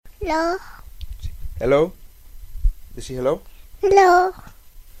Hello. Hello? Is he hello? Hello.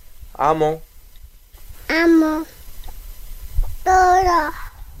 Amo. Amo. Dora.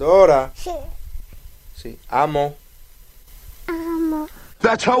 Dora. Sí. Sí. Amo. Amo.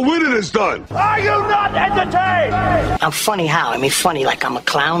 That's how winning is done. Are you not entertained? I'm funny how? I mean, funny like I'm a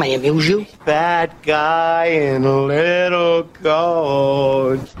clown. I amuse you. Bad guy in little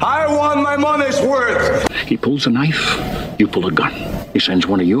gold. I want my money's worth. He pulls a knife, you pull a gun. He sends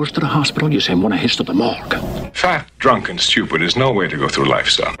one of yours to the hospital, you send one of his to the morgue. Fat, drunk, and stupid is no way to go through life,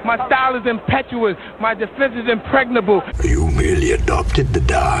 son. My style is impetuous. My defense is impregnable. You merely adopted the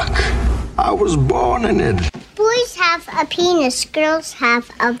dark. I was born in it. Boys have a penis. Girls have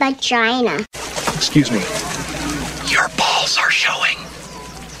a vagina. Excuse me. Your balls are showing.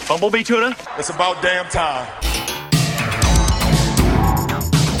 Bumblebee tuna? It's about damn time.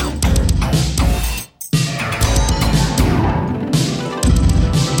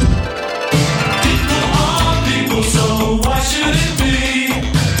 So why should it be?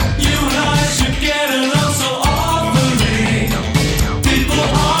 You and I should get along so awfully. People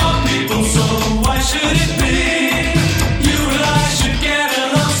are people, so why should it be? You and I should get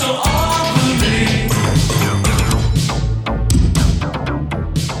along so awfully.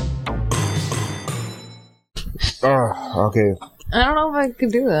 Okay. I don't know if I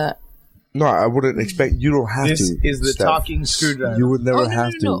could do that. No, I wouldn't expect. You don't have to. This is the Steph. talking screwdriver. You would never no,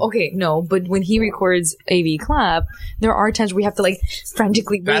 have to. Okay, no, but when he records AV Clap, there are times we have to like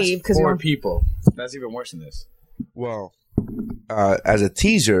frantically That's wave because four people. That's even worse than this. Well, as a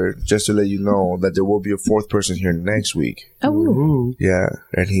teaser, just to let you know that there will be a fourth person here next week. Oh, Yeah,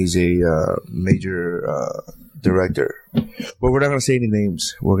 and he's a major director. But we're not going to say any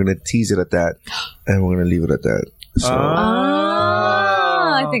names. We're going to tease it at that, and we're going to leave it at that. So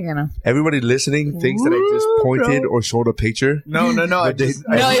I think I know. everybody listening thinks that I just pointed or showed a picture. No. No, it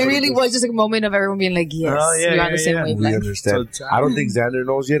really was just a moment of everyone being like, "Yes, you're on the same We wavelength." understand. I don't think Xander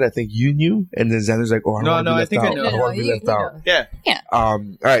knows yet. I think you knew, and then Xander's like, "Oh, I don't want to be left out. I don't want to be left out." Yeah. All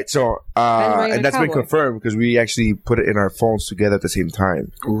right. So, Guys, and that's been cowboy. confirmed because we actually put it in our phones together at the same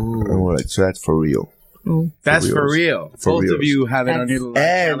time. And we're like, so that's for real. That's for real. For Both reals. of you have it on your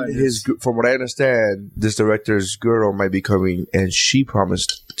And calendars. from what I understand, this director's girl might be coming, and she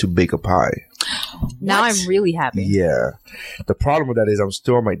promised to bake a pie. Now I'm really happy. Yeah. The problem with that is I'm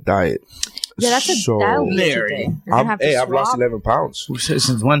still on my diet. Yeah, that'll be a cheat day. You're gonna have to I've lost swap. 11 pounds.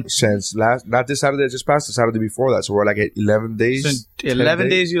 Since when? Since not this Saturday, just past the Saturday before that. So we're like at 11 days. Since 10 11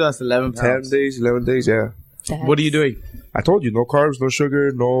 days, you lost 11 10 pounds. days, 11 days, yeah. What are you doing? I told you, no carbs, no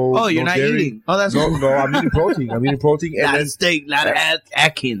sugar, no. Oh, you're no not dairy. eating. Oh, that's no. I'm eating protein. I'm eating protein, and Not then a steak, not a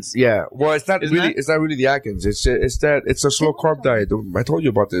Atkins. yeah. Well, it's not Isn't really. that- It's not really the Atkins. It's a slow carb diet. I told you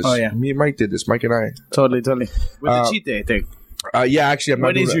about this. Oh, yeah. Me and Mike did this. Mike and I. Totally. With the cheat day, I think. Yeah, actually, I'm not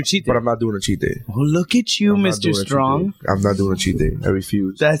When doing is it, your cheat day? But I'm not doing a cheat day. Oh, look at you, I'm not Mr. doing a cheat Strong. day. I'm not doing a cheat day. I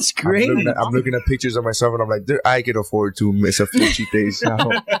refuse. That's great. I'm looking at pictures of myself, and I'm like, I can afford to miss a few cheat days.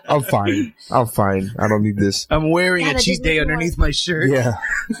 I'm fine. I don't need this. I'm wearing God, a that cheat just day makes me underneath my shirt. Yeah.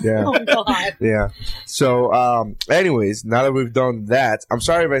 Oh God. Yeah. So, anyways, now that we've done that, I'm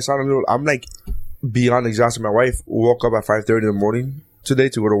sorry if I sound a little. I'm like beyond exhausted. My wife woke up at 5:30 in the morning today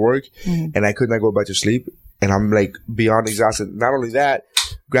to go to work, and I could not go back to sleep. And I'm like beyond exhausted. Not only that,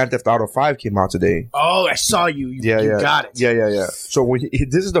 Grand Theft Auto 5 came out today. Oh, I saw you. You got it. Yeah. So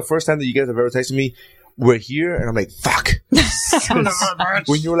this is the first time that you guys have ever texted me, we're here, and I'm like, fuck.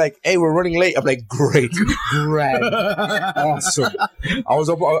 When you're like, hey, we're running late, I'm like, great, awesome. I was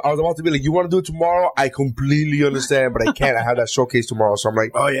about to be like, you want to do it tomorrow? I completely understand, but I can't. I have that showcase tomorrow, so I'm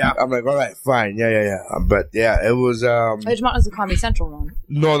like, Oh, yeah. I'm like, all right, fine, yeah. But yeah, it was Which one was the Comedy Central one?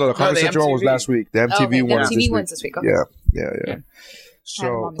 no, the Comedy the Central one was MTV. last week. The MTV okay, one the is MTV this one's week. this week. Okay. Yeah. I had them all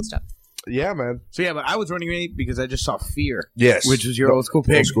So mixed up. yeah, man. So, yeah, but I was running late because I just saw Fear. Yes, Which was your old school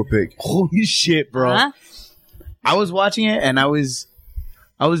pick. Old school pick. Holy shit, bro. Huh? I was watching it and I was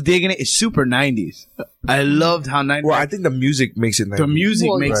digging it. It's super 90s. I loved how 90s. Well, I think the music makes it. the music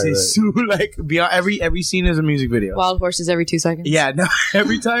Well, makes right, it so like beyond every scene is a music video. Wild horses every 2 seconds. Yeah, no.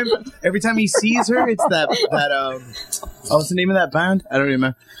 Every time he sees her, it's that what's the name of that band? I don't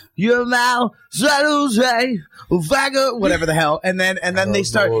remember. You're now whatever the hell, and then they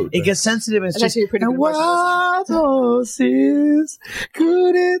start. know. It gets sensitive and it's That's just actually a pretty and good impression. wild horses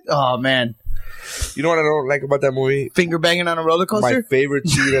couldn't. Oh man, You know what I don't like about that movie? finger banging on a roller My coaster. favorite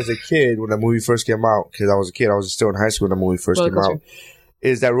scene as a kid when the movie first came out, because I was a kid, I was still in high school when the movie first Roller came out, coaster.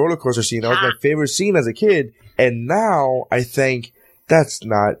 is that roller coaster scene. That was my favorite scene as a kid. And now I think that's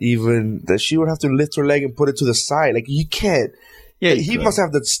not even, that she would have to lift her leg and put it to the side. Like, you can't Yeah, he must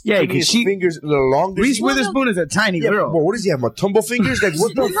have the Yeah, 'cause she- fingers the longest. Reese Witherspoon is a tiny girl. Well, what does he have? Tumble fingers? Like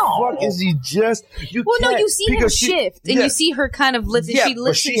what the fuck is he just? You Well, no, can't- you see her because she- shift, and yeah. you see her kind of lift. And Yeah, she but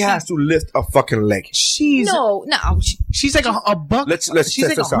lifts. she and has to lift a fucking leg. She's No. she's like a buck. Let's she's test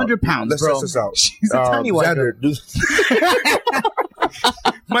like this out. 100 pounds, Let's bro. test this out. She's a tiny white girl. Xander,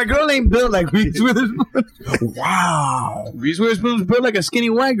 My girl ain't built like Reese Witherspoon. wow. Reese Witherspoon's built like a skinny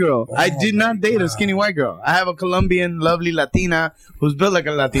white girl. I did not date a skinny white girl. I have a Colombian, lovely Latina who's built like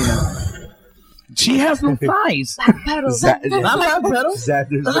a Latina. She has no thighs. Pedals. Not backpedal.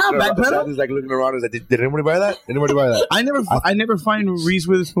 Xander's Not backpedal. Xander's like looking around. Is like, did anybody buy that? Anybody buy that? I never find Reese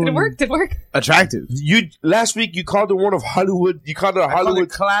Witherspoon Did it work? Did it work? attractive. You last week you called her one of Hollywood. You called her a I call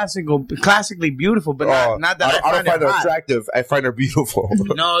Hollywood. her classically beautiful, but not that I don't find her hot. attractive. I find her beautiful.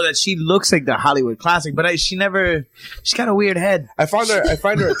 No, that she looks like the Hollywood classic, but she's got a weird head. I find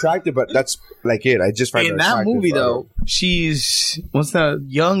her attractive, but that's like it. I just find her In that attractive. movie, though, she's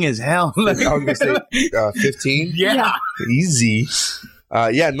young as hell. I was gonna say 15. Yeah. Easy.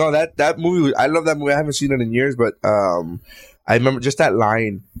 No, that movie. I love that movie. I haven't seen it in years, but I remember just that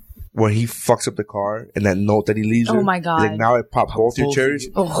line when he fucks up the car and that note that he leaves. Oh her. my God. Like now I pop both your cherries.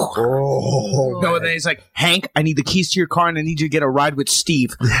 No, and then it's like, Hank, I need the keys to your car and I need you to get a ride with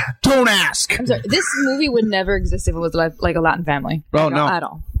Steve. Don't ask. I'm sorry. This movie would never exist if it was like a Latin family. Oh, Like, no. At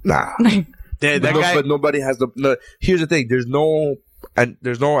all. Nah. But nobody has the. No, here's the thing. There's no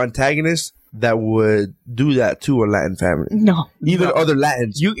antagonist that would do that to a Latin family. No. Even other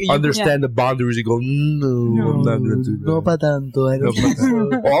Latins You understand the boundaries and go, no, I'm not gonna do that. No pa tanto. I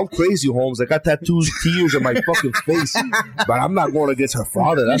don't Oh, I'm crazy, Holmes. I got tattoos, tears on my fucking face, but I'm not going against her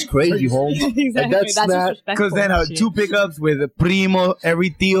father. That's crazy, Holmes. Exactly. And that's not. Because then her two pickups with a primo, every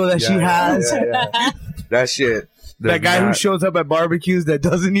tío that she has. Yeah. That shit. That guy who shows up at barbecues that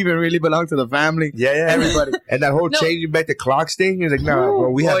doesn't even really belong to the family. Yeah. Everybody. And that whole changing back the clocks thing is like, nah, bro,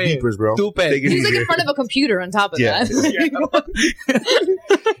 we have Oye, beepers, bro. stupid. Take it He's like easy. in front of a computer on top of Yeah. that.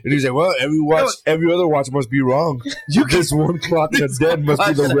 And he's like, well, every other watch must be wrong. This one clock that's dead must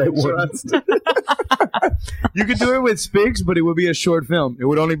be the right one. You could do it with Spigs, but it would be a short film. It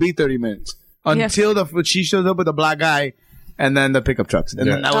would only be 30 minutes. Until she shows up with a black guy and then the pickup trucks. And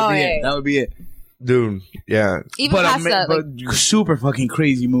then that would be it. That would be it. Dude, yeah. Even past that, like, super fucking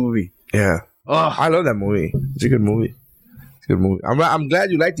crazy movie. Yeah. Oh, I love that movie. It's a good movie. It's a good movie. I'm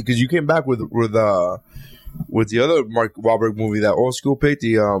glad you liked it because you came back with the other Mark Wahlberg movie, that old school pick,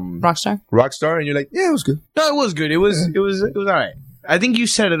 the Rockstar, and you're like, yeah, it was good. No, it was good. It was all right. I think you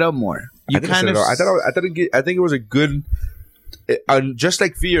set it up more. You kind of. I think it was a good, just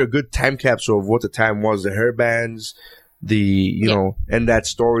like Fear, a good time capsule of what the time was. The hair bands, you know, and that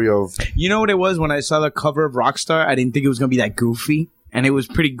story of. You know what it was when I saw the cover of Rockstar? I didn't think it was gonna be that goofy, and it was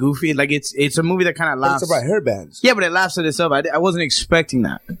pretty goofy. Like it's a movie that kind of laughs. It's about hair bands. Yeah, but it laughs at itself. I wasn't expecting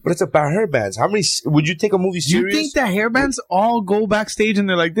that. But it's about hair bands. How many would you take a movie serious? You think that hair bands all go backstage and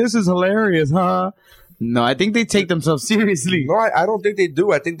they're like, "This is hilarious, huh?" No, I think they take themselves seriously. No, I don't think they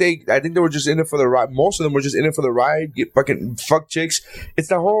do. I think they were just in it for the ride. Most of them were just in it for the ride. Get fucking fuck chicks. It's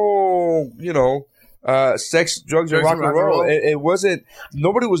the whole, you know, sex, drugs, and rock and roll. It wasn't.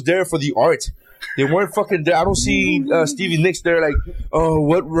 Nobody was there for the art. They weren't fucking there. I don't see Stevie Nicks there like, oh,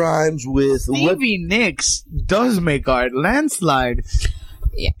 what rhymes with Stevie Nicks does make art. Landslide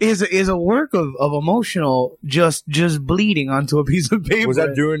is a work of emotional just bleeding onto a piece of paper. Was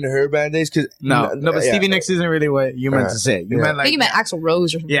that during the hair band days? No, but Stevie Nicks isn't really what you meant to say. You meant like, I think you meant Axl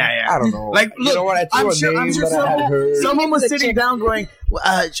Rose or something. Yeah. I don't know. Like, look, you know what? I'm sure someone was sitting down going,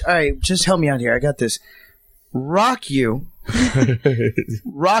 all right, just help me out here. I got this. Rock you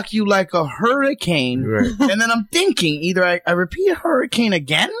like a hurricane. Right. And then I'm thinking either I repeat hurricane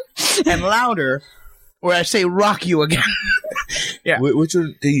again and louder, or I say rock you again. Yeah. Which are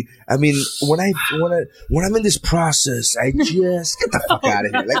I mean, when I'm in this process, I just get the fuck out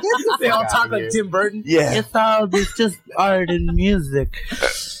of here. Like, they all talk like Tim Burton. Yeah. It's just art and music.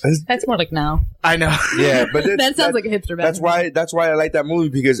 That's more like now. I know. Yeah, but That sounds like a hipster band. That's why I like that movie,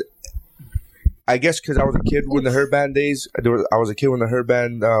 because I guess because I was a kid when the hair band days. I was a kid when the hair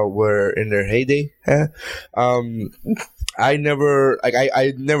band were in their heyday. I never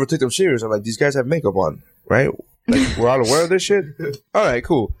took them serious. I'm like, these guys have makeup on, right? Like, we're all aware of this shit. All right,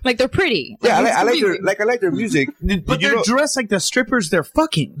 cool. Like, they're pretty. Yeah, I like their music. But they're dressed like the strippers they're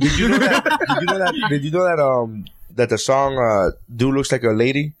fucking. Did you know that? Did you know that? That the song "Dude Looks Like a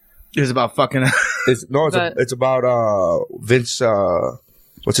Lady" is about fucking. It's about Vince.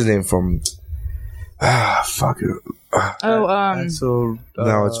 What's his name from? Fuck it. No,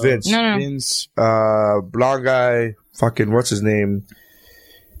 it's Vince. No. Vince. Blonde guy. Fucking what's his name?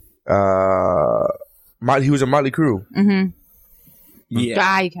 He was a Motley Crue. Mm-hmm.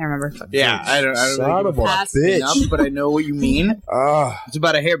 Guy, you can't remember. Yeah, I don't Son really of a Pass. bitch. enough, but I know what you mean. It's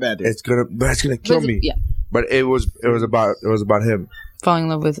about a hairband. It's gonna kill me. Yeah. But it was about him. Falling in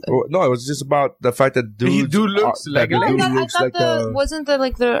love with. Well, no, it was just about the fact that dude looks like a I lady. thought wasn't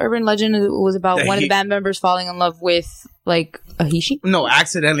the urban legend it was about The one of he- the band members falling in love with like a Hishi? No,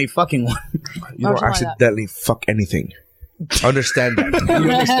 accidentally fucking one. You don't something like that. accidentally fuck anything. Understand that? You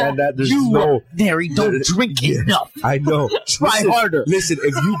understand that? There's no. Neri, don't drink enough. I know. Try harder. Listen,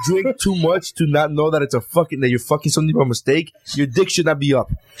 if you drink too much to not know that it's that you're fucking something by mistake, your dick should not be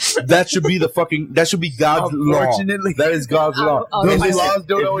up. That should be that should be God's law. Unfortunately. That is God's law. Those Listen, laws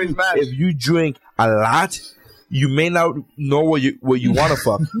don't if always you- match. If you drink a lot, you may not know what you want to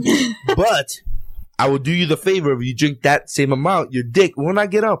fuck. But I will do you the favor if you drink that same amount, your dick will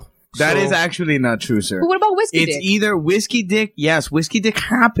not get up. That So- is actually not true, sir. But what about whiskey It's dick? either whiskey dick. Yes, whiskey dick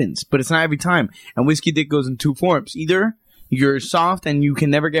happens, but it's not every time. And whiskey dick goes in two forms. Either you're soft and you can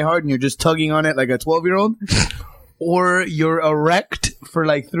never get hard and you're just tugging on it like a 12-year-old, or you're erect for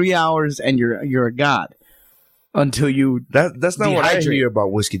like 3 hours and you're a god until you. That's not what I Dehydrate. hear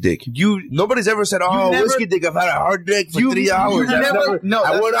about whiskey dick. Nobody's ever said, You never- whiskey dick, I've had a hard dick for 3 hours. you I've never- no,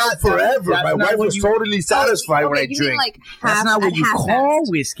 I that's went not- out forever. that's My not wife what was you- totally satisfied when I you mean drink. like That's half, not what at you half-mast? call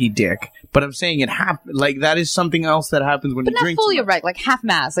whiskey dick, but I'm saying it happens. Like that is something else that happens when But you not drink. fully too much. erect, like half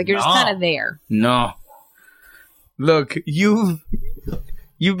mass. Like you're just No. kind of there. No. Look, you've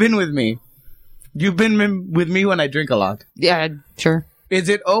been with me. You've been with me when I drink a lot. Yeah, sure. Is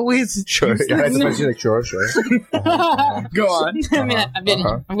it always Sure. Yeah, I had to mention like, sure. Go on. I mean, I've been,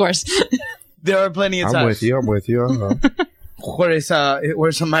 of course. There are plenty of I'm times with you. where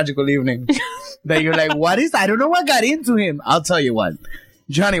it's a magical evening that you're like, what is? I don't know what got into him. I'll tell you what.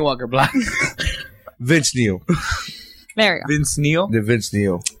 Johnny Walker Black, Vince Neil. There you go. Vince Neil. The Vince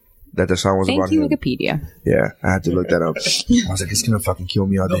Neil. That the song was Thank about you, him. Wikipedia. Yeah, I had to look that up. I was like, it's gonna fucking kill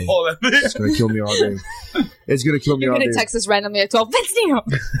me all day. It's gonna kill me all day. It's gonna kill me You're all going day. to text us randomly at 12. Vince Neil!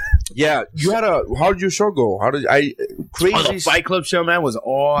 Yeah, you had how did your show go? How did I crazy Oh, the Fight Club show, man, was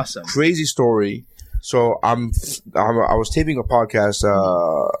awesome. crazy story. So I was taping a podcast,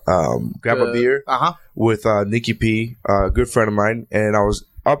 Grab a Beer, with Nikki P, a good friend of mine, and I was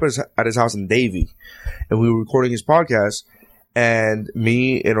up at his house in Davie, and we were recording his podcast, and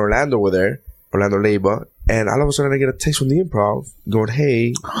me and Orlando were there, Orlando Leyba, and all of a sudden I get a text from the Improv going,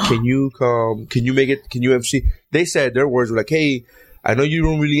 "Hey, can you come? Can you make it? Can you MC?" They said their words were like, "Hey, I know you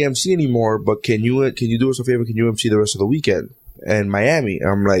don't really MC anymore, but can you do us a favor? Can you MC the rest of the weekend in Miami?" And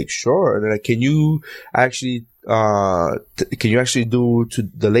I'm like, "Sure." And they're like, "Can you actually do to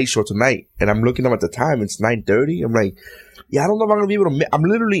the late show tonight?" And I'm looking up at the time; it's 9:30. I'm like, "Yeah, I don't know if I'm gonna be able to." I'm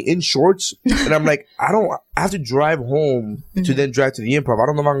literally in shorts, and I'm like, I have to drive home to then drive to the Improv. I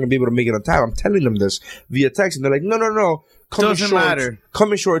don't know if I'm gonna be able to make it on time. I'm telling them this via text, and they're like, "No. Doesn't matter.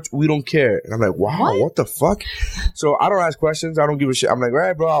 Come in shorts. We don't care." And I'm like, "Wow, what the fuck?" So I don't ask questions. I don't give a shit. I'm like, "All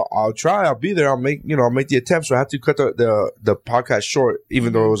right, bro, I'll try. I'll be there. I'll make the attempt." So I had to cut the podcast short,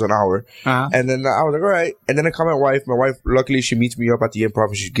 even though it was an hour. And then I was like, "All right." And then I call my wife. My wife, luckily, she meets me up at the Improv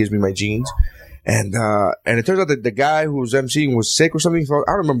and she gives me my jeans. And it turns out that the guy who was emceeing was sick or something. So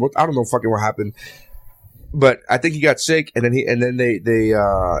I don't remember. I don't know fucking what happened. But I think he got sick, and then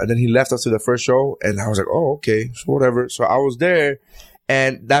he left after the first show, and I was like, "Oh, okay, so whatever." So I was there,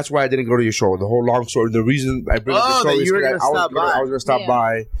 and that's why I didn't go to your show. The whole long story. The reason I bring up the story that is you were because gonna stop by. I was going to stop Yeah.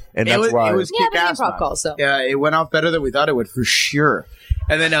 by, and that's why. It was Yeah, kick-ass, the improv man. call, so. Yeah, it went off better than we thought it would, for sure.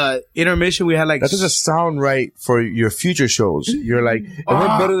 And then intermission, we had like... That doesn't sound right for your future shows. You're like, it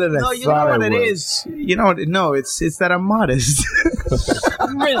went better than I no, you thought know what it it would. is. You know what? No, it's that I'm modest.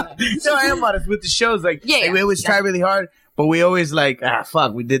 Really? No, I am modest with the shows. Like, Yeah. we always try really hard, but we always like,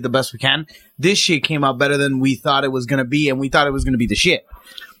 fuck, we did the best we can. This shit came out better than we thought it was going to be, and we thought it was going to be the shit.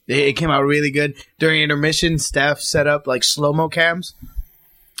 It came out really good. During intermission, Steph set up like slow-mo cams,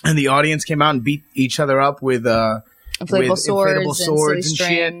 and the audience came out and beat each other up with Inflatable swords and silly shit.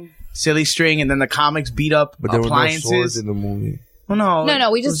 string. Silly string, and then the comics beat up But there were no appliances. swords in the movie. Well, no,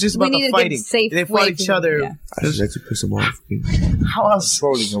 No, we it was just about we the needed to get fighting. safe. They way fought each to- other. Yeah. I just like to piss him off. How else?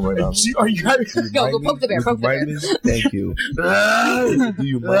 Trolling him right now. Are you Go poke the bear. Poke the bear. Remind me? Thank you. Do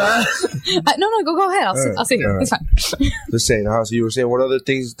you mind? No, go ahead. I'll sit here. It's fine. Just saying, huh? So you were saying, what other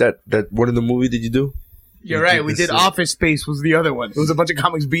things that what in the movie did you do? You're right. We did Office Space was the other one. It was a bunch of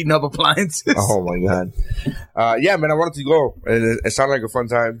comics beating up appliances. Oh my god. Yeah, man, I wanted to go. It sounded like a fun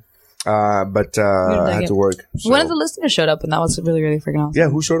time. But I had to work. So. One of the listeners showed up, and that was really, really freaking awesome. Yeah,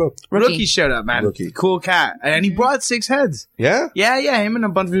 who showed up? Rookie showed up, man. Rookie. Cool cat. And he brought 6 heads. Yeah? Yeah. Him and a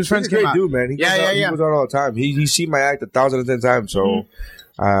bunch of his friends He's a came great out. dude, man. He goes out all the time. He's seen my act 1,010 times, so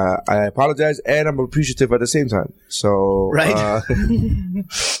I apologize, and I'm appreciative at the same time. So, Right.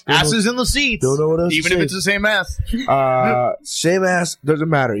 Asses in the seats. Don't know what else to Even if say. it's the same ass. Same ass, doesn't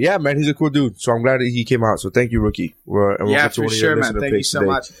matter. Yeah, man, he's a cool dude. So I'm glad that he came out. So thank you, Rookie. Yeah, for sure, man. Thank you so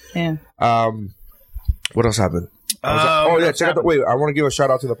much. Yeah. What else happened? Check out wait, I want to give a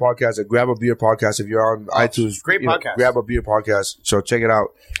shout out to the podcast at Grab a Beer Podcast. If you're on iTunes, great podcast. Grab a Beer Podcast. So check it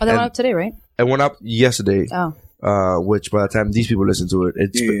out. Oh, that went up today, right? It went up yesterday. Oh. Which by the time these people listen to it,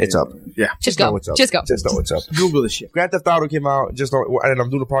 it's up. Yeah. Just know go. what's up. Just go. Just know what's up. Google this shit. Grand Theft Auto came out. Just know, and I'm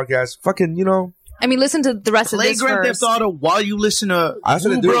doing a podcast. Fucking, I mean, listen to the rest Play of this Grand first. Theft Auto while you listen to I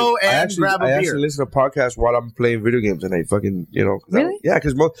actually do. Bro I and Grab a I Beer. actually listen to podcasts while I'm playing video games, and I fucking, Really? Yeah,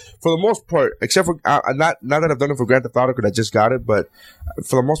 because for the most part, except for not that I've done it for Grand Theft Auto because I just got it, but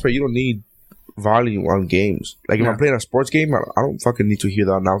for the most part, you don't need volume on games. Like if I'm playing a sports game, I don't fucking need to hear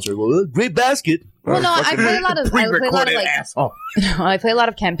the announcer go, "Great basket." Well, no, I play a lot of asshole. I play a lot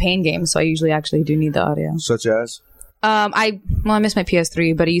of campaign games, so I usually actually do need the audio. Such as, I miss my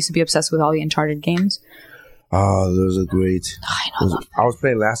PS3, but I used to be obsessed with all the Uncharted games. oh, those are great. I know. I was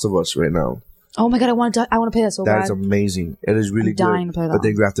playing Last of Us right now. Oh my god, I want to play that so That bad. is amazing. It is really I'm dying good. to play that But then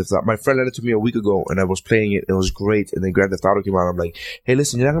one. Grand Theft Auto, my friend lent it to me a week ago, and I was playing it. It was great. And then Grand Theft Auto came out. I'm like, hey,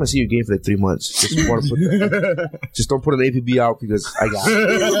 listen, you're not gonna see your game for like 3 months. Just don't put an APB out because I got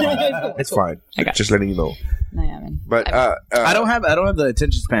it. It's fine. I got Just letting you know. No, yeah, man. But I don't have the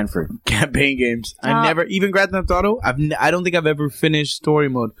attention span for campaign games. I never, even Grand Theft Auto, I don't think I've ever finished story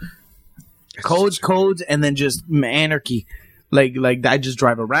mode. Codes, and then just anarchy. Like I just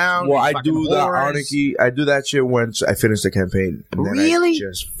drive around. well, I fucking do the whores. anarchy. I do that shit once I finish the campaign. And then Really? I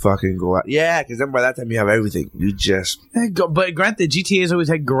just fucking go out. Yeah, because then by that time you have everything. You just But granted, GTA has always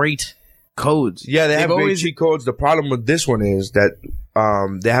had great codes. they have They've great always cheat codes. The problem with this one is that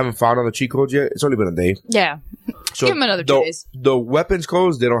they haven't found all the cheat codes yet. It's only been a day. Yeah. So Give 'em another 2 days. The weapons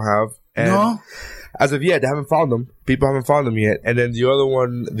codes they don't have. And No? as of yet, they haven't found them. People haven't found them yet. And then the other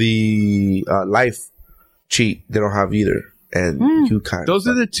one, the life cheat, they don't have either. And you kind Those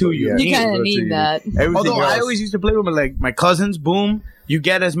are the two you need. You kind those of are two need that. Everything Although I else- always used to play with my cousins. Boom, you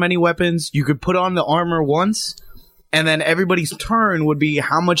get as many weapons. You could put on the armor once, and then everybody's turn would be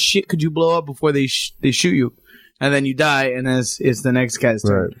how much shit could you blow up before they shoot you, and then you die, and it's the next guy's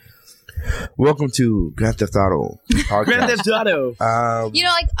turn. Right. Welcome to Grand Theft Auto podcast. Grand Theft Auto.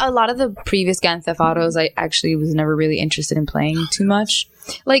 Like a lot of the previous Grand Theft Autos, I actually was never really interested in playing too much.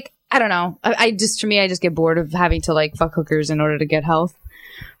 Like, I don't know. I just get bored of having to like fuck hookers in order to get health.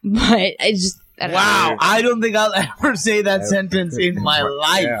 But I don't Wow, know. I don't think I'll ever say that sentence in my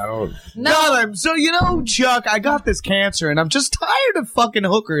life. Yeah, I don't- No, so Chuck, I got this cancer, and I'm just tired of fucking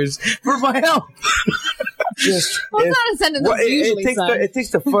hookers for my health. Well, it's not a sentence that's usually said. it takes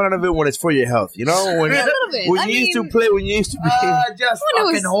the fun out of it when it's for your health. You know, when, A little bit. when I you used to mean- play, when you used to be. Just When it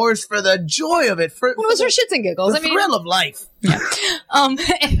was- fucking horse for the joy of it. For It was for shits and giggles. the I mean, thrill of life.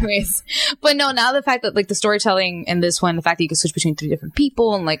 anyways, but no, now the fact that like the storytelling in this one, the fact that you can switch between 3 different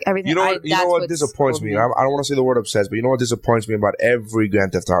people and like everything. You know what? that's what's Disappoints me. holding I don't want to say the word obsessed, but you know what disappoints me about every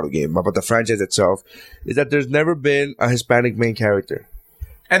Grand Theft Auto game, about the franchise itself, is that there's never been a Hispanic main character.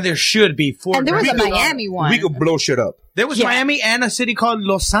 And there should be. And there was a Grand Theft Auto. Miami one. We could blow shit up. There was Yeah. Miami and a city called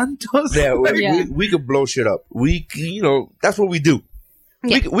Los Santos. Yeah, Yeah. we could blow shit up. That's what we do.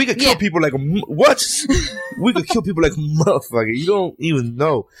 Yeah. We could kill Yeah. people like what? We could kill people like motherfucker. You don't even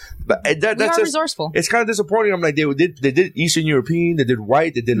know. But we that's are just, resourceful. it's kind of disappointing. I'm like they did Eastern European, they did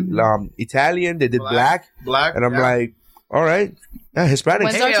white, they did Italian, they did black, and I'm like, all right, yeah, Hispanic.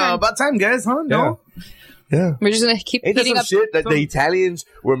 When's our Hey, turn? about time, guys, huh? No. Yeah. We're just gonna keep Ain't that heating some up. shit that the Italians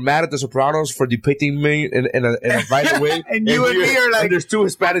were mad at the Sopranos for depicting me in a violent way? And you and me are like, and there's 2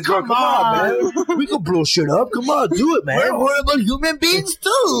 Hispanics going, come on, man. We can blow shit up. Come on, do it, man. We're horrible human beings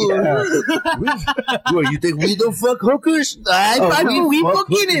too. What, you think we don't fuck hookers? We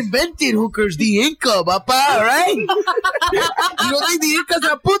fucking invented hookers, the Inca, papa, right? You don't think the Incas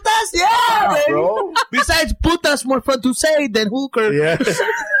are putas? Yeah, man. bro. Besides, putas more fun to say than hooker. Yeah.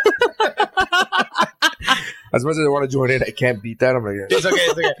 As much as I want to join in, I can't beat that. I'm like, It's okay,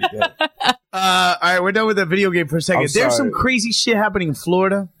 it's okay. Yeah. All right, we're done with the video game for a second. I'm There's sorry. some crazy shit happening in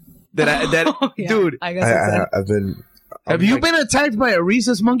Florida. Yeah, Dude, I guess that's it. I've been. have you been attacked by a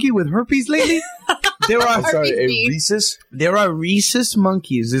rhesus monkey with herpes lately? There are I'm sorry, a Herpes. rhesus? there are rhesus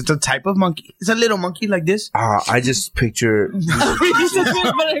monkeys. It's a type of monkey. It's a little monkey like this. I just picture. And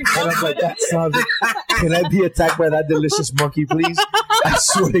I'm like, that sounds. Can I be attacked by that delicious monkey, please? I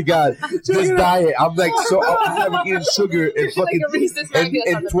swear to God, this diet. I'm like, I haven't eaten sugar in fucking a rhesus monkey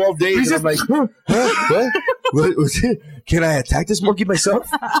in 12 days. And I'm like, huh? What was it? Can I attack this monkey myself?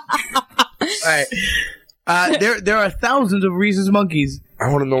 All right. There are thousands of rhesus monkeys, I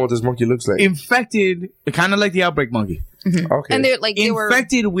want to know what this monkey looks like. Infected, kind of like the outbreak monkey. Okay. And they're like they were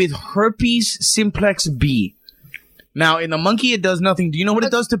Infected with herpes simplex B. Now, in the monkey, it does nothing. Do you know what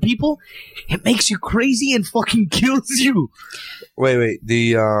it does to people? It makes you crazy and fucking kills you. Wait.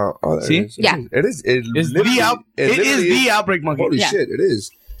 The See? it is. It It's literally- it is literally the outbreak monkey. Holy Yeah. shit! It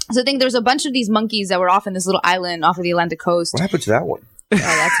is. So I think there's a bunch of these monkeys that were off in this little island off of the Atlantic coast. What happened to that one? Oh,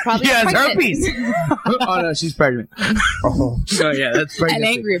 that's probably Yeah, it's pregnant. herpes. Oh no, she's pregnant. Oh, Oh yeah, that's And pregnant.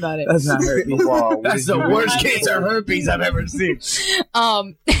 angry about it. That's not herpes. wow. That's the worst case of herpes I've ever seen.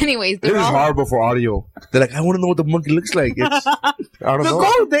 Anyways, This they're is all horrible for audio. They're like, I want to know what the monkey looks like. It's, I don't know.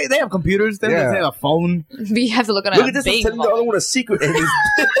 Go, they have computers. They Yeah. have a phone. we have to look at Look a at this. I'm big telling the other one a secret. And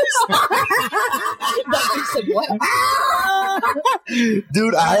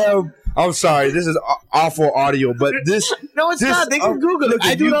dude, I'm sorry. This is awful audio, but this. No, it's not. They can Google it.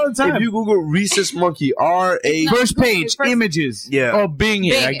 I do it all the time. If you Google rhesus monkey, R-A. First page, First- images. Yeah. Oh, Bing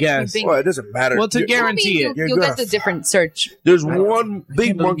it, Bing I it, guess. Bing Well, it doesn't matter. Well, to You're- guarantee it. You'll gonna get the different search. There's one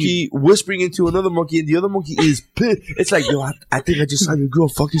big monkey whispering into another monkey, and the other monkey is pissed. It's like, yo, I think I just saw your girl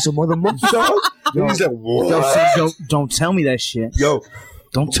fucking some other monkey dog. And he's like, what? Yo, son, don't tell me that shit. Yo,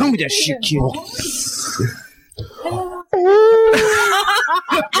 Don't tell me that shit, kid.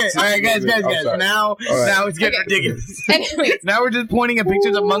 Okay, all right, guys. I'm sorry. Now it's getting ridiculous. Anyways, Now we're just pointing at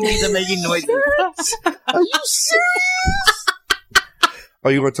pictures of monkeys and making noises. are you serious? Oh,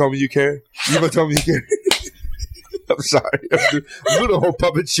 you gonna tell me you care? You gonna tell me you care? I'm sorry. I'm doing a whole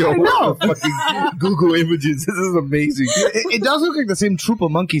puppet show. know. Fucking Google images. This is amazing. It does look like the same troop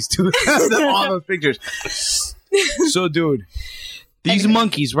of monkeys too. All those pictures. So, dude, these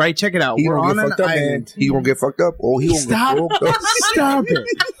monkeys, right? Check it out. He We're gonna on get an fucked up, man. island. He gonna get fucked up. Oh, he gonna Stop! get fucked up. Stop it!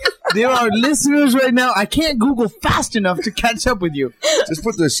 There are listeners right now. I can't Google fast enough to catch up with you. Just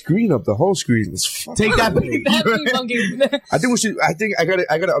put the screen up, the whole screen. It's fucking Take that. I think we should. I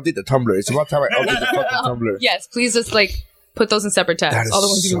gotta update the Tumblr. It's about time I update the fucking Tumblr. yes, please just like put those in separate tabs. That is All the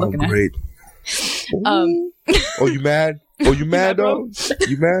ones so you're looking great. at. Oh, you mad? Oh, you mad though?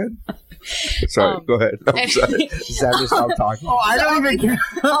 You mad? Sorry, go ahead. I'm sorry. Xander, stop talking. Oh, I don't even care.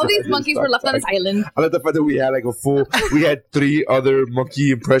 All these monkeys were left on this island. I like the fact that we had like we had 3 other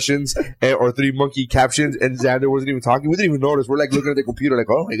monkey impressions or 3 monkey captions, and Xander wasn't even talking. We didn't even notice. We're like looking at the computer, like,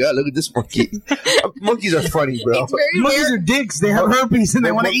 oh my god, look at this monkey. Monkeys are funny, bro. It's very Monkeys rare. are dicks. They have herpes and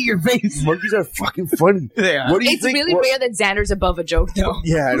they want to eat your face. Monkeys are fucking funny. They are. What do you It's think? really rare that Xander's above a joke, though.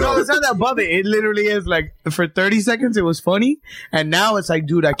 Yeah, I No, know. it's not that above it. It literally is like for 30 seconds it was funny, and now it's like,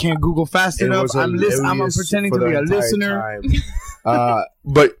 dude, I can't Google fast It enough. was I'm hilarious pretending for to be the a entire listener. time.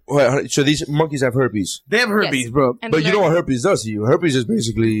 But so these monkeys have herpes. They have herpes, Yes. bro. And But you know learn- what herpes does to you? Herpes is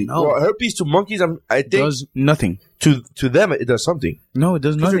basically herpes to monkeys. I think Does nothing. to them it does something. No, it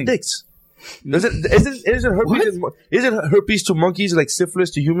does Because they're nothing. dicks. Isn't herpes? Isn't herpes to monkeys like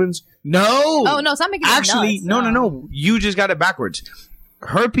syphilis to humans? No. Oh, no, it's not making me Actually, nuts. no. You just got it backwards.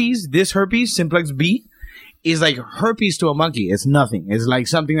 Herpes, this herpes, simplex B, is like herpes to a monkey. It's nothing. It's like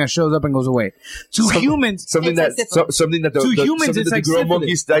something that shows up and goes away. To humans, Something It's that like syphilis. something that the, To the- humans, something it's that like the girl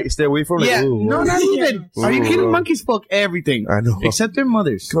syphilis. monkeys stay away from. Like, yeah, ooh, no, not even. Are you kidding? Ooh. Monkeys fuck everything. I know. Except their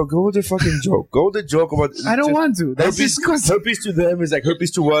mothers. Go with the fucking joke. Go with the joke about. I don't want to. That's herpes. disgusting. Herpes to them is like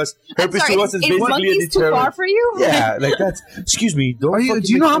herpes to us. Herpes Sorry, to us is is basically a monkeys too deterrent. far for you? Yeah, like that's. Excuse me. Don't. Do fucking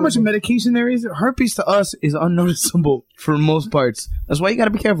you know make how fun much of- medication there is? Herpes to us is unnoticeable for most parts. That's why you got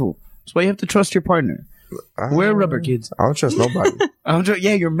to be careful. That's why you have to trust your partner. Wear rubber, kids. I don't trust nobody.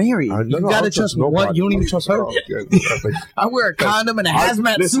 Yeah, you're married. No, You I gotta don't trust nobody. what? You don't even trust her. Oh, okay. I wear a condom and a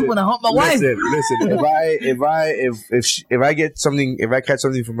hazmat Listen, suit when I hump my wife. Listen. If I get something, if I catch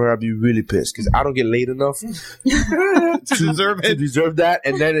something from her, I'll be really pissed because I don't get laid enough To deserve to deserve that.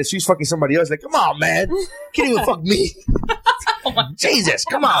 And then if she's fucking somebody else, like, come on, man, can't even fuck me. Jesus,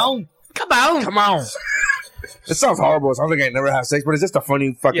 come on. It sounds horrible. It sounds like I never have sex, but it's just a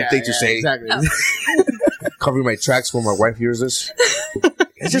funny fucking thing to say. Exactly. Covering my tracks when my wife hears this.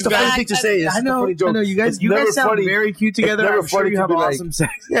 It's just a funny thing to say. It's I just a know. funny joke. I know. You guys, It's you never guys sound funny. very cute together. It's never I'm sure funny you to have be like- awesome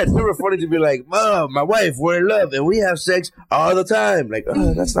sex. Yeah, it's never funny to be like, Mom, my wife, we're in love and we have sex all the time. Like,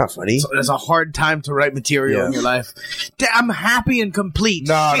 oh, that's not funny. So there's a hard time to write material in your life. I'm happy and complete.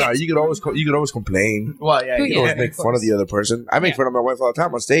 No, Shit. you could always complain. Well, yeah, You can always make fun of the other person. I make fun of my wife all the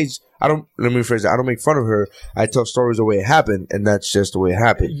time on stage. Let me rephrase that. I don't make fun of her. I tell stories the way it happened, and that's just the way it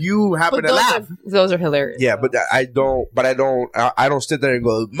happened. You happen But to laugh. those are hilarious. Yeah, but I don't sit there and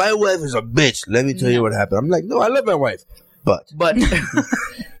go, my wife is a bitch. Let me tell you what happened. I'm like, no, I love my wife. But But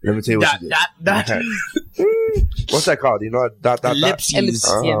let me tell you what she did. What's that called? You know, dot. Ellipses.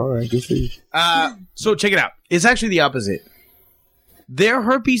 Oh, Yeah. all right, good for you. So check it out. It's actually the opposite. Their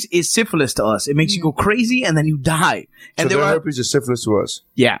herpes is syphilis to us. It makes you go crazy and then you die. And So there their are herpes is syphilis to us.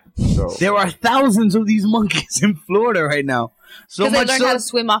 yeah, So there are thousands of these monkeys in Florida right now. So Because they much learned so, how to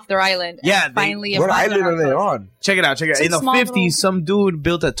swim off their island. Yeah, And they- finally. what arrived island on are our they coast. on? check it out. Check it out. It's In a the small 50s, little- some dude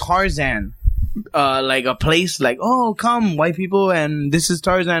built a Tarzan, like a place like, oh, come white people, and this is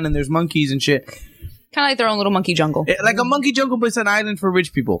Tarzan, and there's monkeys and shit. Kind of like their own little monkey jungle. Like a monkey jungle, but it's an island for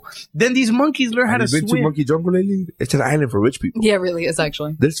rich people. Then these monkeys learn how Have to you been to swim. Monkey Jungle lately? It's an island for rich people. Yeah, it really is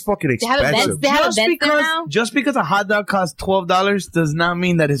actually. That's fucking They have events. expensive. They have Just events there because, now. just because a hot dog costs $12 does not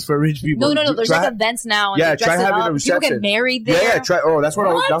mean that it's for rich people. No. There's Try- like events now. And Yeah, they dress try it having up. a People reception. get married there. Yeah, try. Oh, that's what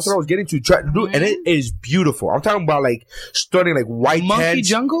I was. That's what I was getting to. Try, dude, and it is beautiful. I'm talking about like starting like white Monkey tents.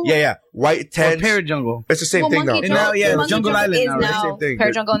 Jungle? Yeah, white Or tents. Parrot jungle. It's the same Well, thing now. Monkey And now, yeah, Monkey Jungle Island is now, right? now Same thing.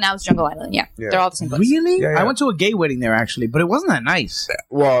 Parrot Jungle. Now it's Jungle Island. Yeah, Yeah. they're all the same place. Really? Yeah, yeah. I went to a gay wedding there actually, but it wasn't that nice.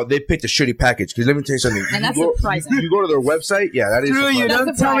 Well, they picked a shitty package. Because let me tell you something. And that's you go, surprising. You go to their website. Yeah, that is. Screw you! surprising. Don't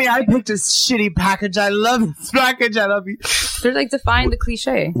That's tell me I surprising. picked a shitty package. I love this package. I love you. They're like defying the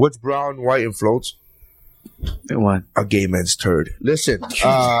cliche. What's brown, white, and floats? What? A gay man's turd. Listen.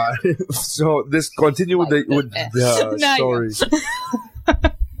 So this continue with the Now you story.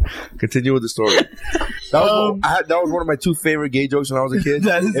 Continue with the story. That was, that was one of my two favorite gay jokes when I was a kid.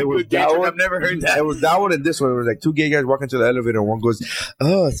 That is a It was good gay that joke. one. I've never heard that. It was that one and this one. It was like two gay guys walking to the elevator and one goes,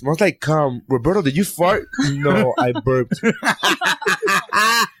 "Oh, it smells like cum." Roberto, did you fart? No, I burped.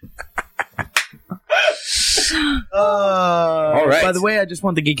 All right. By the way, I just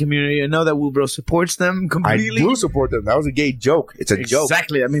want the gay community to know that Woobro supports them I completely. do support them. That was a gay joke. It's a joke.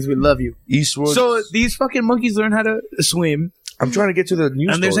 Exactly. That means we love you. Eastwood. So these fucking monkeys learn how to swim, I'm trying to get to the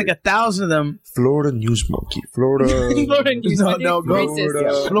news. and there's story. like 1,000 of them. Florida news monkey. Florida. Florida news. No, go.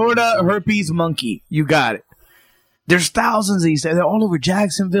 Racist. Florida herpes monkey. You got it. There's thousands of these. They're all over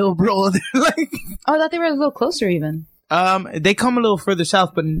Jacksonville, bro. They're like, Oh, I thought they were a little closer even. they come a little further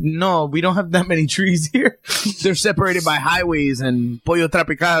south, but no, we don't have that many trees here. They're separated by highways and pollo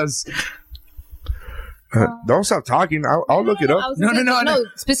tropicales. Don't stop talking. I'll look it I up. was No, gonna say- no.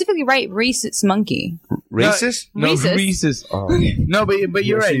 Specifically, right? Rhesus monkey. Racist? No, Rhesus. Rhesus. Oh. No, but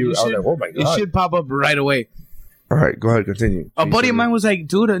you're Yeah, right. see, You I was should, like, oh my it God. should pop up right away. All right, go ahead. Continue. A buddy of mine was like,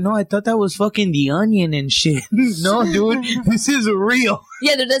 dude, no, I thought that was fucking The Onion and shit. No, dude, this is real.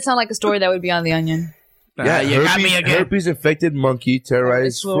 Yeah, that does sound like a story that would be on The Onion. Yeah, you got me again. herpes infected monkey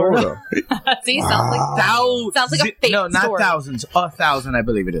terrorized Florida. See, sounds like a fake No, not story. thousands. 1,000, I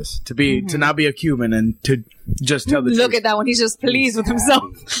believe it is. To not be a Cuban and to just tell the Look truth. at that one. He's just pleased with himself.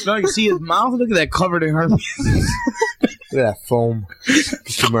 No, you see his mouth? Look at that covered in herpes. Look at that foam.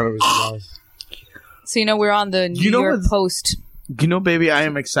 Came out of his mouth. So, we're on the New You know York what's- Post. You know, baby, I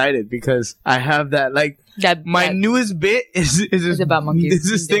am excited because I have that, like, my that- newest bit is this, about monkeys. Is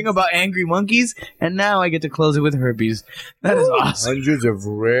this thing about angry monkeys, and now I get to close it with herpes. That is awesome. Hundreds of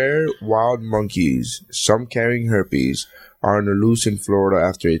rare wild monkeys, some carrying herpes, are on the loose in Florida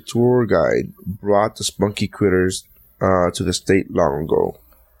after a tour guide brought the spunky critters to the state long ago.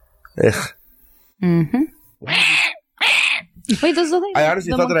 Ugh. Wait, those are the I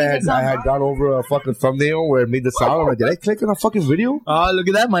honestly thought that I had gone over a fucking thumbnail where it made the sound. I'm like, did I click on a fucking video? Oh, look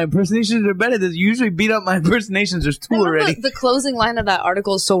at that. My impersonations are better. There's usually beat up my impersonations. There's two already. The closing line of that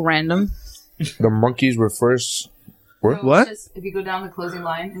article is so random. The monkeys were first. What? If you go down the closing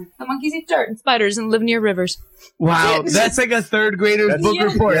line, the monkeys eat dirt and spiders and live near rivers. Wow, that's like a third grader's book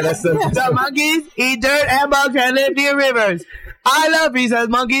report. Yeah, that's the monkeys eat dirt and bugs and live near rivers. I love these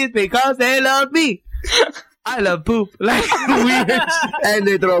monkeys because they love me. I love poop. Like weird. and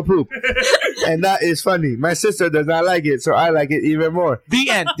they throw poop. And that is funny. My sister does not like it, so I like it even more. The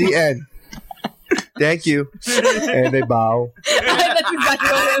end. The end. Thank you. And they bow. That's exactly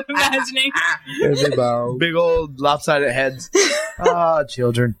what I'm imagining. And they bow. Big old lopsided heads. Ah,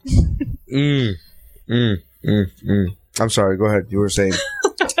 children. I'm sorry. Go ahead. You were saying.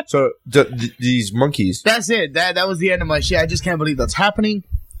 So these monkeys. That's it. That was the end of my shit. I just can't believe that's happening.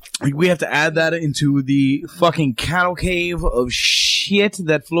 We have to add that into the fucking cattle cave of shit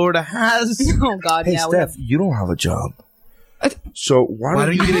that Florida has. Oh God, Hey yeah. Steph, you don't have a job. So why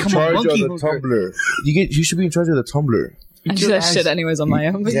don't you get in become a charge of monkey the hooker? Tumblr? You should be in charge of the Tumblr. I do that shit anyways on my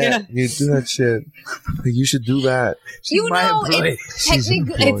own. But yeah. You do that shit. Like, you should do that. It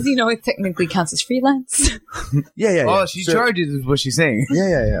technically counts as freelance. Yeah. Oh, she So- charges is what she's saying.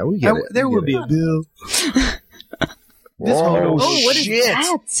 Yeah. We get it. There We will be get a it. bill. Whoa, What is shit.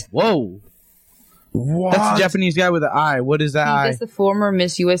 that? Whoa. What? That's the Japanese guy with the eye. What is that eye? That's the former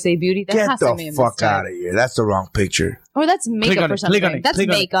Miss USA beauty. That Get has to be the a fuck mistake. out of here. That's the wrong picture. Or that's makeup or something. That's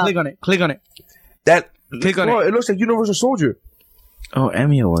makeup. Click on it. Click on it. That Click on bro, it. it looks like Universal Soldier. Oh,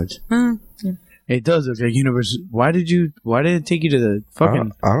 Emmy Awards. It does look like Universal. Why did it take you to the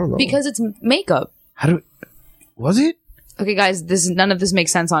fucking? I don't know. Because it's makeup. Was it? Okay, guys, none of this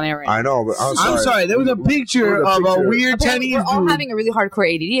makes sense on air right now. I know, but I'm sorry. There was a picture of a weird Apparently, Chinese we're all dude. having a really hardcore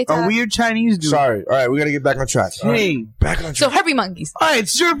ADD attack. A weird Chinese dude. Sorry. All right, we got to get back on track. All Hey. right, back on track. So Herbie Monkeys. All right,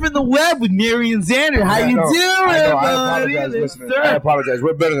 surfing the web with Neri and Xander. How you doing, I buddy? apologize, listeners. I apologize.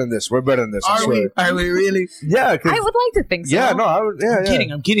 We're better than this. I Are swear. we really? Yeah. I would like to think so. Yeah, no,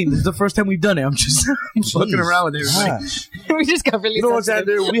 I'm kidding. This is the first time we've done it. I'm just fucking around with everybody. Gosh. We just got really You know what,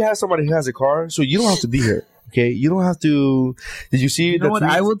 sensitive. Xander? We have somebody who has a car, so you don't have to be here. Okay, you don't have to. Did you see know what? tweets?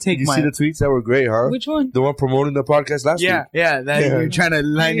 I will take Did you my- see the tweets that were great, huh? Which one? The one promoting the podcast last week. Yeah, that you're trying to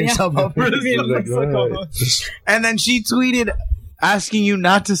line yourself up for She's like, go ahead. And then she tweeted asking you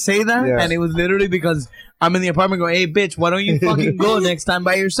not to say that, Yeah. and it was literally because I'm in the apartment going, "Hey, bitch, why don't you fucking go next time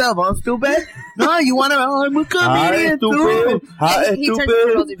by yourself? I'm stupid. No, you want to? I'm a comedian too. Hi, He turns into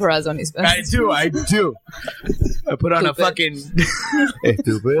stupid. Rosie Perez when he's I do. I put on a fucking. Hey,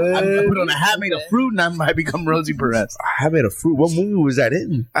 stupid. I put on a hat made of fruit, and I become Rosie Perez. I made a fruit. What movie was that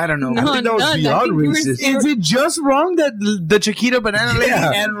in? I don't know. I think that was beyond racist. Is it just wrong that the Chiquita Banana Lady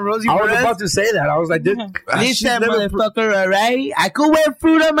Yeah. and Rosie I was Perez? about to say that. I was like, Listen, motherfucker, alright? I could wear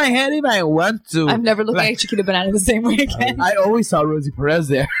fruit on my head if I want to. I'm never looking at Chiquita Banana the same way again. I always saw Rosie Perez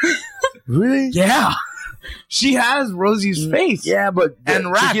there. Really? Yeah. She has Rosie's face. Yeah, but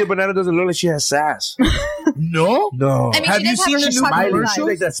And rap. Chiquita Banana doesn't look like she has sass. No? No. I mean, Have she you does seen have the her new chocolate commercial? eyes. She's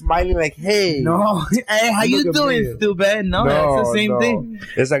like that smiling like, hey. No. Hey, how you Look at doing, me. stupid? No, that's the same thing.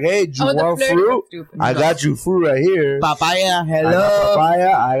 It's like, hey, do you Oh, the want flirt fruit? is stupid. I got you fruit right here. Papaya, I got hello.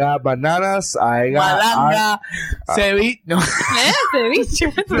 papaya. I got bananas. I got... Malanga. Ceviche. No.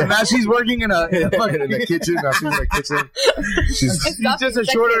 Ceviche. Now she's working in a in the kitchen. Now she's in the kitchen. She's just a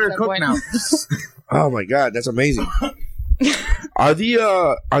shorter cook now. oh my god, that's amazing. Are they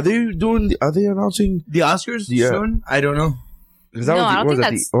announcing The Oscars Yeah. soon? I don't know. is that No, what I don't was think that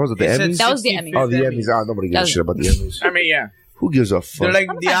that's- what was it, the It said Emmys? That was the 65th Emmys. Oh, the Emmys. Oh, nobody gives a shit about the Emmys. I mean, yeah. Who gives a They're fuck? like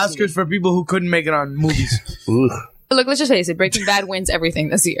the Oscars for people who couldn't make it on movies. Ugh. But look, let's just face it. Breaking Bad wins everything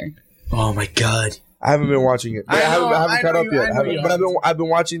this year. Oh my god. I haven't been watching it. I know, I haven't I caught know up you- yet. I know Haven't- you But I've been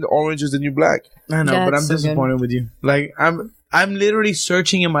watching The Orange Is the New Black. I know, but I'm That's so disappointed with you. Like I'm literally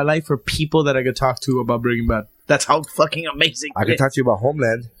searching in my life for people that I could talk to about Breaking Bad. That's how fucking amazing. I can talk to you about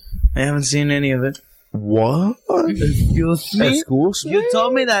Homeland. I haven't seen any of it. What? Excuse me? Excuse me? You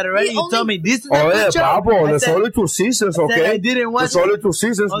told me that already. You told me this is Oh a yeah, good show. Pablo. I There's said- only 2 seasons, I said okay? I didn't watch There's only 2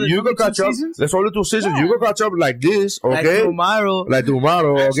 seasons. Oh, there's You only can 2 catch up. seasons? There's only 2 seasons. You can catch up like this, Like okay? tomorrow. Like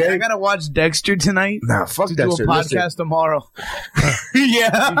tomorrow, Actually, okay? I gotta watch Dexter tonight. Nah, fuck to that do a shit. podcast Listen, tomorrow.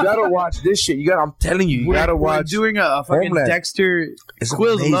 Yeah. you gotta watch this shit. I'm telling you, you gotta We're watch. doing a fucking Homeland. Dexter. It's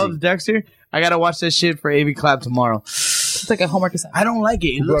Quills amazing. loves Dexter. I gotta watch that shit for AV Clap tomorrow. It's like a homework assignment. I don't like it.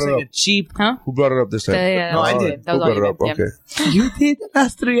 It Who looks brought it like up? a cheap. Huh? Who brought it up this time? Yeah, No, I that was did. it. That was Who all brought it you up? did. Okay. You did the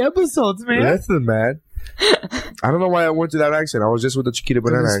last 3 episodes, man. Listen, man. I don't know why I went to that accent. I was just with the Chiquita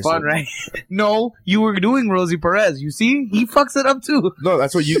Banana It's accent. fun, right? No, you were doing Rosie Perez. You see? He fucks it up too. No,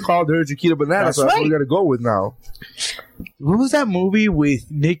 that's what you called her, Chiquita Banana. That's so that's what right. we gotta go with now. What was that movie with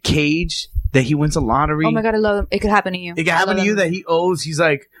Nick Cage that he wins a lottery? Oh my god, I love them. It could happen to you. It can happen to you that he owes. He's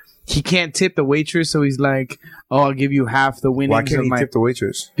like, he can't tip the waitress, so he's like, "Oh, I'll give you half the winnings Why can't of he my." tip the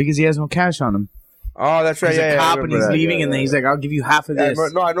waitress? Because he has no cash on him. Oh, that's right. He's Yeah, a yeah, I cop and remember he's that. leaving, Yeah, and then yeah, he's like, "I'll give you half of yeah.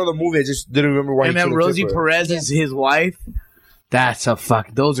 this." No, I know the movie. I just didn't remember why. And he then couldn't Rosie tip her. Perez is his wife. That's a fuck.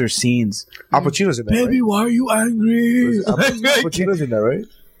 Those are scenes. Al Pacino's in that. Baby, why are you angry? Al Pacino's in that, right?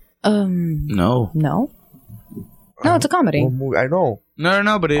 No. No, it's a comedy. What movie? I know.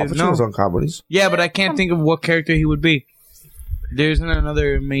 No, but Al it, Pacino's no. on comedies. Yeah, but I can't think of what character he would be. There isn't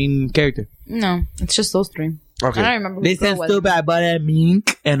another main character. No, it's just those 3. Okay. I don't remember. Who the girl was. I bought a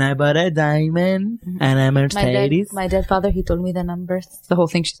mink and I bought a diamond and a My dead father, he told me the numbers. The whole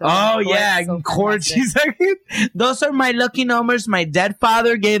thing she said. Oh in court, yeah, so in court fantastic. she's like, those are my lucky numbers. My dead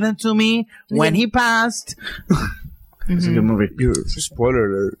father gave them to me when he passed. It's a good movie. Spoiler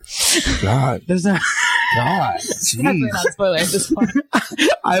alert. God. There's a God. Definitely Jeez. not a spoiler at this point.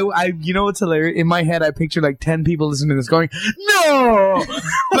 you know what's hilarious? In my head, I picture like 10 people listening to this going, no!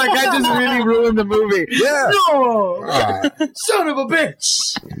 Like I just really ruined the movie. Yeah. No! Ah, Son of a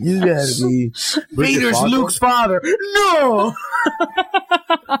bitch! you gotta be. Vader's Luke's father. No!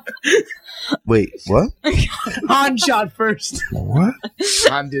 Wait, what? Han shot first. What?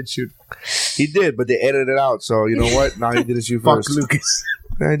 Han did shoot. He did, but they edited it out. So you know what? Now he didn't shoot Fuck first. Lucas.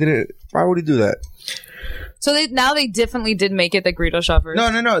 I didn't. Why would he do that? So they definitely did make it the Greedo shot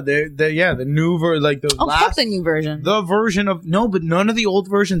version. No. The new version, like the Oh, fuck last. the new version. The version of no, but none of the old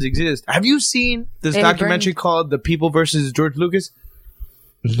versions exist. Have you seen this They documentary called "The People versus George Lucas"?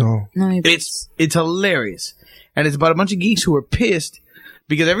 No. It's hilarious, and it's about a bunch of geeks who are pissed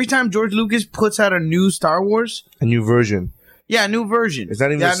because every time George Lucas puts out a new Star Wars, A new version. yeah, a new version. It's not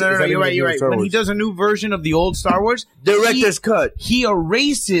even. Yeah, it's no, not you're even right. You're new right. Star When he Wars. does a new version of the old Star Wars, Director's cut. he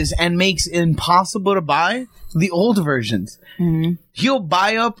erases and makes it impossible to buy the old versions. He'll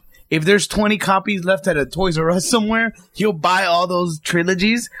buy up. If there's 20 copies left at a Toys R Us somewhere, he'll buy all those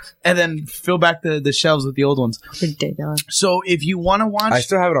trilogies and then fill back the shelves with the old ones. Ridiculous. So if you want to watch I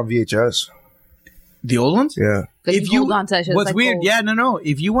still have it on VHS. the old ones, Yeah. If you hold on to that shit, it's what's like weird, gold. yeah, no.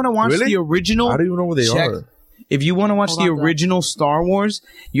 If you want to watch Really? the original, I don't even know where they check. are. If you want to watch Hold the on to that. original Star Wars,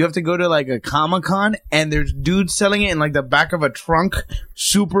 you have to go to like a Comic-Con and there's dudes selling it in like the back of a trunk,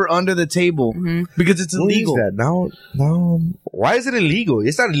 super under the table because it's What is illegal. that? Now, why is it illegal?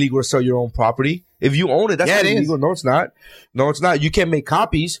 It's not illegal to sell your own property. If you own it, that's Yeah, not it is. illegal. No, it's not. No, it's not. You can't make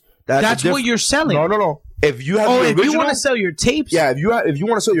copies. That's what you're selling. No. If you have Oh, the if original, you want to sell your tapes, yeah. If you want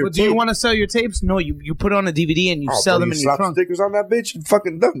to sell your But do you tape- want to sell your tapes? No, you put it on a DVD and you Oh, sell bro, them you in your slap trunk. stickers on that bitch. You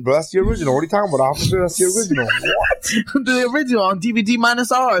fucking done, bro. That's the original. What are you talking about, officer? That's the original. What? The original on DVD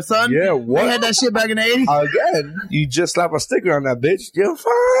minus R, son. Yeah, what? They had that shit back in the 80s. Again, you just slap a sticker on that bitch. You're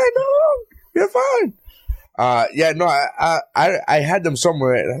fine, dog. You're fine. Yeah, no, I had them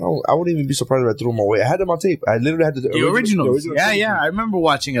somewhere. And I wouldn't even be surprised if I threw them away. I had them on tape. I literally had the originals. the Yeah, trilogy. I remember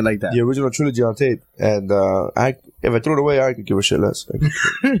watching it like that. The original trilogy on tape. And if I threw it away, I could give a shit less.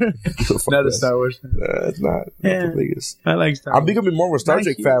 Not a Star Wars. It's not the biggest. I like Star I'm Wars. becoming more of a Star Thank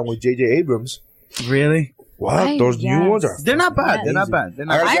Trek you. fan with J.J. Abrams. Really? What? Those new ones are. They're not bad. They're not amazing. bad. They're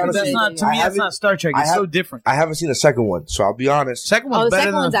not I bad. gotta That's say, not, to I me, that's haven't- not Star Trek. I It's have- so different. I haven't seen the second one, so I'll be honest. Second Oh, one's the better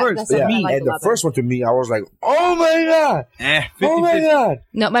second than one's the that- first. that's the Yeah, one I like and the about first one to me, I was like, "Oh my god! 50, Oh my 50. god!"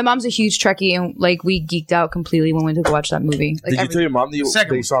 No, my mom's a huge Trekkie, and like we geeked out completely when we went to go watch that movie. Like, Did you tell your mom that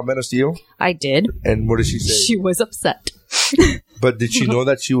you saw Men of Steel? I did. And what did she say? She was upset. But did she know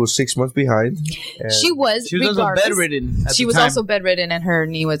that she was 6 months behind? And She was. She was also regardless. bedridden at She the was time. also bedridden, and her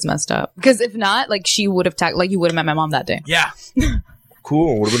knee was messed up. Because if not, like she would have like you would have met my mom that day. Yeah.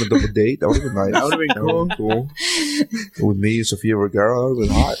 Cool. Would have been a double date. That would have been nice. That would've been cool. With me and Sofia Vergara, that would have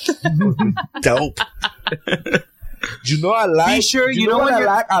been hot. That would've been dope. Do you know I like? Be sure do you know what when I you're-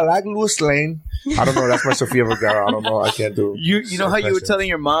 like. I like Louis Lane. I don't know. That's my Sofia Vergara. I don't know. I can't do. You know how you were telling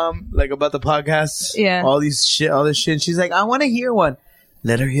your mom like about the podcasts? Yeah. All this shit. She's like, I want to hear one.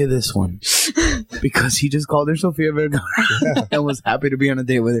 Let her hear this one. Because he just called her Sofia Vergara and was happy to be on a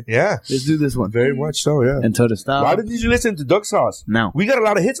date with her. Yeah. Let's do this one. Very much so. Yeah. And told her stop. Why didn't you listen to Duck Sauce? No. We got a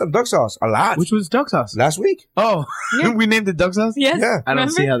lot of hits on Duck Sauce. A lot. Which was Duck Sauce? Last week. Oh, we named it Duck Sauce? Yes. Yeah. I don't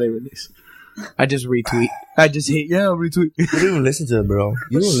see how they release. I just retweet. I just hit, retweet. You don't even listen to them, bro.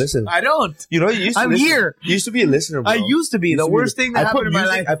 You don't listen. I don't. You know, you used to I'm listen. here. You used to be a listener, bro. I used to be. The worst thing that happened in my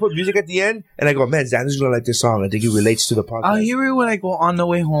life. I put music at the end, and I go, man, Xander's gonna like this song. I think it relates to the podcast. I'll hear it when I go on the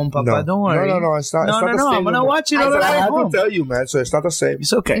way home, Papa. No. Don't worry. No, it's not. No, it's not the same. I'm gonna watch it on the I way have home. to tell you, man. So it's not the same.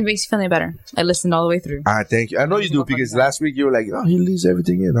 It's okay. It makes you feel any better. I listened all the way through. I thank you. I know you do because last week you were like, "Oh, he leaves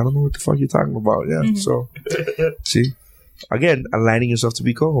everything in." I don't know what the fuck you're talking about. Yeah. So, see, again, aligning yourself to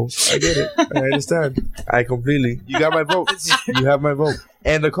be co-host. I get it. I understand. I completely. You got my vote. You have my vote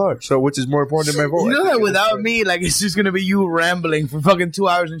and the card. So, which is more important than my vote? You know I that think without it's me, like, it's just gonna be you rambling for fucking 2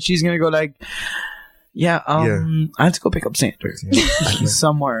 hours, and she's gonna go like, "Yeah, I have to go pick up Sander. He's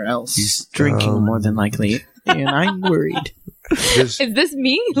somewhere else. He's drinking more than likely, and I'm worried." This, Is this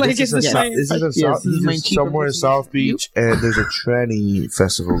me? Like, this is is, this a, my- this is, a Yes, South, this is my this is cheaper somewhere in version. South Beach, and there's a tranny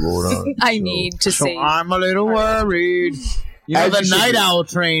festival going on. I So- need to So say. I'm a little worried. You know, As the you should night be. owl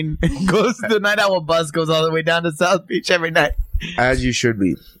train goes. The night owl bus goes all the way down to South Beach every night. As you should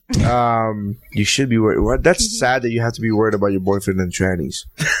be. You should be worried. What? That's sad that you have to be worried about your boyfriend and trannies.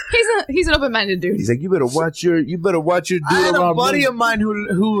 He's an open-minded dude. He's like, you better watch your dude I had a around buddy me. of mine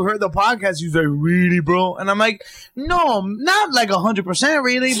who heard the podcast. He was like, "Really, bro?" And I'm like, "No, not like 100%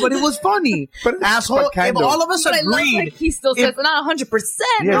 really, but it was funny." But asshole, but kind if of. all of us But I love, agreed, like, he still says if- not 100%.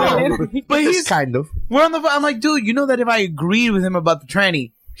 Yeah, no. no, but he's he's kind of. we're on the. I'm like, dude, you know that if I agreed with him about the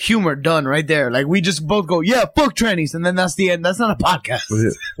tranny, humor done right there. Like we just both go, "Yeah, fuck trannies," and then that's the end. That's not a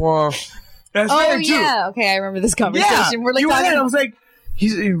podcast. Well, That's Oh, very true. yeah. Okay, I remember this conversation. Yeah, We're like you were there. I talking. was like,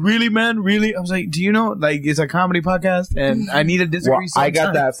 "He's really, man, really." I was like, "Do you know, like, it's a comedy podcast, and I need to disagree." well, I got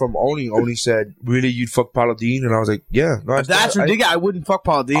sometimes." that from Oni. Oni said, "Really, you'd fuck Paula Dean?" And I was like, "Yeah, no, That's ridiculous. I wouldn't fuck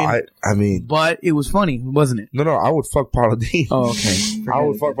Paul Dean, I mean, but it was funny, wasn't it? no, I would fuck Paula Dean. Oh, okay. I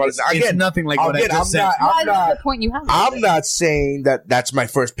would fuck Paula Dean. It's Again, nothing like what I again, just said. I'm That's not. the point you have. I'm not saying that that's my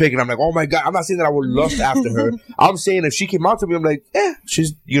first pick, and I'm like, oh my god. I'm not saying that I would lust after her. I'm saying if she came out to me, I'm like,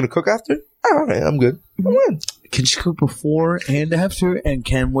 you gonna cook after? All right, I'm good. I'm in. Can she cook before and after? And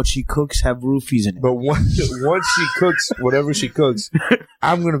can what she cooks have roofies in it? But once she cooks, whatever she cooks,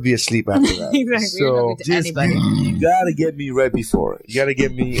 I'm gonna be asleep after that. Exactly. So You're not going to anybody. you gotta get me right before. You gotta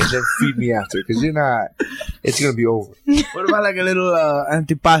get me and then feed me after, because you're not. It's gonna be over. What about like a little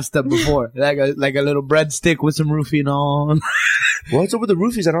antipasta before, like a little breadstick with some roofie on? What's up with the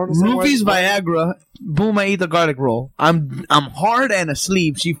roofies? I don't understand. Roofies, Viagra. Boom! I eat the garlic roll. I'm hard and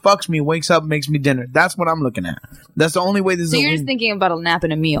asleep. She fucks me, wakes up, makes me dinner. That's what I'm looking at. That's the only way this is. So a you're win. just thinking about a nap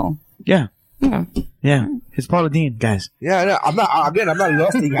and a meal. Yeah. Yeah. It's Paula Deen, guys. Yeah, no, I'm not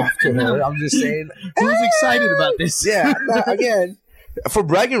lusting after her. I'm just saying. Who's excited about this? Yeah, again, for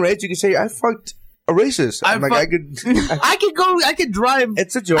bragging rights, you can say I fucked a racist. I could drive.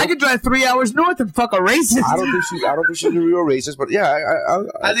 It's a joke. I could drive 3 hours north and fuck a racist. I don't think she's a real racist, but yeah,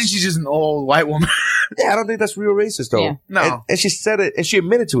 I think she's just an old white woman. Yeah, I don't think that's real racist though. Yeah. No. and she said it, and she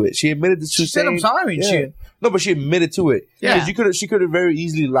admitted to it. She admitted to She said, saying, "I'm sorry," and shit. No, but she admitted to it. Yeah. Because she could have very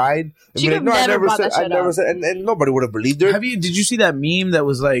easily lied. And She been could've never brought that I shit never up. said, and nobody would have believed her. Did you see that meme that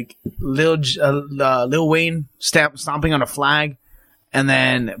was like Lil Wayne stomping on a flag, and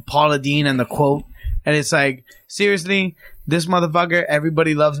then Paula Deen and the quote, and it's like, seriously, this motherfucker,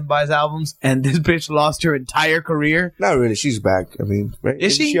 everybody loves and buys albums, and this bitch lost her entire career. Not really. She's back. I mean, right?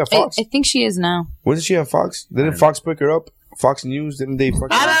 Is she? on Fox? I think she is now. Wasn't she on Fox? Didn't Fox pick her up? Fox News? Didn't they? I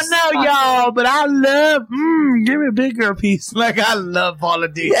don't know, y'all, but I love. Give me a big girl piece. Like I love Paula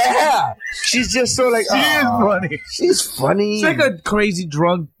Deen. Yeah, she's just so like. She is funny. She's funny. She's like a crazy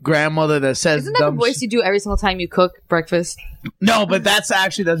drunk grandmother that says. Isn't that the dumb voice you do every single time you cook breakfast? No, but that's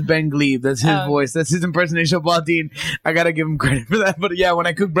Ben Glebe. That's his voice. That's his impersonation of Paula Deen. I gotta give him credit for that. But yeah, when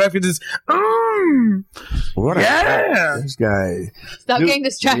I cook breakfast, it's What this guy. Stop Dude, getting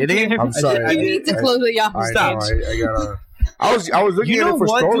distracted. I'm sorry. You need to close the Yahoo. I Stop. know, I gotta. I was looking You at know it for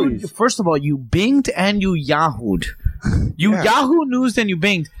what, stories. dude? First of all, you Binged and you Yahoo'd. You Yeah. Yahoo News than you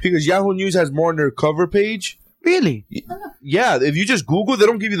Binged. Because Yahoo News has more on their cover page. Really? Yeah, if you just Google, they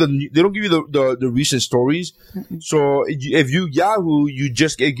don't give you the recent stories. So if you Yahoo,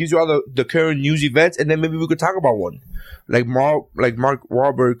 it gives you all the current news events, and then maybe we could talk about one, like Mark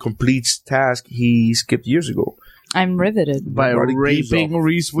Wahlberg completes task he skipped years ago. I'm riveted. By Marty raping Guzzo.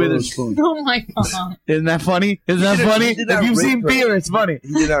 Reese Witherspoon. Oh my god. Isn't that funny? Isn't that funny? did not If you've rape seen her. Fear, it's funny.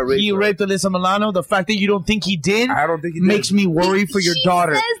 He did not rape He her. raped Alyssa Milano. The fact that you don't think he did, I don't think he did. makes me worry for your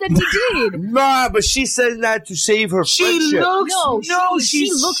daughter. Says that he did. Nah, but she says that to save her She friendship. looks. She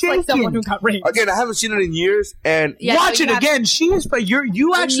looks like someone who got raped. Again, I haven't seen it in years, and Yeah, Watch so it you have- again. She is, but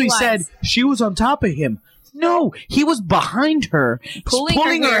you actually nuance. said she was on top of him. No, he was behind her,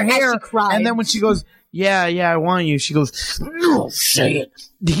 Pulling her hair as she cried. and then when she goes, "Yeah, I want you," she goes, "No, say it."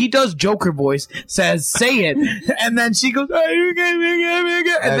 He does Joker voice, says, "Say it," and then she goes, and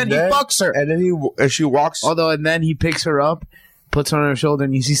then he fucks her. and then she walks. And then he picks her up, puts her on her shoulder,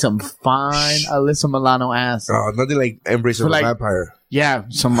 and you see some fine Alyssa Milano ass. Nothing like Embrace of a like- Vampire. Yeah,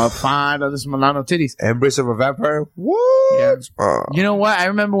 some fine Alyssa Milano titties. Embrace of a Vampire. What? Yeah. You know what? I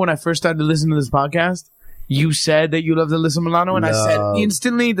remember when I first started listening to this podcast, you said that you loved Alyssa Milano, and I said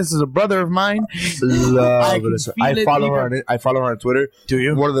instantly, "This is a brother of mine." Love I can Alyssa. feel I it follow even- her. I follow her on Twitter. Do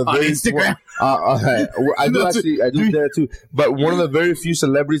you? One of the On very Instagram? I do actually. I do that too. But one of the very few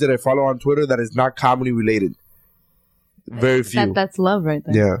celebrities that I follow on Twitter that is not comedy related. Very few. That's love right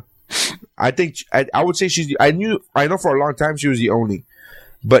there. Yeah, I think I would say she's. I know for a long time she was the only,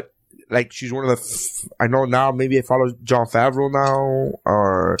 but like she's one of the. I know now. Maybe I follow Jon Favreau now,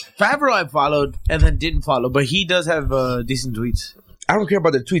 or Favreau I followed and then didn't follow, but he does have decent tweets. I don't care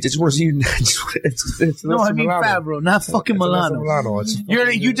about the tweets. I just want to see. It's No, I mean Milano. Favreau, not fucking It's Alyssa Milano. Milano. It's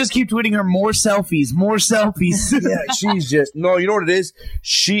You just keep tweeting her more selfies. yeah, she's just no. You know what it is?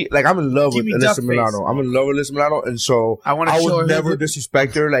 I'm in love with Give me Alyssa duck Milano. face. I'm in love with Alyssa Milano, and so I wanna show her would never the-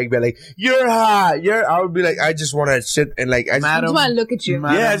 disrespect her. Like, be like, you're hot. I would be like, I just want to sit and like, I I just want to look at you.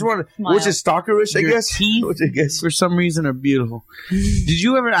 Madam. yeah, I just want to, Smile. which is stalkerish, I Your guess. teeth Which I guess for some reason are beautiful. Did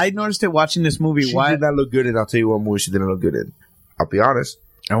you ever? I noticed it watching this movie. she Why? did not look good in. I'll tell you what movie she didn't look good in. I'll be honest.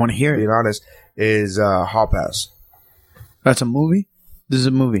 I want to hear Being it. honest, is Hall Pass. That's a movie. This is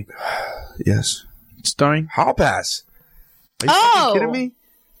a movie Yes, starring. Hall Pass. Are you Oh. fucking kidding me?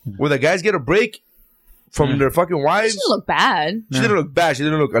 Where the guys get a break from their fucking wives. She didn't look bad. She didn't look bad. She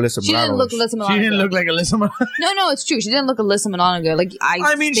didn't look Alyssa She Milano. didn't look Alyssa Milano. She didn't good. look like Alyssa Milano. No, it's true. She didn't look Alyssa Milano good. Like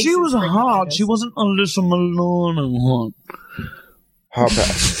I mean, think she was freaking hot. gorgeous. She wasn't Alyssa Milano hot. Hall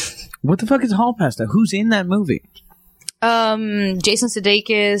Pass. What the fuck is Hall Pass? Though? Who's in that movie? Jason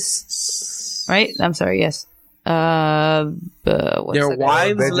Sudeikis. Right? I'm sorry. Yes. Their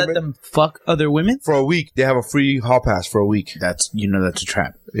wives let Benjamin? them fuck other women For a week, they have a free hall pass for a week. That's a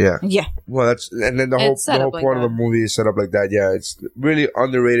trap. Yeah. Yeah. Well, and then the whole It's set up like point of that. the movie is set up like that. Yeah, it's really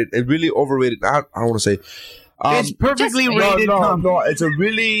underrated. It's really overrated. I don't want to say. It's perfectly just- rated. No. It's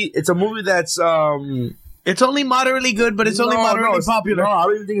a movie that's It's only moderately good, but it's only moderately popular. No, I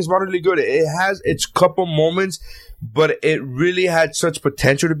don't even think it's moderately good. It has its couple moments, but it really had such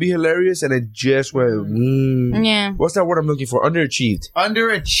potential to be hilarious, and it just went. Yeah. What's that word I'm looking for? Underachieved.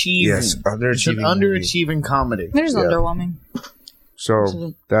 Underachieving. Yes, underachieving. It's an underachieving comedy. There's Yeah. underwhelming.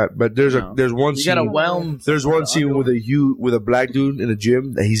 So that, but there's one You scene. gotta whelm. There's one scene with a black dude in a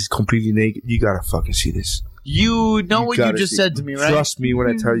gym that he's completely naked. You gotta fucking see this. You know what you gotta just see- said to me, right? Trust me when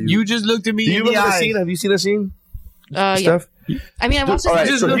I tell you. You just looked at me Do you in the remember the eye. scene? Have you seen the scene? Yeah. Steph? I mean, I watched All right,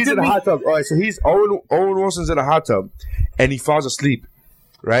 this. so he's in a hot tub. All right, so he's Owen Wilson's in a hot tub, and he falls asleep,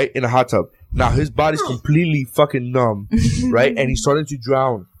 right, in a hot tub. Now his body's completely fucking numb, right, and he's starting to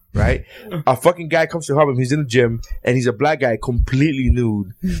drown, right. A fucking guy comes to help him. He's in the gym, and he's a black guy, completely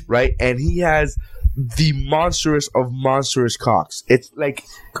nude, right, and he has the monstrous of monstrous cocks. It's like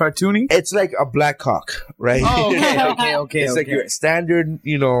cartoony. It's like a black cock, right? Oh, okay. It's like your standard,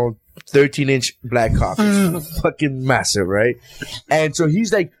 13-inch black cock. It's fucking massive, right? And so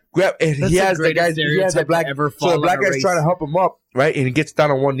he's like, and That's he the has the greatest guy, he has the stereotype black, to ever so fall the black on a guy's race. trying to help him up, right? And he gets down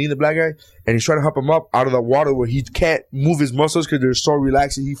on one knee, the black guy, and he's trying to help him up out of the water where he can't move his muscles because they're so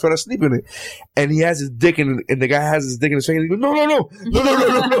relaxed and he fell asleep in it. And he has his dick and the guy has his dick in his face and he goes, no.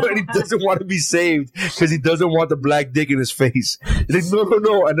 And he doesn't want to be saved because he doesn't want the black dick in his face. He's like,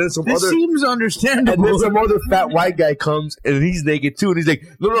 no. And then This seems and understandable. then some other fat white guy comes and he's naked too. And he's like,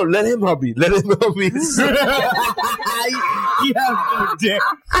 no, let him help me. Let him help me.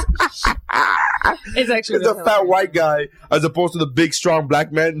 It's actually It's a fat white guy as opposed to the big, strong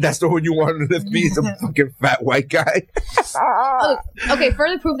black man. That's the one you wanted to be. It's a fucking fat white guy. Okay,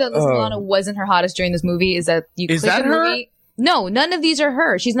 further proof that Alyssa Milano wasn't her hottest during this movie is that you Is click that the her? movie. No, none of these are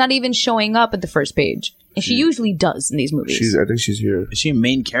her. She's not even showing up at the first page. And she usually does in these movies. I think she's here. Is she a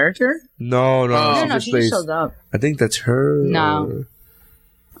main character? No. no, just she just plays- shows up. I think that's her. No.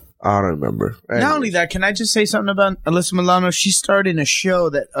 I don't remember. Not only that, can I just say something about Alyssa Milano? She starred in a show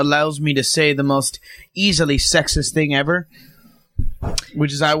that allows me to say the most easily sexist thing ever,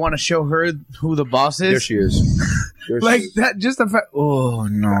 which is I want to show her who the boss is. There she is. Like that, just the fact. Oh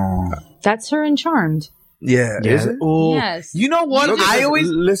no, That's her in Charmed. Yeah, is it? Oh, Yes. you know what? Look at I this always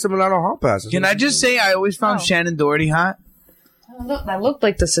Alyssa Milano hot pass. can I just say I always found Oh. Shannon Doherty hot. That looked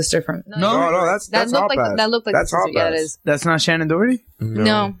like the sister from. No, that's that hot looked like pass. that looked like That's the sister. hot Yeah, it pass. is. That's not Shannon Doherty.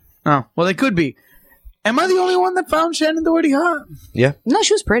 No, Oh, well, it could be. Am I the only one that found Shannon Doherty hot? Yeah. no,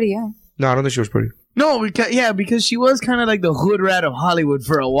 she was pretty. Yeah. No, I don't think she was pretty. No, because she was kind of like the hood rat of Hollywood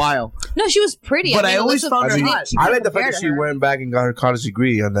for a while. No, she was pretty. But I always Alyssa- found her she- hot. she I can't like the compare fact that to she her. went back and got her college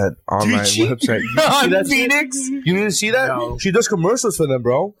degree on that online she? website. You see On that shit? Phoenix? You didn't see that? No. She does commercials for them,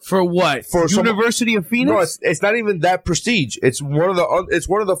 bro. For what? For some- University of Phoenix? No, it's not even that prestige. It's one of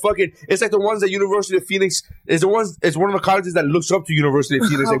the fucking. It's like the ones that University of Phoenix is the ones. It's one of the colleges that looks up to University of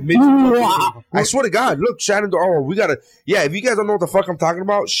Phoenix. Like, I swear to God, look, Shannon. Oh, we gotta. Yeah, if you guys don't know what the fuck I'm talking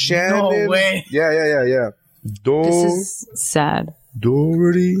about, Shannon. No way. Yeah. This is sad.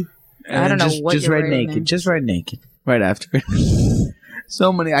 Doherty. I don't know what Just you're write writing naked. there. Just write naked. Right after.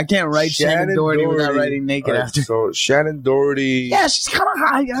 So many. I can't write Shannon Doherty without writing naked All right, after. So Shannon Doherty. Yeah, she's kind of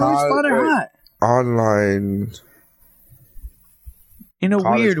hot. I always thought her hot. Online. In a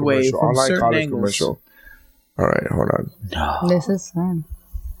college weird way, commercial. from Online certain college angles. commercial. All right, hold on. This is sad.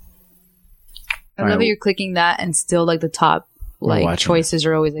 I love Alright. how you're clicking that and still like the top like watching choices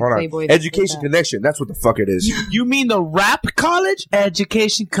are always like Hold on. Playboy. Education Connection. That's what the fuck it is. You mean the rap college?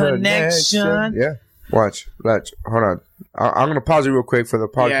 Education Connection. Yeah. Watch. Hold on. I'm gonna pause it real quick for the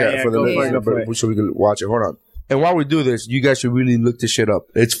podcast Yeah, for the go listeners, for it. but so we can watch it. Hold on. And while we do this, you guys should really look this shit up.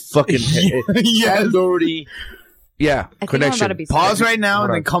 It's fucking Shannon Doherty. Yeah, I think I'm connection. about to be Pause sad. right now Hold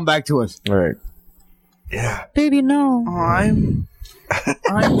and then on. come back to us. All right. Baby, no.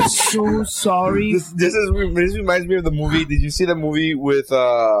 I'm so sorry. This reminds me of the movie. Did you see the movie with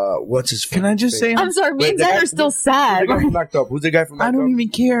what's his? Can I just say I'm sorry, me Wait, and the Zach guy- are still Who's sad. the guy from Knocked Up? Who's the guy from Knocked I don't Up? even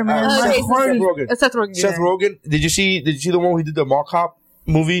care, man. Seth Okay, Rogen. Seth Rogen. Seth Rogen. Did you see the one who he did the Mall Cop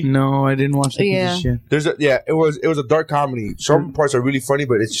movie? No, I didn't watch that piece Yeah. of shit. It was a dark comedy. Some parts are really funny,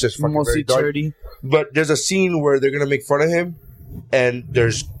 but it's just fucking Mostly very dark. dirty. But there's a scene where they're gonna make fun of him, and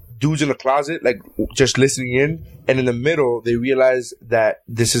there's dudes in the closet, like just listening in, and in the middle they realize that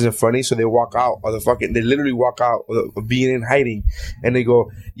this isn't funny, so they walk out of the fucking. They literally walk out of being in hiding, and they go,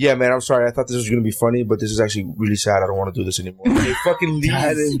 "Yeah, man, I'm sorry. I thought this was gonna be funny, but this is actually really sad. I don't want to do this anymore." And they fucking leave,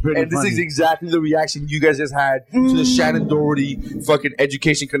 That is pretty and this funny. is exactly the reaction you guys just had to the Shannon Doherty fucking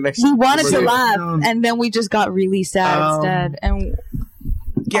education connection. We wanted to commercial. laugh, and then we just got really sad instead. And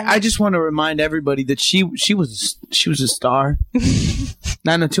Yeah, I just want to remind everybody that she was a star.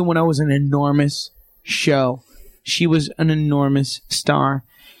 90210 was an enormous show. She was an enormous star.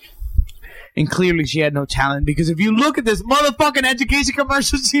 And clearly she had no talent, because if you look at this motherfucking education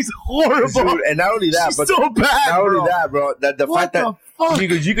commercial, she's horrible. Dude, and not only that, She's but so bad, not only bro. that, bro. That the What fact that the fuck?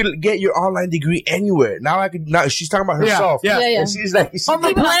 because you could get your online degree anywhere. Now she's talking about herself. yeah. And she's like On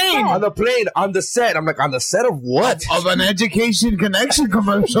the plane. on the plane, on the set. I'm like, on the set of what? Of an education connection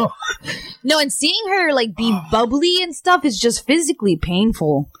commercial. no, and seeing her like be bubbly and stuff is just physically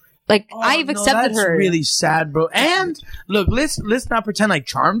painful. Like I've accepted that's her. really sad, bro. And look, let's not pretend like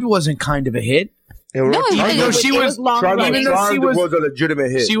Charmed wasn't kind of a hit. No, No, Even it though was- she it was was long Charmed, running. even though she Charmed was a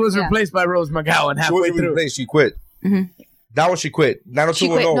legitimate hit. She was Yeah. replaced by Rose McGowan She halfway wasn't through. replaced. She quit. That one she quit.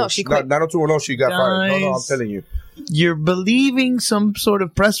 90210. No, she quit. 90210. She got fired. No, I'm Guys. telling you. You're believing some sort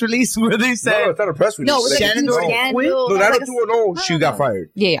of press release where they No, said it's not a press release. No, it was like a Shannon huge Doherty scandal. quit? No, Like a- 90210. She got fired.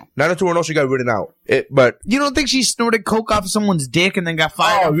 Yeah. 90210. She got written out. But you don't think she snorted coke off someone's dick and then got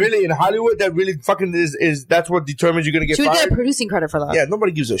fired? oh, really? In Hollywood, that really fucking is that's what determines you're gonna get She would fired. get a producing credit for that. Yeah,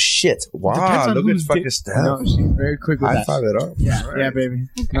 nobody gives a shit. Wow, Depends on look at who's fucking dick. stuff. No, she's very quick with High that. five it up. Yeah, baby.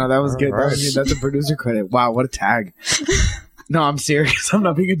 No, that was good. All right. That's a producer credit. Wow, what a tag. No, I'm serious. I'm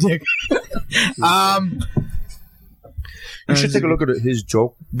not being a dick. You should take a look at his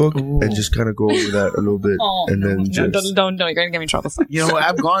joke book and just kind of go over that a little bit, and then just don't. You're gonna get me in trouble. You know,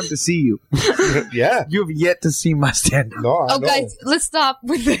 I've gone to see you. yeah. You've yet to see my stand-up. No, I Oh, know. guys, let's stop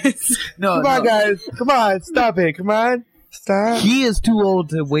with this. No, Come on, guys. Come on, stop it. Come on, stop. He is too old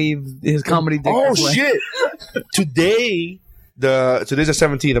to wave his comedy dick. Oh this way. shit! Today's the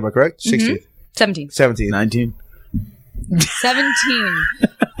 17th. Am I correct? 16th. 17. 17th. 19. 17.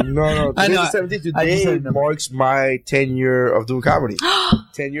 No. I Today's know. the 17th. I just Today said no. marks my 10 year of doing comedy.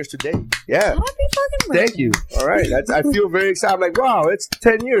 10 years today. Yeah. Happy fucking Thank you. All right. I feel very excited. I'm like, wow, it's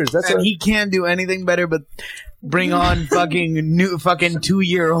 10 years. That's And a, he can't do anything better but bring on fucking new fucking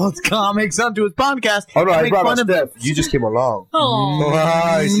 2-year-old comics onto his podcast. Oh no, I Make brought fun on of them. Steph. You just came along.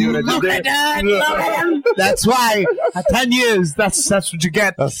 Oh. You see what I Look did at there? that! Look at him. That's why. At 10 years, that's what you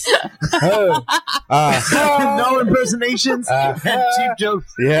get. No impersonations and cheap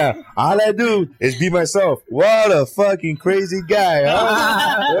jokes. Yeah. All I do is be myself. What a fucking crazy guy,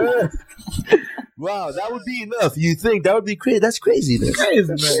 huh? Wow, that would be enough. You think that would be crazy? That's craziness.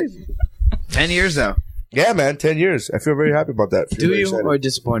 Crazy, man. 10 years though. Yeah, man, 10 years. I feel very happy about that. Feel Do very you excited. or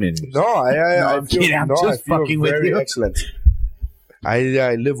disappointed? No, I I'm feel, kidding. I'm no, I just feel fucking with very you. excellent.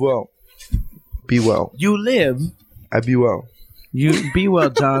 I live well. Be well. You live. I be well. You be well,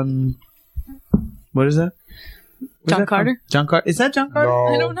 John. What is that? Where's John that from? Carter? John Carter. Is that John Carter? No.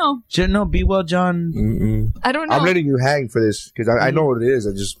 I don't know. No, be well, John. Mm-mm. I don't know. I'm letting you hang for this because I know what it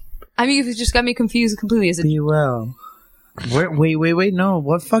is. I mean, you just got me confused completely. Is it? Be well. Wait. No,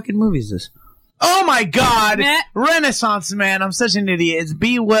 what fucking movie is this? Oh my God! Meh. Renaissance Man. I'm such an idiot. It's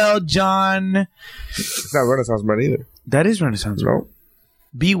Be Well, John. It's not Renaissance Man either. That is Renaissance Man. No.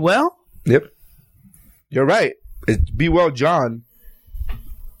 Be Well? Yep. You're right. It's Be Well, John.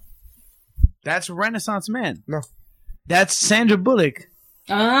 That's Renaissance Man. No. That's Sandra Bullock.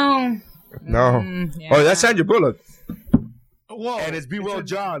 Oh. No. yeah. Oh, that's Sandra Bullock. Whoa. And it's Be Well,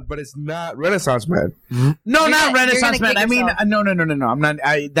 John, but it's not Renaissance Man. No, You're not gonna Renaissance Man. kick I mean, yourself. no. I'm not.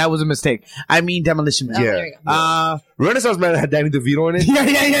 That was a mistake. I mean, Demolition Man. Oh, Yeah. there you go. Renaissance Man had Danny DeVito in it.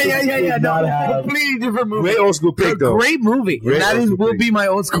 Yeah. Did not No, have- completely different movie. Great old school pick, though. Great movie. Great That old is school will pick. be my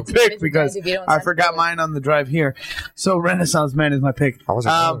old school pick It's because Danny DeVito and I Sandra forgot Bullock. mine on the drive here. So Renaissance Man is my pick. I was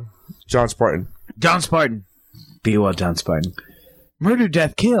like, John Spartan. John Spartan. Be well, John Spartan. Murder,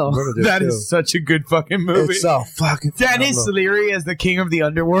 Death, Kill. Murder, Death, That Kill. is such a good fucking movie. It's so fucking Dennis phenomenal. Leary as the king of the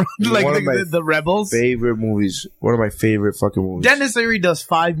underworld, like One of my the rebels. favorite movies. One of my favorite fucking movies. Dennis Leary does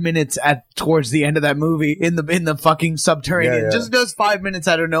 5 minutes towards the end of that movie in the fucking subterranean. Yeah. Just does 5 minutes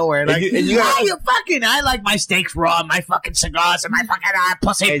out of nowhere. Like, and you gotta- you fucking, I like my steaks raw, my fucking cigars, and my fucking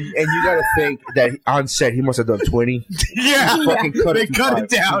pussy. and you gotta think that on set he must have done 20. Yeah, Fucking cut they it to cut 5. it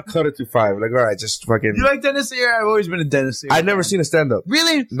down. He cut it to 5. Like, all right, just fucking. You like Dennis Leary? I've always been a Dennis Leary. I've never seen a stand up.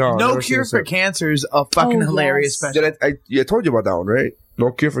 Really? No, No never Cure seen for it. Cancer is a fucking Oh, hilarious yes. special. I told you about that one, right?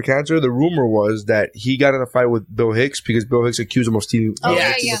 No Cure for Cancer. The rumor was that he got in a fight with Bill Hicks because Bill Hicks accused him of stealing Oh, yeah,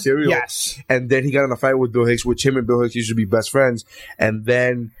 acting yeah. material. Yes. And then he got in a fight with Bill Hicks, which him and Bill Hicks used to be best friends. And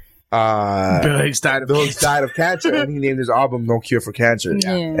then Bill Hicks died of cancer, and he named his album "No Cure for Cancer."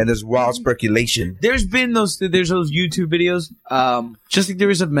 Yeah. And there's wild speculation. There's those YouTube videos, just like there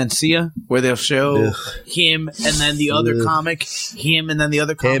is of Mencia, where they'll show him and then the other comic, him and then the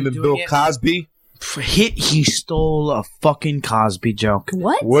other comic. Him and Bill Cosby. He stole a fucking Cosby joke.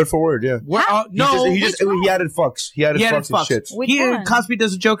 What? Word for word, yeah. No, he added fucks. He added fucks and shit. Cosby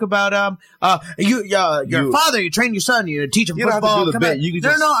does a joke about your father. You train your son. You teach him You don't have to football. do the bit. You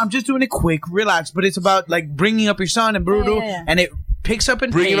can No, I'm just doing it quick, relax. But it's about like bringing up your son and brutal, and it picks up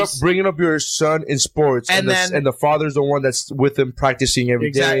in pace. Bringing up your son in sports, and the father's the one that's with him practicing every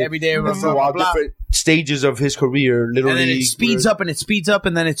day. Every day, throughout different stages of his career. Literally, and then it speeds up,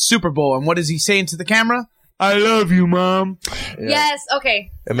 and then it's Super Bowl. And what is he saying to the camera? I love you, Mom. Yeah. Yes. Okay.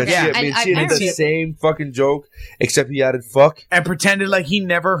 And Mencia did the same fucking joke, except he added fuck and pretended like he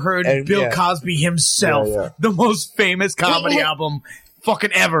never heard Bill Cosby himself. The most famous comedy album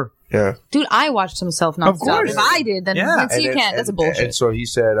fucking ever. Yeah. Dude, I watched himself nonstop. Of course. If I did, then you can't. That's a bullshit. And so he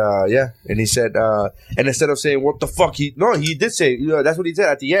said, and he said, and instead of saying, what the fuck, he did say, that's what he said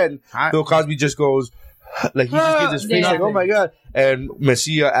at the end. Bill Cosby just goes, like, he just gives his face, like, oh my God. And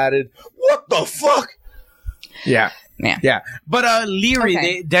Mencia added, what the fuck? Yeah. But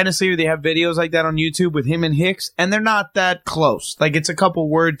Leary, Dennis Leary, they have videos like that on YouTube with him and Hicks, and they're not that close. Like, it's a couple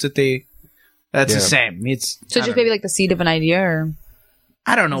words that's the same. So just maybe like the seed of an idea, or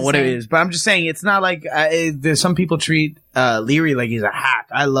I don't know what it is, but I'm just saying it's not like there's some people treat Leary like he's a hack.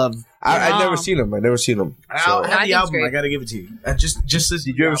 I've never seen him. I have the album. I gotta give it to you.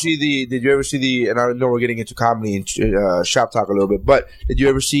 Did you ever see the? And I know we're getting into comedy and shop talk a little bit, but did you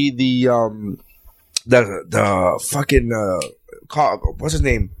ever see the fucking what's his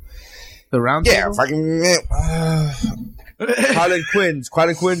name? The Round Table? Yeah, fucking. Colin Quinn's.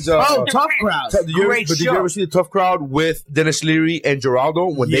 Tough Crowd. Did you ever see the Tough Crowd with Dennis Leary and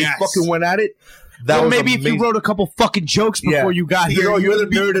Geraldo when they fucking went at it? That was maybe amazing. If you wrote a couple fucking jokes before you got here, you're the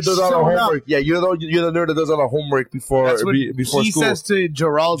nerd that does all the homework. Yeah, you're the nerd that does all the homework before school. He says to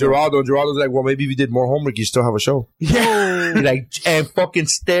Geraldo's like, well, maybe if you did more homework, you still have a show. Yeah, and fucking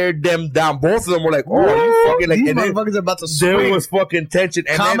stared them down. Both of them were like, oh, you fucking like, these motherfuckers are about to swing. There was fucking tension.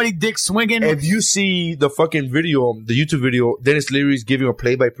 And comedy dick swinging. If you see the fucking video, the YouTube video, Dennis Leary's giving a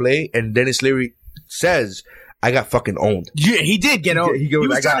play-by-play, and Dennis Leary says, I got fucking owned. Yeah, he did get owned. He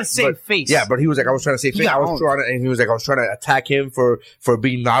was trying to save face. Yeah, but he was like, I was trying to save face. I was trying to attack him for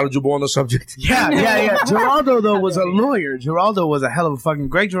being knowledgeable on the subject. Yeah. Geraldo, though, was a lawyer. Geraldo was a hell of a fucking...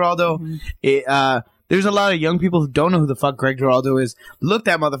 Greg Giraldo. There's a lot of young people who don't know who the fuck Greg Giraldo is. Look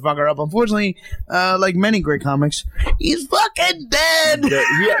that motherfucker up. Unfortunately, like many great comics, he's fucking dead.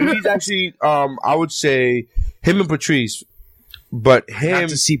 Yeah, he's actually, I would say, him and Patrice... But him, I got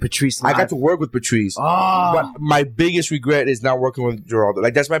to see Patrice live. I got to work with Patrice. Oh. But my biggest regret is not working with Geraldo.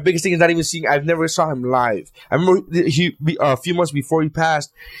 Like, that's my biggest thing, is not even seeing. I've never saw him live. I remember a few months before he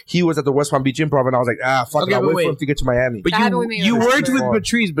passed, he was at the West Palm Beach Improv, and I was like, fuck it, I'll wait for him to get to Miami. But you worked with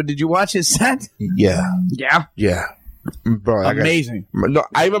Patrice, but did you watch his set? Yeah. Bro, amazing. No,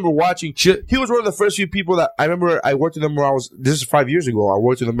 I remember watching. He was one of the first few people that I remember. I worked with him when this is 5 years ago. I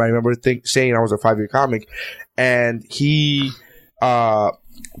worked with him. I remember saying I was a 5-year comic, and he. I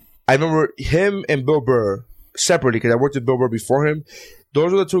remember him and Bill Burr separately, because I worked with Bill Burr before him.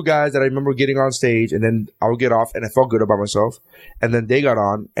 Those were the two guys that I remember getting on stage, and then I would get off, and I felt good about myself. And then they got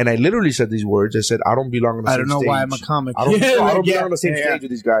on, and I literally said these words. I said, I don't belong on the same stage. I don't know why I'm a comic. I don't belong on the same stage with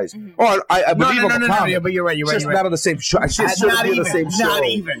these guys. Oh, I believe I'm a comic. No, but you're right. Just not on the same show. I just shouldn't be on the same show. Not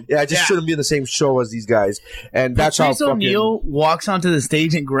even. Yeah, I just shouldn't be in the same show as these guys. And that's how Patrice O'Neal walks onto the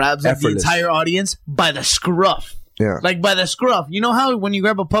stage and grabs the entire audience by the scruff. Yeah. Like by the scruff. You know how when you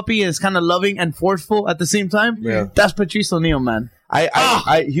grab a puppy, it's kind of loving and forceful at the same time? Yeah. That's Patrice O'Neal, man.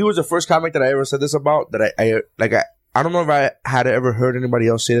 He was the first comic that I ever said this about, that I don't know if I had ever heard anybody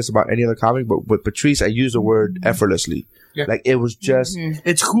else say this about any other comic, but with Patrice, I used the word effortlessly. Yeah. Like, it was just...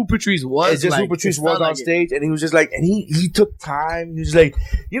 It's who Patrice was. It's just who Patrice was on stage, and he was just like... And he took time. He was like...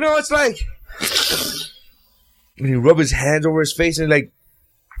 it's like... And he rubbed his hands over his face, and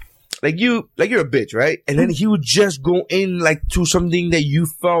you're a bitch, right? And then he would just go in to something that you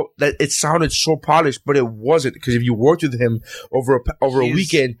felt that it sounded so polished, but it wasn't. Because if you worked with him over a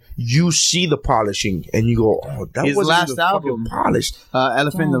weekend, you see the polishing, and you go, "Oh, that was his last album, polished."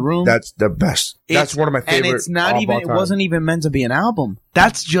 Elephant in the Room. That's the best. That's one of my favorite. And it's not even. It wasn't even meant to be an album.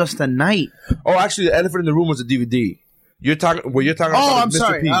 That's just a night. Oh, actually, the Elephant in the Room was a DVD. You're talking about. Oh, I'm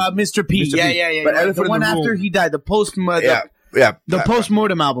sorry, Mr. P. Yeah. But the one after he died, the post-mortem. Yeah. The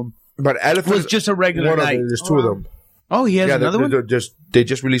post-mortem album. But Elephant was just a regular night. There's two of them. Oh, he has another one? They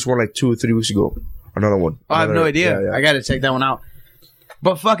just released one 2 or 3 weeks ago. Another one. I have no idea. I got to check that one out.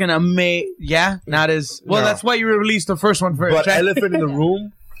 But fucking amazing. Yeah, not as well. No. That's why you released the first one first. But right? Elephant in the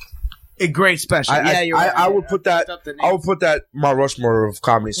Room. A great special. You're right. I would put that. I would put that Mount Rushmore of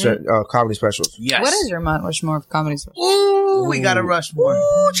comedy comedy specials. Yes. What is your Mount Rushmore of comedy specials? Ooh, we got a Rushmore.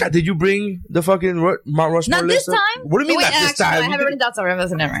 Ooh, Chad, did you bring the fucking Mount Rushmore Not list? this time. What do you mean Wait, not this actually, time? I have it written down somewhere.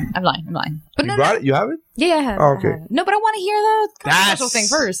 Never mind. I'm lying. But You brought it? You have it? Yeah, I have. Oh, okay. I have it. No, but I want to hear the comedy That's- special thing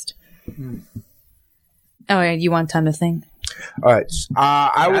first. Oh, yeah, you want time to think? All right.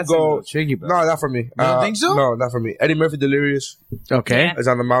 I would That's a go. little tricky, bro. No, not for me. You don't think so? No, not for me. Eddie Murphy, Delirious Okay. is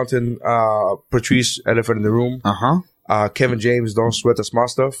on the mountain. Patrice, Elephant in the Room. Kevin James, Don't Sweat the Small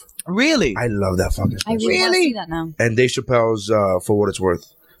Stuff. Really? I love that fucking I special. really want to see that now. And Dave Chappelle's For What It's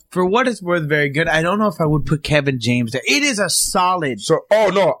Worth. For what it's worth, very good. I don't know if I would put Kevin James there. It is a solid. So,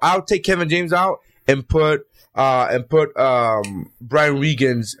 no, I'll take Kevin James out and put Brian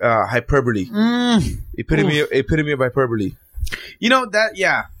Regan's Hyperbole. Epitome of hyperbole. You know that?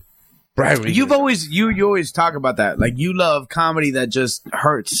 Yeah. Brian Regan. You always talk about that. Like you love comedy that just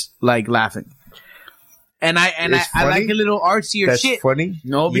hurts, like laughing. And I like a little artsier That's shit. funny?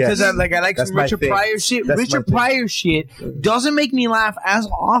 No, because Yes. I like That's some my Richard thing. Pryor shit. That's my Richard thing. Pryor shit doesn't make me laugh as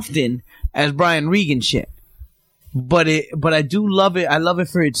often as Brian Regan shit. But I do love it. I love it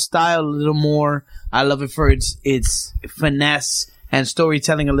for its style a little more. I love it for its finesse and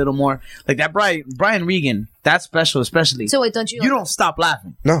storytelling a little more. Like that Brian Regan, that special especially. So wait, don't you? You don't stop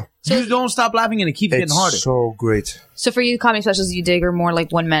laughing. No. You don't stop laughing and it keeps getting It's harder. so great. So for you, comedy specials you dig are more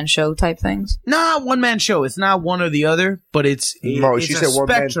like one man show type things. Not one man show. It's not one or the other, but it's No, it's she a said one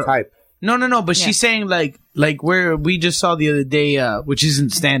man spectrum. type. No. But she's saying like where we just saw the other day, which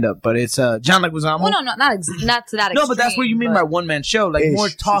isn't stand up, but it's John Leguizamo. Well, no, not to that extreme. No, but that's what you mean by one man show, like Ish, more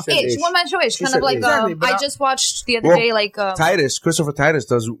she talking. said Ish, ish. one man show ish, She kind said of like ish. Exactly, but I I- just watched the other Well, day like Christopher Titus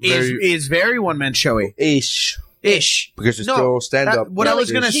does very Is very one man showy ish because it's still stand up. What I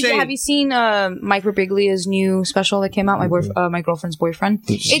was gonna say. have you seen Mike Birbiglia's new special that came out? My girlfriend's boyfriend.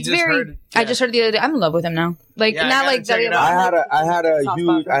 It's just very. heard- I just heard it the other day. I'm in love with him now. Like Yeah, I not gotta like check it out.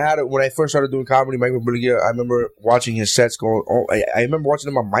 I had a when I first started doing comedy, Mike Birbiglia, I remember watching his sets going. Oh, I remember watching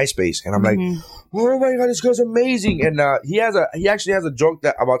them on MySpace, and I'm like, oh my god, this guy's amazing. And he actually has a joke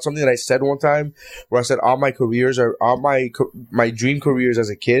about something that I said one time, where I said all my dream careers as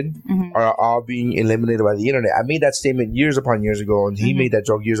a kid are all being eliminated by the internet. I made that statement years upon years ago, and he made that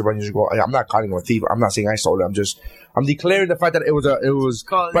joke years upon years ago. I'm not calling him a thief. I'm not saying I stole it. I'm declaring the fact that it was.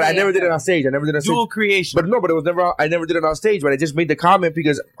 But I never did it on stage. Dual creation. But no, but it was never. I never did it on stage. But I just made the comment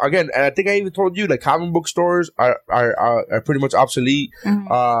because, again, and I think I even told you, like comic book stores are pretty much obsolete.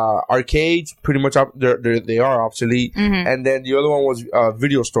 Arcades pretty much they are obsolete. And then the other one was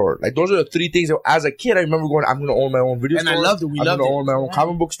video store. Like those are the three things that, as a kid, I remember going, I'm going to own my own video And store. I loved it. We I'm loved going to it. own my own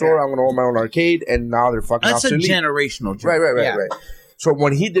comic book store. I'm going to own my own arcade. And now they're fucking That's obsolete. a generational joke. Right. Yeah. So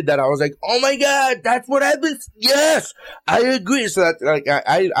when he did that, I was like, "Oh my god, that's what I've been." Yes, I agree. So that like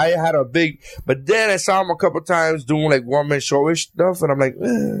I had a big, but then I saw him a couple times doing like one man showish stuff, and I'm like,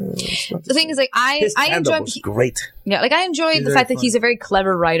 the thing is like his I stand-up enjoy was great. Yeah, like I enjoy the very fact that funny. he's a very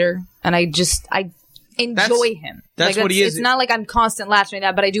clever writer, and I enjoy him. That's like, what he is. It's not like I'm constant laughing at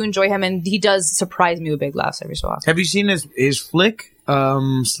that, but I do enjoy him, and he does surprise me with big laughs every so often. Have you seen his flick?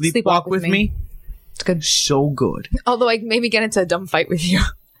 Sleepwalk with me. It's good. So good. Although I maybe get into a dumb fight with you.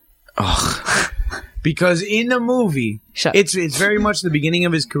 Because in the movie, it's very much the beginning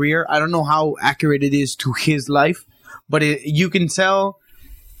of his career. I don't know how accurate it is to his life, but you can tell,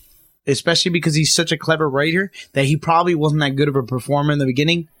 especially because he's such a clever writer, that he probably wasn't that good of a performer in the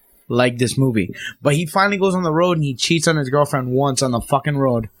beginning, like this movie. But he finally goes on the road and he cheats on his girlfriend once on the fucking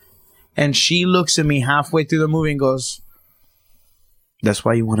road. And she looks at me halfway through the movie and goes, "That's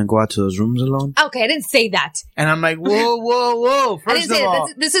why you want to go out to those rooms alone?" Okay, I didn't say that. And I'm like, whoa. I didn't say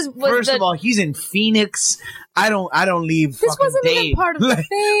that. This is what First of all, he's in Phoenix. I don't leave. This wasn't Dave. even part of the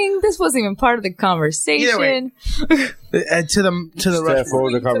thing. This wasn't even part of the conversation. To the rest. What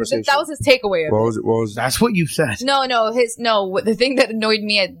was the conversation? That was his takeaway. Of What was That's what you said. No. The thing that annoyed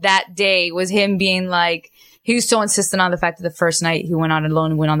me at that day was him being like, he was so insistent on the fact that the first night he went out alone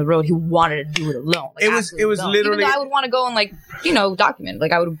and went on the road, he wanted to do it alone. Like, It was alone. literally. Even though I would want to go and like, document.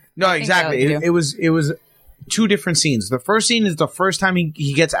 Like I would. No, think exactly. that I would do. It was two different scenes. The first scene is the first time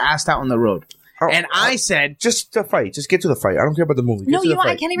he gets asked out on the road. And I said, just the fight. Just get to the fight. I don't care about the movie. Get No, to the I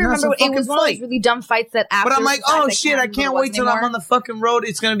fight. can't even No, it's remember. a It was fucking one of fight. those really dumb fights that after. but I'm like, the fact, oh shit, I can't wait till I'm on the fucking road.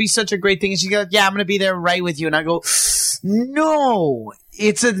 It's going to be such a great thing. And she goes, yeah, I'm going to be there right with you. And I go, no,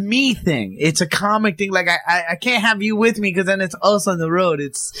 it's a me thing. It's a comic thing. Like I can't have you with me because then it's us on the road.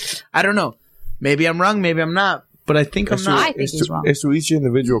 I don't know. Maybe I'm wrong. Maybe I'm not. But I think I'm not. I think he's wrong. It's to each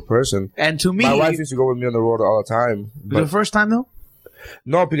individual person. And to me, my wife used to go with me on the road all the time. the first time though?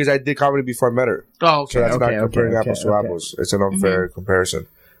 No, because I did comedy before I met her. Oh, okay. So that's not okay, comparing okay, apples to okay. apples. It's an unfair comparison.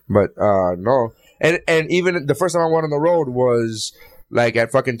 But no. And even the first time I went on the road was like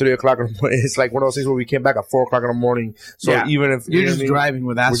at fucking 3 o'clock in the morning. It's like one of those things where we came back at 4 o'clock in the morning. So Yeah. even if You're you know just what I mean? driving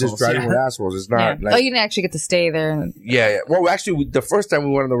with assholes. We're just driving Yeah. with assholes. It's not like Oh, you didn't actually get to stay there. yeah. Well, actually, the first time we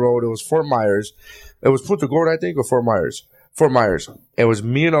went on the road, it was Fort Myers. It was Punta Gorda, I think, or Fort Myers. Fort Myers. It was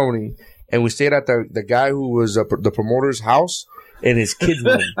me and Oni, and we stayed at the guy who was the promoter's house in his kid's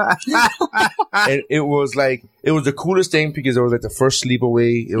room. And it was the coolest thing because it was like the first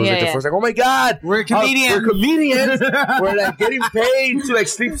sleepaway. It was Yeah, like the yeah. first like, oh my god, We're comedians. We're comedians. We're like getting paid to like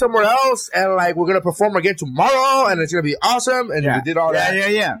sleep somewhere else, and like we're gonna perform again tomorrow, and it's gonna be awesome. And we did all that.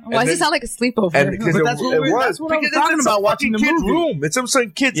 Yeah. Why does it sound like a sleepover? And because But that's what I was because talking it's about some watching fucking the kid's movie. room. It's some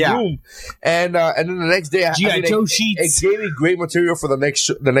kid's Yeah. room, and then the next day, G.I. Joe it sheets. gave me great material for the next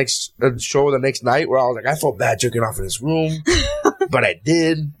show the next night. Where I was like, I felt bad jerking off in this room, but I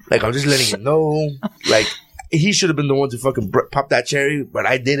did. Like I'm just letting you know, like. He should have been the one to fucking pop that cherry, but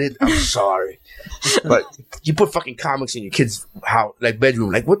I did it. I'm sorry. But you put fucking comics in your kid's house, like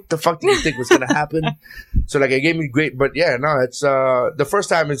bedroom. Like, what the fuck do you think was gonna happen? So, like, it gave me great. But yeah, no, it's the first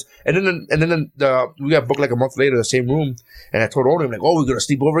time is, and then we got booked like a month later, the same room, and I told him like, oh, we're gonna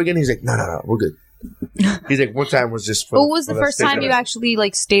sleep over again. He's like, no, we're good. He's like, one time was just. What was the first time you actually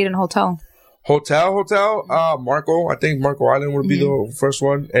like stayed in a hotel? Hotel. Marco. I think Marco Island would be the first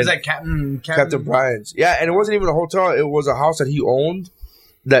one. And Is that Captain Brian's? Yeah, and it wasn't even a hotel. It was a house that he owned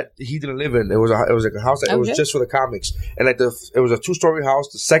that he didn't live in. It was like a house that it was just for the comics, and like it was a 2-story house.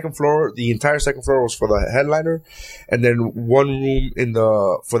 The second floor, the entire second floor was for the headliner, and then one room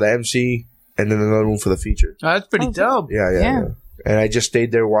for the MC, and then another room for the feature. Oh, that's pretty dope. Yeah. And I just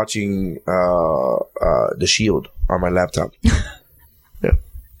stayed there watching The Shield on my laptop.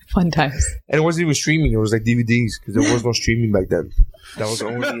 Fun times. And it wasn't even streaming. It was like DVDs because there was no streaming back then. That was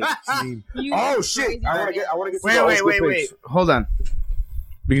only a stream. Oh shit! I want to get. To the old school Wait. page. Hold on,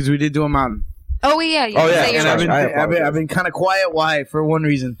 because we did do a mountain. Oh yeah. Oh, yeah. Say your And mountain. I've been kind of quiet. Why? For one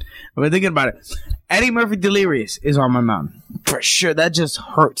reason. I've been thinking about it. Eddie Murphy Delirious is on my mountain for sure. That just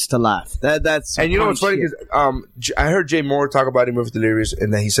hurts to laugh. That's And you know what's funny? shit. Because I heard Jay Moore talk about Eddie Murphy Delirious,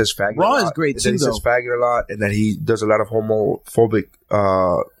 and that he says faggot. Raw a lot. is great, And too, He says though. faggot a lot, and that he does a lot of homophobic.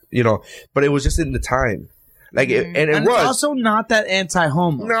 But it was just in the time, like, and and was it's also not that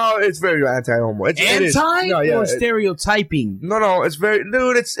anti-homo. No, it's very anti-homo. It is. Anti No, yeah, or stereotyping? No, it's very,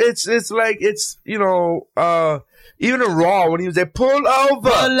 dude. It's like even in Raw when he was like, pull over.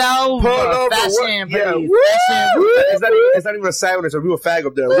 Fashion, Yeah, please. woo! Fashion. It's not even a sound. It's a real fag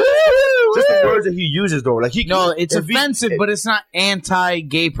up there. Woo! Just the words that he uses though. Like It's offensive, but it's not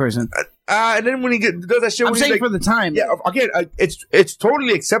anti-gay person. And then when he does that shit, I'm when he's saying like, for the time. Yeah, again, it's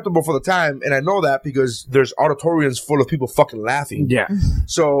totally acceptable for the time, and I know that because there's auditoriums full of people fucking laughing. Yeah.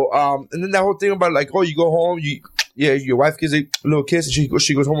 So, and then that whole thing about like, oh, you go home, your wife gives a little kiss, and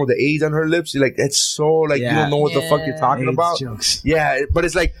she goes home with the AIDS on her lips. You're like, it's so like you don't know what the fuck you're talking AIDS about. jokes. Yeah, but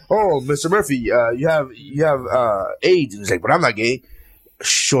it's like, oh, Mr. Murphy, you have AIDS. And he's like, but I'm not gay.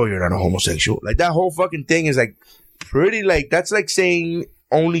 Sure, you're not a homosexual. Like that whole fucking thing is like pretty like that's like saying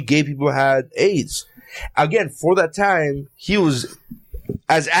only gay people had AIDS. Again, for that time, he was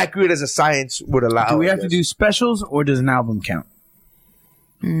as accurate as a science would allow. Do we have to do specials or does an album count?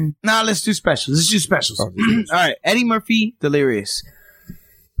 Nah, let's do specials. Let's do specials. All right, Eddie Murphy, Delirious.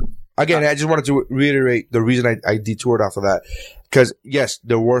 Again, I just wanted to reiterate the reason I detoured off of that. Because, yes,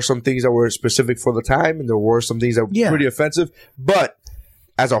 there were some things that were specific for the time, and there were some things that were pretty offensive. But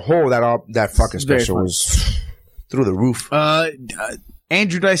as a whole, that fucking special was through the roof.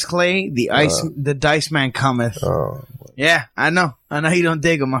 Andrew Dice Clay, the Dice Man cometh. Yeah, I know you don't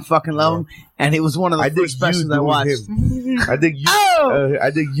dig him. I fucking love him, and it was one of the first specials I watched. I think you.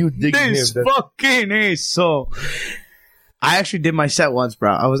 I think you dig him. This fucking asshole. I actually did my set once,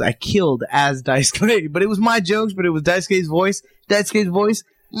 bro. I killed as Dice Clay, but it was my jokes, but it was Dice Clay's voice. Dice Clay's voice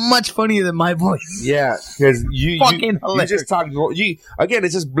much funnier than my voice. Yeah, because you just talk. Again,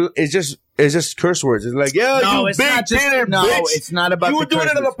 it's just curse words. It's like, yeah, No, you it's big not just- dinner, no, bitch. it's not about You were the doing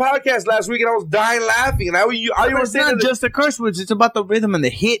curse it on the podcast last week, and I was dying laughing. And you were It's saying not just the curse words. It's about the rhythm and the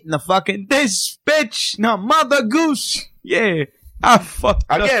hit and the fucking this bitch. No, mother goose. Yeah. Fuck.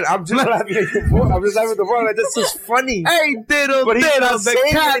 Again, I'm just laughing at your voice. I'm just laughing at the voice. Like, this is funny. Hey, diddle, But he's diddle, not the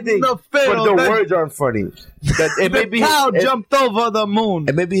saying cat anything. in the fiddle. But the words aren't funny. That it may The be cow it, jumped over the moon.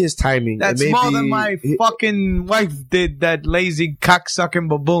 It may be his timing. That's it may more be, than my fucking wife did, that lazy cocksucking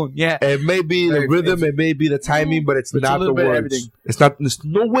baboon. Yeah. It may be the rhythm, it may be the timing, but it's It's a not the little bit of words. everything. It's not. There's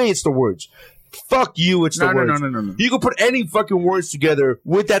no way it's the words. Fuck you, it's the No. words. You can put any fucking words together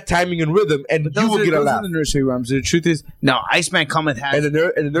with that timing and rhythm, and you will get a laugh. The nursery rhymes. The truth is, no, Iceman Cometh has And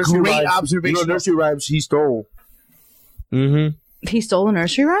the nursery great rhymes, observation. Nursery rhymes he stole. Mm-hmm. He stole the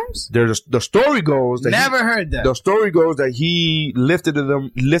nursery rhymes? The story goes that Never heard that. The story goes that he lifted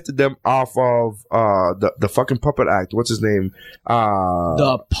them off of the fucking puppet act. What's his name?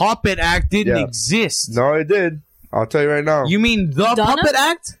 The puppet act didn't exist. No, it did. I'll tell you right now. You mean the puppet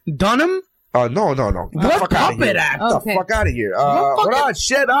act? Dunham? No. What puppet act? Get the fuck out of here. Hold on,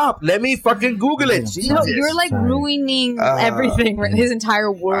 shut up. Let me fucking Google it. No, you're like ruining everything, his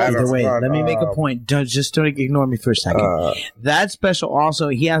entire world. Either way, let me make a point. Just don't ignore me for a second. That special also,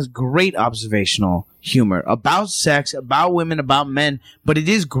 he has great observational humor about sex, about women, about men, but it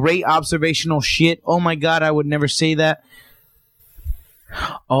is great observational shit. Oh my God, I would never say that.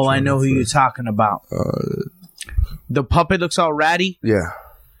 Oh, I know who you're talking about. The puppet looks all ratty. Yeah.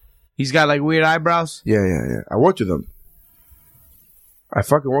 He's got like weird eyebrows. Yeah. I worked with him. I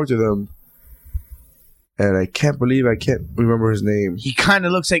fucking worked with him. And I can't believe I can't remember his name. He kind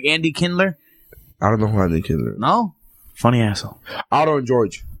of looks like Andy Kindler. I don't know who Andy Kindler is. No? Funny asshole. Otto and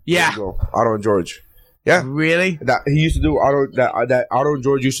George. Yeah. Otto and George. Yeah. Really? That he used to do that Otto and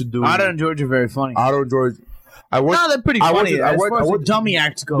George used to do. Otto and George are very funny. Otto and George. They're pretty funny. As far as the dummy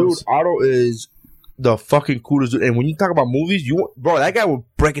act goes. Dude, Otto is the fucking coolest dude. And when you talk about movies, bro, that guy will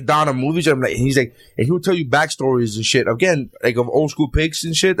break it down on movies. And he's like, and he will tell you backstories and shit. Again, like of old school pigs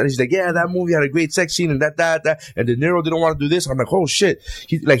and shit. And he's like, yeah, that movie had a great sex scene and that. And De Niro didn't want to do this. I'm like, oh shit.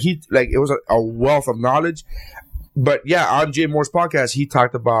 It was a wealth of knowledge. But yeah, on Jay Moore's podcast, he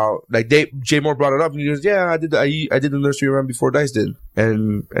talked about Jay Moore brought it up and he goes, yeah, I did the nursery rhyme before Dice did,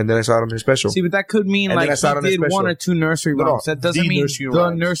 and then I saw it on his special. See, but that could mean like he did one or two nursery rhymes. That doesn't mean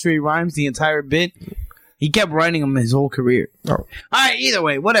nursery rhymes, the entire bit. He kept writing them his whole career. Oh. All right, either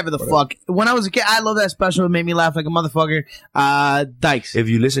way, whatever the fuck. When I was a kid, I love that special. It made me laugh like a motherfucker. Dykes. If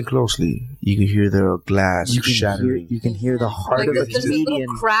you listen closely, you can hear the glass shattering. You can hear the heart of the there's a little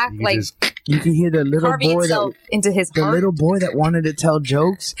crack, you can hear the little carving boy itself into his the heart. little boy that wanted to tell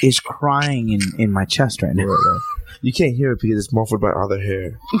jokes is crying in my chest right now. You can't hear it because it's muffled by other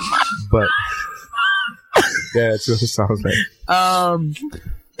hair. But yeah, that's what it sounds like.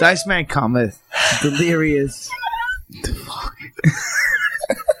 Dice Man cometh, delirious.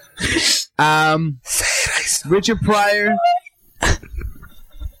 Richard Pryor,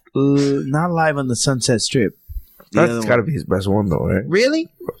 not live on the Sunset Strip. That's got to be his best one, though, right? Really?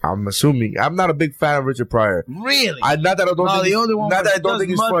 I'm assuming. I'm not a big fan of Richard Pryor. Really? Not that I don't think. The older one. Not that I don't think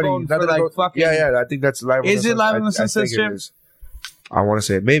he's funny. Yeah. I think that's live. Is it live on the Sunset Strip? I want to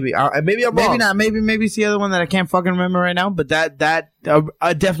say maybe. Maybe I'm wrong. Maybe not. Maybe it's the other one that I can't fucking remember right now. But that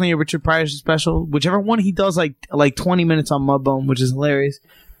definitely a Richard Pryor special. Whichever one he does, like 20 minutes on Mudbone, which is hilarious.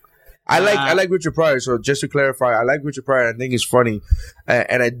 I like Richard Pryor. So just to clarify, I like Richard Pryor. I think he's funny,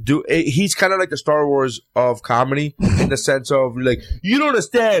 and I do. He's kind of like the Star Wars of comedy in the sense of like you don't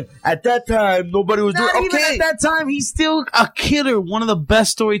understand. At that time, nobody was doing. Even at that time, he's still a killer. One of the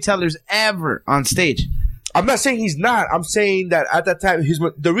best storytellers ever on stage. I'm not saying he's not. I'm saying that at that time,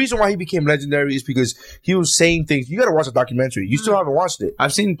 the reason why he became legendary is because he was saying things. You got to watch a documentary. You still haven't watched it.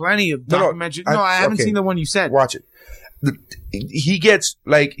 I've seen plenty of documentaries. No, I haven't seen the one you said. Watch it. He gets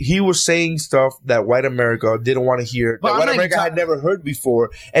he was saying stuff that white America didn't want to hear, that white America had never heard before,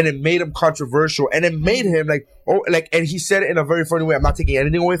 and it made him controversial, and it made him and he said it in a very funny way. I'm not taking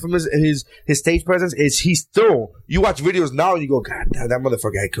anything away from his stage presence. You watch videos now and you go, God damn, that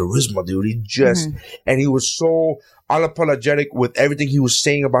motherfucker had charisma, dude. He just and he was so unapologetic with everything he was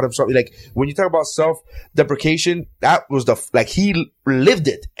saying about himself. Like when you talk about self-deprecation, that was he lived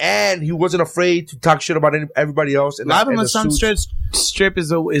it, and he wasn't afraid to talk shit about everybody else. And Live on the Sunset Strip is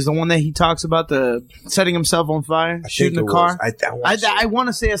the one that he talks about the setting himself on fire, shooting the car. I want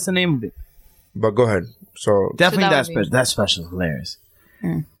to say that's the name of it. But go ahead. So definitely that special is hilarious.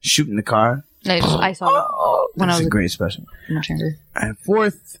 Shooting the car. I saw that when I was a great special. Much younger. And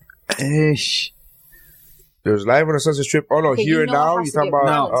fourth-ish. There's Live on the Sunset Strip. Oh no, Here and Now. You talking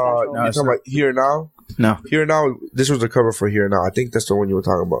about? You talking about Here and Now? No, Here and Now. This was the cover for Here and Now. I think that's the one you were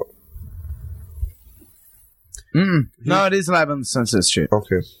talking about. No, it is Live on the Sunset Strip.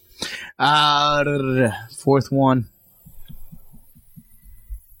 Okay. Fourth one.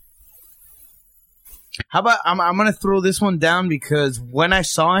 How about I'm gonna throw this one down because when I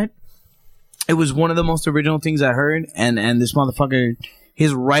saw it, it was one of the most original things I heard, and this motherfucker,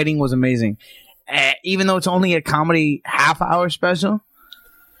 his writing was amazing. Even though it's only a comedy half-hour special.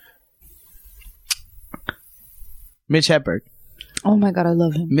 Mitch Hedberg. Oh my God, I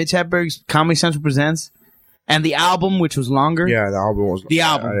love him. Mitch Hedberg's Comedy Central Presents. And the album, which was longer. Yeah, the album was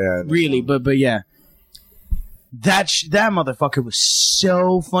really, but yeah. That motherfucker was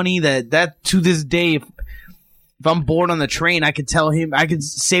so funny that to this day, if I'm bored on the train, I could tell him, I could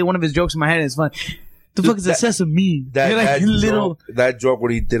say one of his jokes in my head and it's fun. The fuck is a sesame? That joke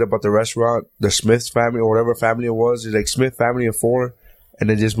what he did about the restaurant, the Smith family or whatever family it was, he's like Smith family of 4, and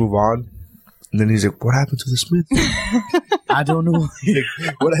then just move on. And then he's like, what happened to the Smiths? I don't know.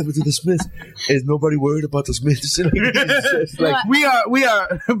 Like, what happened to the Smiths? Is nobody worried about the Smiths? Like, we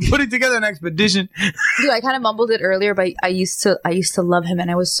are putting together an expedition. Dude, I kind of mumbled it earlier, but I used to love him,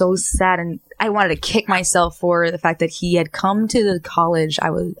 and I was so sad, and I wanted to kick myself for the fact that he had come to the college I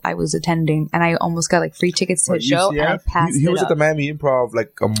was attending, and I almost got like free tickets to his show, and I passed he was at the Miami Improv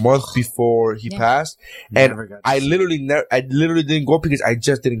like a month before he passed, and I literally didn't go because I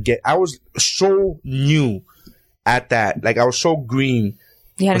just didn't get. I was so new at that, like I was so green.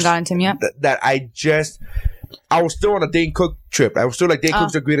 You hadn't gotten to him yet. That I was still on a Dane Cook trip. I was still like, Dane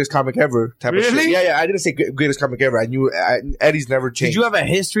Cook's the greatest comic ever type of shit. Yeah, I didn't say greatest comic ever. I knew Eddie's never changed. Did you have a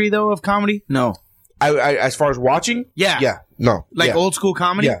history though of comedy? No. I as far as watching, no, like old school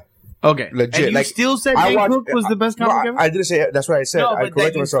comedy. Yeah. Okay, legit. And you still said Dane Cook was the best comic ever? I didn't say that's what I said. No, I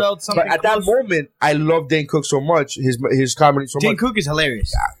corrected myself. But at that moment, I loved Dane Cook so much. His comedy so much. Dane Cook is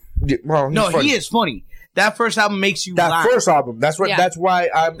hilarious. Well, he is funny. That first album makes you laugh. That first album. That's why That's why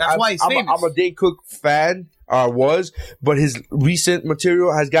he's famous. I'm a Dane Cook fan. But his recent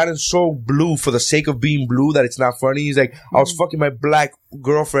material has gotten so blue for the sake of being blue that it's not funny. He's like, I was fucking my black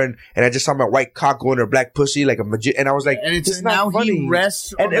girlfriend and I just saw my white cock go in her black pussy like a magician. And I was like, and it's not now funny. He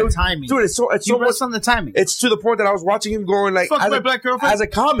rests on the timing. Dude, it's so rests on the timing. It's to the point that I was watching him going like, fuck my black girlfriend. As a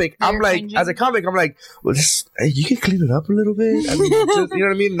comic, I'm like, well, you can clean it up a little bit. I mean, you know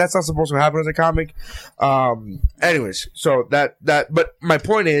what I mean? That's not supposed to happen as a comic. Anyways, so but my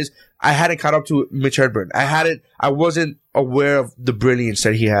point is, I hadn't caught up to Mitch Hedberg. I wasn't aware of the brilliance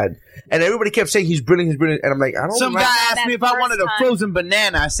that he had. And everybody kept saying he's brilliant. And I'm like, I don't know. Some guy asked me if I wanted a frozen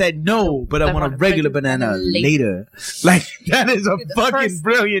banana. I said no, but I want a regular banana later. Like, that is a fucking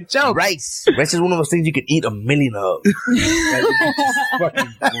brilliant joke. Rice is one of those things you can eat 1,000,000 of.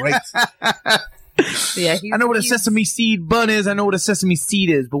 Fucking great. Yeah, I know what a sesame seed bun is. I know what a sesame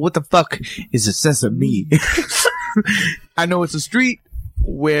seed is. But what the fuck is a sesame? I know it's a street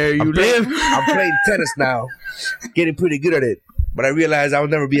where you live. I'm playing tennis now, getting pretty good at it. But I realized I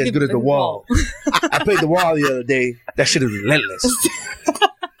would never be as good as the wall. I played the wall the other day. That shit is relentless.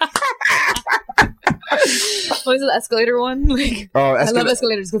 What is it, the escalator one? Like, I love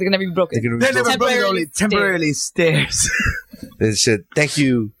escalators because they can never be broken. They're never broken, only temporarily stairs. They said, thank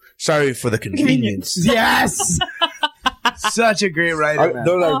you. Sorry for the convenience. Yes! Such a great writer.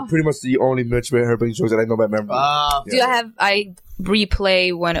 Those are pretty much the only Mitch Hedberg shows that I know by memory. Dude, I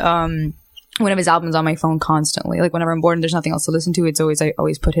replay one of his albums on my phone constantly. Like whenever I'm bored and there's nothing else to listen to, I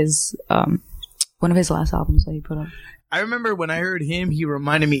always put his one of his last albums that he put up. I remember when I heard him, he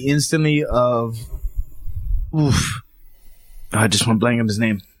reminded me instantly of I just want to blank on his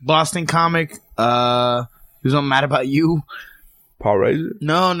name. Boston comic. He was on Mad About You. Paul Reiser?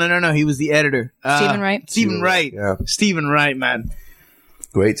 No. He was the editor. Stephen Wright. Stephen Wright. Yeah. Stephen Wright, man.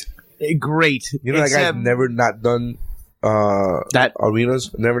 Great. Great. You know that guy's never not done that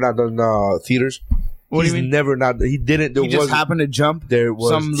arenas, never not done theaters. What do you mean? Never not. He didn't. He just happened to jump. There was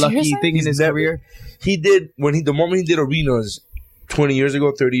some lucky thing in his career. He did the moment he did arenas 20 years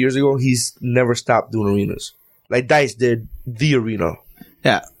ago, 30 years ago. He's never stopped doing arenas. Like Dice did the arena.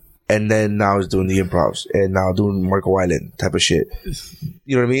 Yeah. And then now he's doing the improvs and now doing Marco Island type of shit.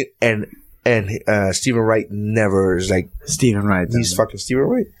 You know what I mean? And Stephen Wright never is like Stephen Wright. He's fucking Stephen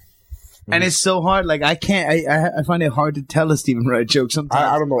Wright. And it's so hard. Like I can't. I find it hard to tell a Stephen Wright joke sometimes.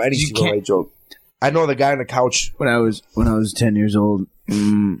 I don't know any Stephen Wright joke. I know the guy on the couch. When I was 10 years old,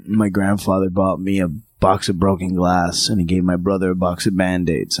 my grandfather bought me a box of broken glass, and he gave my brother a box of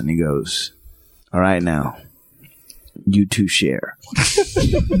Band-Aids, and he goes, "All right, now, you two share."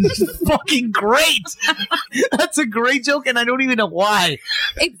 Fucking great. That's a great joke, and I don't even know why.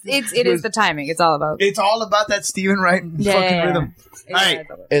 It is the timing. It's all about that Stephen Wright fucking rhythm. All right.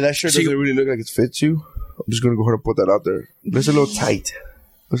 Hey, that shirt doesn't really look like it fits you. I'm just gonna go ahead and put that out there. It's a little tight.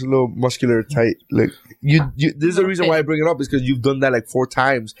 It's a little muscular tight. Like you there's a reason why I bring it up is because you've done that like 4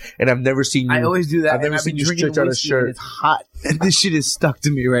 times, and I've never seen you. I always do that. I've never seen you stretch out a shirt. It's hot, and this shit is stuck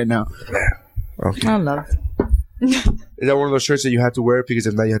to me right now. Okay. I love it. Is that one of those shirts that you have to wear because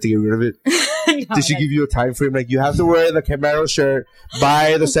if not you have to get rid of it? No, did she give you a time frame? Like you have to wear the Camaro shirt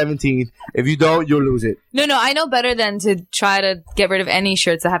by the 17th. If you don't, you'll lose it. No, I know better than to try to get rid of any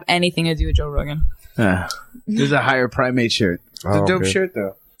shirts that have anything to do with Joe Rogan. There's a higher primate shirt. It's a dope shirt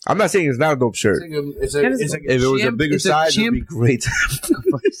though. I'm not saying it's not a dope shirt. It's If it was a bigger size, it'd be great.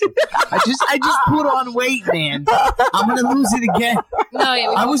 I just put on weight, man. I'm gonna lose it again. No, yeah,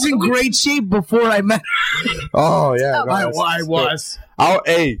 I was in great shape before I met her. Oh yeah, no, I was.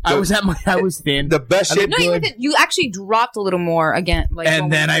 I was thin. The best shape. No, you actually dropped a little more again. Like,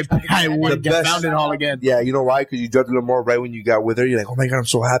 and then I would best- found it all again. Yeah, you know why? Because you dropped a little more right when you got with her. You're like, oh my god, I'm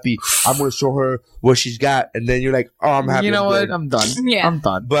so happy. I'm gonna show her what she's got, and then you're like, oh, I'm happy. You know I'm what? good. I'm done. Yeah. I'm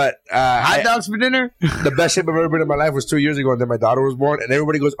done. But Hot dogs for dinner? the best shape I've ever been in my life was 2 years ago, and then my daughter was born, and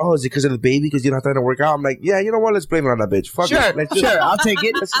everybody goes, "Oh, is it because of the baby? Because you don't have time to work out?" I'm like, "Yeah, you know what? Let's blame it on that bitch. Fuck Sure, it. Let's just- sure. I'll take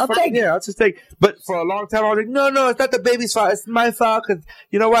it. I'll take it. Yeah, I'll just take. But for a long time, I was like, "No, it's not the baby's fault. It's my fault." Because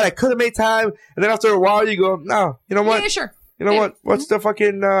you know what? I could have made time, and then after a while, you go, "No, you know what? Yeah, sure. You know what? What's the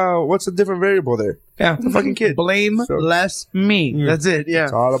fucking? What's the different variable there? Yeah, the fucking kid. Blame less me. That's it. Yeah,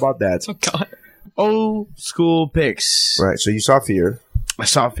 It's all about that. Oh God. Old school picks. Right. So you saw Fear. I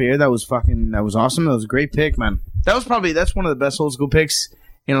saw Fear. That was awesome. That was a great pick, man. That's one of the best old school picks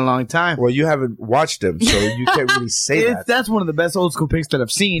in a long time. Well, you haven't watched them, so you can't really say that. That's one of the best old school picks that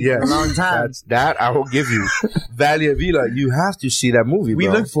I've seen in a long time. That I will give you. Valley of Vila, you have to see that movie, We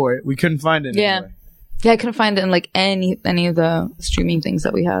bro. looked for it. We couldn't find it. Yeah. Anywhere. Yeah, I couldn't find it in like any of the streaming things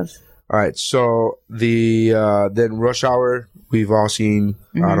that we have. All right, so then Rush Hour, we've all seen.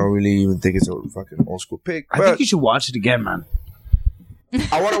 I don't really even think it's a fucking old school pick. I think you should watch it again, man.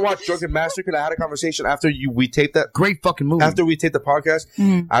 I want to watch Drunken Master because I had a conversation after we taped that. Great fucking movie. After we taped the podcast,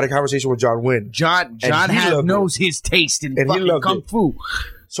 I had a conversation with John Wynn. John knows his taste in And he fucking loved kung it. fu.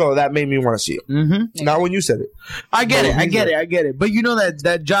 So that made me want to see it. Mm-hmm. Not when you said it. I get it. But you know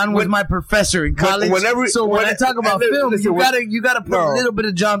that John was my professor in college. When I talk about film, you gotta put a little bit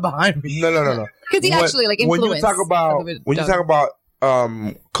of John behind me. No. Because he actually like influenced. When you talk about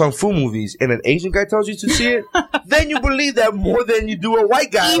kung fu movies and an Asian guy tells you to see it, then you believe that more than you do a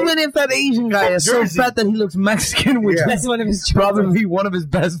white guy. Even if that Asian guy is so fat that he looks Mexican, which That's one of his probably one of his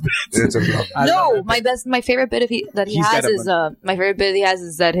best bits. No, my favorite bit that he has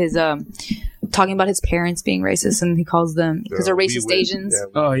is that his talking about his parents being racist, and he calls them because they're racist Asians. Yeah.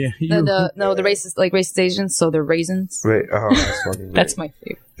 Oh yeah, the racist Asians, so they're raisins. Right. Oh, that's fucking great. That's my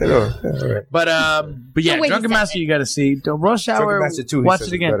favorite. Right. But yeah, wait, Drunken Master you got to see. The Rush Hour. Drunken Master 2, he watch says it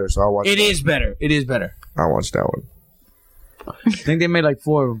it's again. better, so I'll watch It that. is better. It is better. I'll watch that one. I think they made like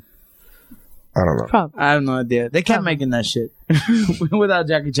 4 of them. I don't know. Probably. I have no idea. They kept making that shit without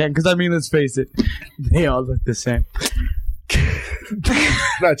Jackie Chan. Because I mean, let's face it, they all look the same.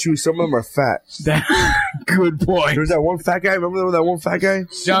 Not true. Some of them are fat. Good boy. There's that one fat guy. Remember that one fat guy?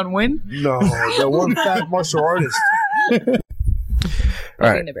 John Wynn? No, that one fat martial artist. All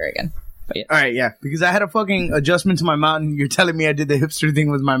right. Again. All right, yeah. Because I had a fucking adjustment to my mountain. You're telling me I did the hipster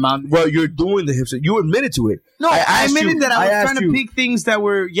thing with my mountain. Well, you're doing the hipster. You admitted to it. No, I admitted that I was trying to you. pick things that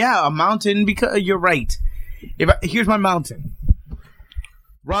were, a mountain, because you're right. Here's my mountain.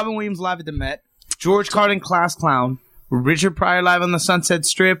 Robin Williams live at the Met. George Carlin Class Clown. Richard Pryor live on the Sunset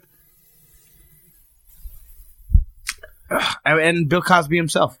Strip. And Bill Cosby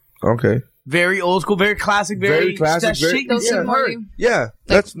himself. Okay. Very old school, very classic, very classic. shit you should have heard. Yeah,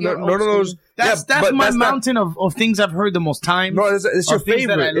 that's none of those. That's my mountain of things I've heard the most time. No, it's your things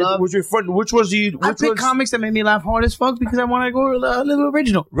that I favorite. love. Which your friend? Which was you? I pick comics that made me laugh hard as fuck because I want to go a little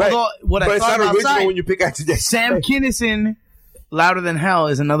original. Right. Although, what but I it's thought not original outside, when you pick accident. Sam Kinison, Louder Than Hell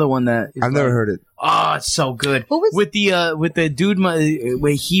is another one that is I've never heard it. Oh, it's so good. What was with the dude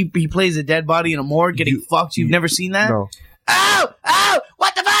where he plays a dead body in a morgue getting fucked? You've never seen that? No. Oh,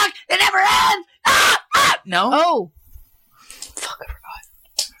 what the fuck? It never ends. No. Oh. Fuck, I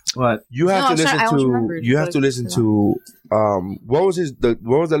forgot. What? You have to listen to. You have to listen to. What was what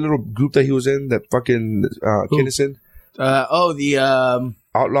was that little group that he was in? That fucking Kinnison. The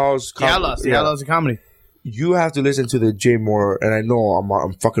Outlaws. The Outlaws of Comedy. You have to listen to the Jay Moore, and I know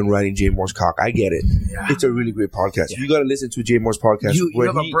I'm fucking riding Jay Moore's cock. I get it. Yeah. It's a really great podcast. Yeah. You got to listen to Jay Moore's podcast. You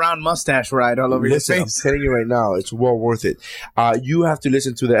have a brown mustache ride all over your face. I'm telling you right now, it's well worth it. You have to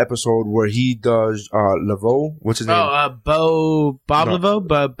listen to the episode where he does Laveau. What's his name? Bob Laveau?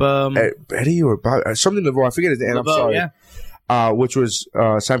 Eddie or Bob, something Laveau. I forget his name. I'm sorry. Yeah. Which was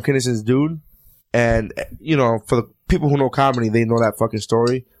Sam Kinnison's dude. And, for the people who know comedy, they know that fucking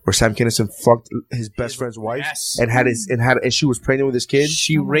story where Sam Kinison fucked his best friend's wife and she was pregnant with his kid.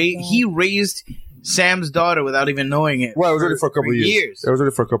 He raised Sam's daughter without even knowing it. Well, it was only for a couple of years. It was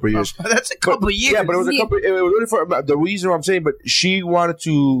only for a couple of years. That's a couple of years. Yeah, but it was only for the reason I'm saying, but she wanted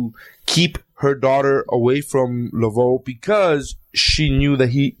to keep her daughter away from Laveau because she knew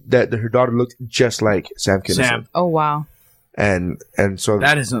that her daughter looked just like Sam Kinison. Oh, wow. And so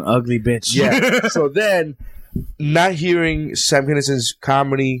that is an ugly bitch. Yeah. So then not hearing Sam Kinnison's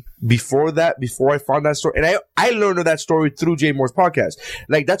comedy before I found that story, and I learned of that story through Jay Moore's podcast.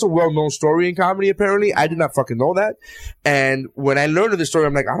 Like, that's a well-known story in comedy, apparently. I did not fucking know that. And when I learned of this story,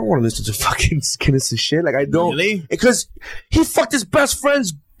 I'm like, I don't want to listen to fucking Kinnison shit. Like, I don't. Really? Because he fucked his best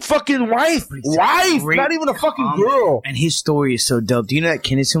friend's fucking wife. Not even a fucking girl. And his story is so dope. Do you know that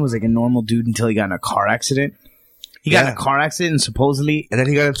Kinnison was like a normal dude until he got in a car accident? He got in a car accident and supposedly... And then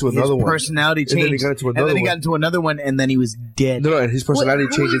he got into another one. His personality changed. And then he got into another one. And then he got into another one and then he was dead. No, and his personality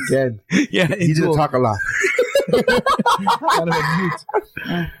changed again. Yeah. He didn't talk a lot.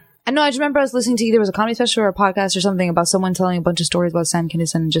 I know. I just remember I was listening to either it was a comedy special or a podcast or something about someone telling a bunch of stories about Sam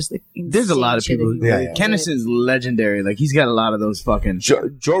Kinison and just like, there's a lot of people. Yeah. Kinnison's legendary. Like, he's got a lot of those fucking...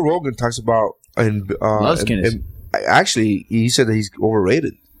 Joe Rogan talks about... Loves Kinnison. Actually, he said that he's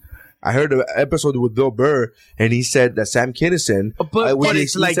overrated. I heard an episode with Bill Burr, and he said that Sam Kinison, but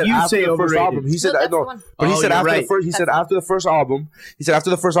it's like you say overrated. Album, he said, he said after the first album, he said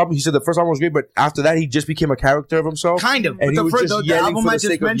the first album was great, but after that he just became a character of himself. Kind of. And but he was just the yelling album for I the just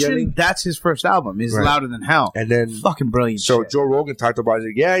sake of yelling. mentioned, that's his first album. It's Louder Than Hell. And then fucking brilliant. So shit. Joe Rogan talked about it.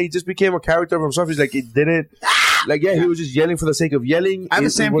 Like, yeah, he just became a character of himself. He's like, it didn't. Like, yeah, he was just yelling for the sake of yelling. I have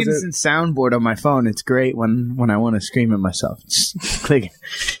a Sam Kinison soundboard on my phone. It's great when I want to scream at myself. Just click.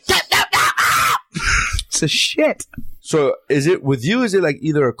 It's a shit. So is it with you? Is it like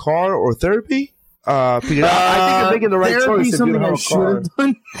either a car or therapy? Because I think you're making the right choice. If you don't have a car.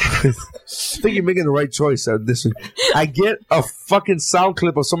 I think you're making the right choice. I get a fucking sound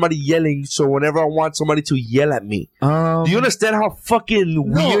clip of somebody yelling, so whenever I want somebody to yell at me, do you understand how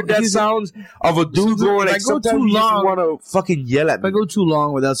fucking weird that sounds? Of a dude going like, sometimes you just want to fucking yell at me. If I go too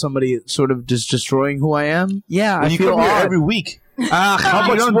long without somebody sort of just destroying who I am, I you feel come here odd. every week. How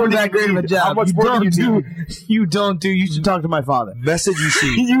much more do that great of a job? How much more do you do? You don't do. You should talk to my father. Message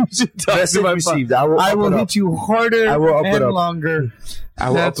received. You should talk Message to my received. father. I will hit you harder and longer.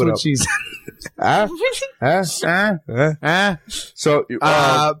 That's what she said. So,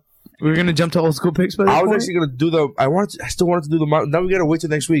 we're gonna jump to old school picks. By I was actually gonna do I still wanted to do the mountain. Now we gotta wait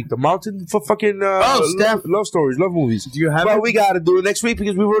till next week. The mountain for fucking love stories, love movies. Do you have? Well, we gotta do it next week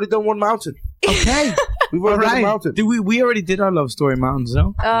because we've already done one mountain. Okay, we've already done the mountain. Do we already did our love story mountains?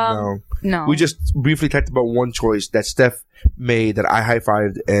 No. No. We just briefly talked about one choice that Steph made that I high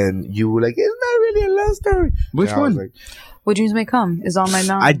fived, and you were like, "It's not really a love story." Which one? Like, What Dreams May Come is on my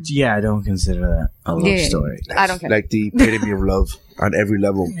mountain. I don't consider that a love story. I don't care. Like the epitome of love on every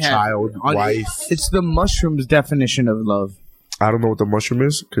level. Yeah. Child, wife. It's the mushrooms definition of love. I don't know what the mushroom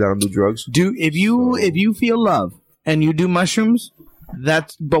is because I don't do drugs. If you feel love and you do mushrooms,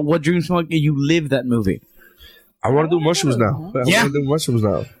 but what dreams you live that movie. I want to do mushrooms now. I want to do mushrooms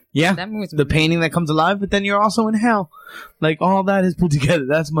now. Yeah, the painting that comes alive, but then you're also in hell. Like, all that is put together.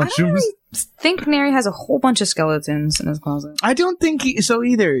 That's mushrooms. I think Neri has a whole bunch of skeletons in his closet. I don't think so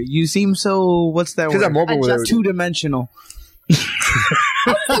either. You seem so, what's that word? Because I'm mobile with everything. Two-dimensional.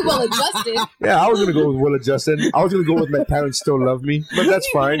 Well adjusted. Yeah, I was going to go with well adjusted. I was going to go with my parents still love me, but that's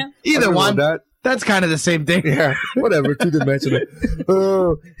fine. Either one. That's kind of the same thing. Yeah, whatever. Two-dimensional.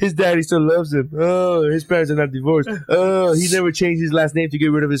 Oh, his daddy still loves him. Oh, his parents are not divorced. Oh, he never changed his last name to get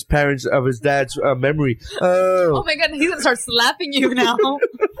rid of his dad's memory. Oh my god, he's gonna start slapping you now.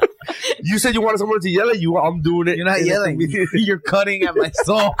 You said you wanted someone to yell at you. I'm doing it. You're not yelling. You're cutting at my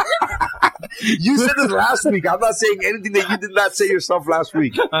soul. You said this last week. I'm not saying anything that you did not say yourself last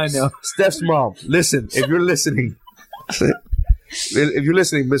week. I know. Steph's mom, listen. If you're listening,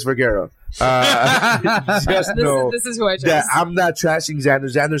 Miss Vergara, just know this is who I chose. that I'm not trashing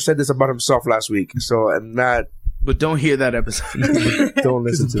Xander. Xander said this about himself last week, so I'm not. But don't hear that episode. Don't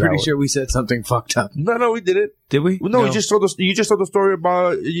listen to that. I'm pretty sure we said something fucked up. No, we didn't. Did we? No, you just told the story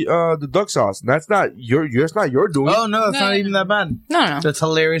about the duck sauce. That's not your. It's not your doing. Oh no, it's not even that bad. No. That's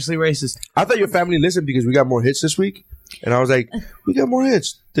hilariously racist. I thought your family listened because we got more hits this week, and I was like, we got more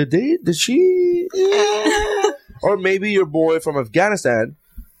hits. Did she? Or maybe your boy from Afghanistan.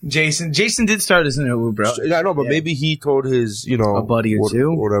 Jason did start as an Uber, bro. I know, but maybe he told his, a buddy or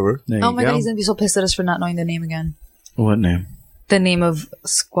two, or whatever. Oh my god, he's gonna be so pissed at us for not knowing the name again. What name? The name of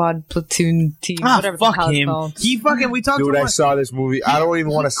squad, platoon, team, whatever the hell it's called. We talked. Dude, I saw this movie. I don't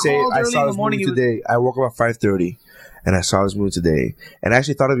even want to say it. I saw this movie today. I woke up at 5:30, and I saw this movie today, and I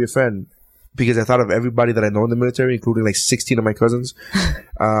actually thought of your friend. Because I thought of everybody that I know in the military, including like 16 of my cousins,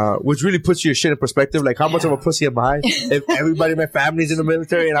 which really puts your shit in perspective. Like, how much of a pussy am I if everybody in my family's in the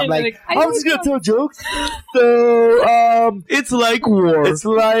military and I'm like, I'm just gonna tell jokes. So, it's like war. It's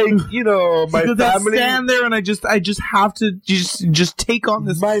like, my family. I stand there and I just have to just take on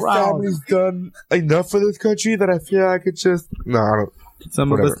this. My family's done enough for this country that I feel I could just. No, I don't. Some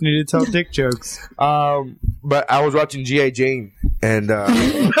Whatever. of us need to tell dick jokes. But I was watching G.I. Jane, and I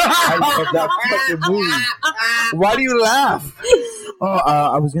love that fucking movie. Why do you laugh?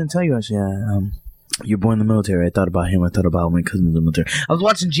 I was gonna tell you actually. You're born in the military. I thought about him. I thought about my cousin in the military. I was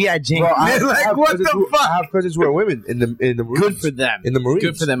watching G.I. Jane. Well, I like, have what the fuck? I have cousins who are women in the Marines. Good for them. In the Marines.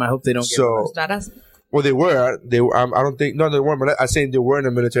 Good for them. I hope they don't get So, Badass. well, they were. I don't think. No, they weren't. But I'm saying they were in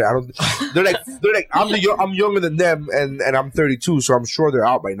the military. I don't. They're like. I'm younger than them, and I'm 32, so I'm sure they're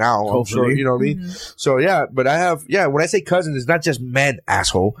out by now. I'm Hopefully. sure. You know what I mean? So yeah, but I have. Yeah, when I say cousins, it's not just men,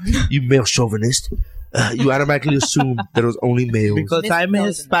 asshole. You male chauvinist. You automatically assume that it was only males. Because I'm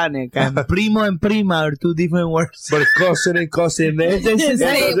Hispanic. And primo and prima are two different words. But cousin and cousin, It's the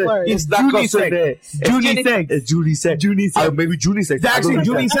same word. It's not cousin. Unisex. It's unisex. Unisex. Maybe unisex. Actually,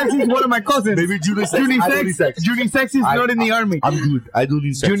 unisex is one of my cousins. Maybe unisex. I don't need sex. Unisex is not in the army. I'm good. I don't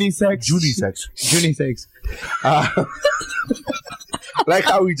need sex. Unisex. Unisex. Like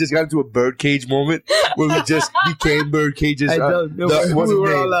how we just got into a birdcage moment where we just became bird cages. I don't know. What's We his were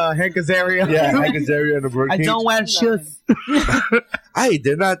name? all Hank Azaria. Yeah, Hank Azaria and the bird I cage. don't wear shoes. Hey,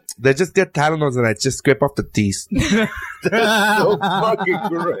 they're not. They just get Tylenols and I just scrape off the teeth. That's so fucking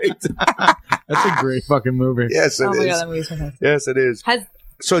great. That's a great fucking movie. Yes, it Oh my is. god, that movie's fantastic. Yes, it is.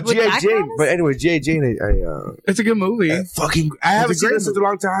 So with G.I. Jack Jane, Thomas? but anyway, G.I. Jane, It's a good movie. I haven't seen it in such a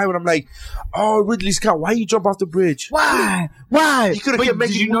long time, and I'm like, oh, Ridley Scott, why you jump off the bridge? Why? You could have kept Did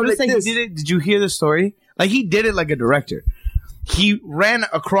making you notice like that this. he did it? Did you hear the story? Like, he did it like a director. He ran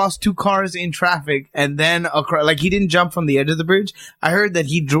across two cars in traffic and then across, like, he didn't jump from the edge of the bridge. I heard that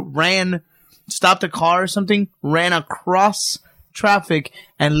he stopped a car or something, ran across traffic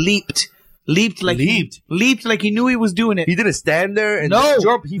and leaped like he knew he was doing it. He didn't stand there and No,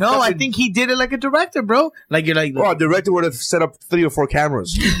 jump. I think he did it like a director, bro. Like, you're like, Well, a director would have set up 3 or 4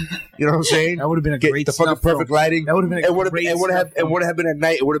 cameras. You know what I'm saying? That would have been a Get great the fucking snuff film. perfect lighting. That would have been a it would have great it would have snuff film. it would have been at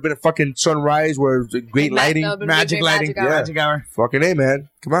night. It would have been a fucking sunrise where it's great lighting. magic lighting, magic hour. Fucking A, man.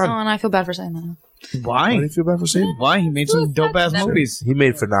 Come on. Oh, and I feel bad for saying that. Why? Why do you feel bad for saying? Why? He made some dope ass Never. movies. He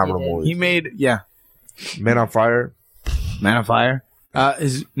made phenomenal movies. He made, Men on Fire. Man on Fire.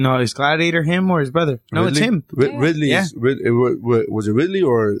 Is Gladiator him or his brother? No, Ridley? it's him. Ridley. Yeah. Was it Ridley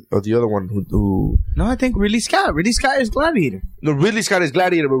or the other one who? No, I think Ridley Scott. Ridley Scott is Gladiator. No, Ridley Scott is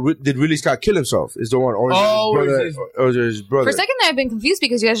Gladiator, but did Ridley Scott kill himself? Is the one or is it his brother? For a second there, I've been confused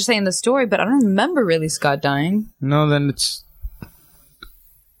because you guys are saying the story, but I don't remember really Scott dying. No, then it's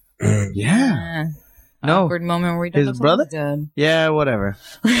yeah. No, Awkward moment where he his brother. dead. Yeah, whatever.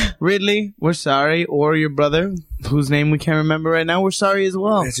 Ridley, we're sorry, or your brother, whose name we can't remember right now. We're sorry as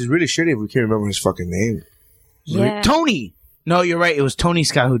well. It's just really shitty if we can't remember his fucking name. Yeah. Tony. No, you're right. It was Tony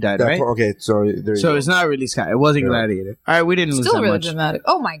Scott who died, right? Okay, so there you So go. it's not Ridley Scott. It wasn't Gladiator. All right, we didn't lose Still that really much. dramatic.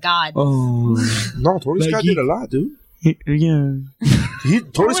 Oh my god. Oh, No, Tony Scott did a lot, dude. yeah.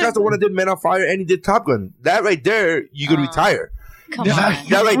 Tony Scott's the one that did Men on Fire and he did Top Gun. That right there, you could retire. Come on.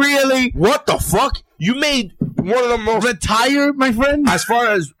 That like, Really? what the fuck? You made one of the most Retire, my friend. as far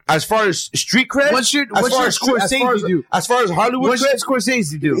as street cred. What should Scorsese do? As far as Hollywood What should cred,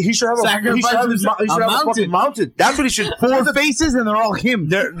 Scorsese do? he should have a fucking mountain. That's what he should. Four faces and they're all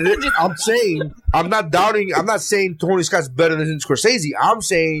him. I'm saying, I'm not saying Tony Scott's better than Scorsese. I'm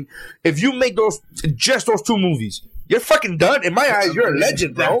saying if you make those 2 movies, you're fucking done. In my eyes, you're a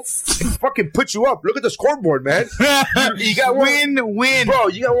legend, bro. It fucking put you up. Look at the scoreboard, man. You got win. Bro,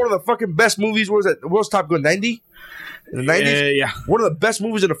 you got one of the fucking best movies. What was that? What was Top Gun? 90? In the 90s? Yeah. One of the best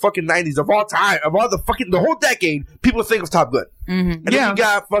movies in the fucking 90s of all time. Of all the whole decade, people think of Top Gun. And then you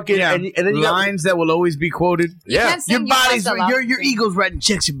got fucking... And then you got lines that will always be quoted. Yeah. can't Your sing, you body's have to laugh. your ego's writing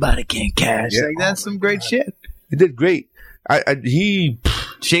checks your body can't cash. Yeah. Like, that's some great shit. He did great. He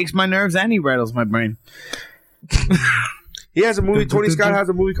Shakes my nerves and he rattles my brain. has a movie. Tony Scott has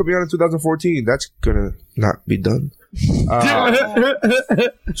a movie coming out in 2014. That's gonna not be done.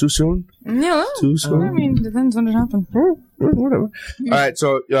 Too soon? Yeah. Too soon? I mean, depends when it happened. Whatever. All right,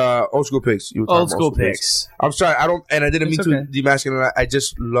 so old school picks. You were talking Old about school picks. I'm sorry, I didn't mean It's to okay. demasculate. I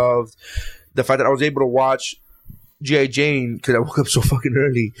just loved the fact that I was able to watch G.I. Jane because I woke up so fucking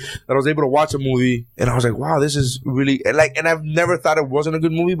early that I was able to watch a movie and I was like, wow, this is really and I've never thought it wasn't a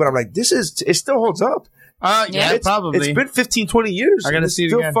good movie, but I'm like, it still holds up. Yeah, probably. It's been 15, 20 years. I gotta and see it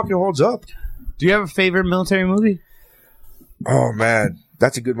still again. fucking holds up. Do you have a favorite military movie? Oh man,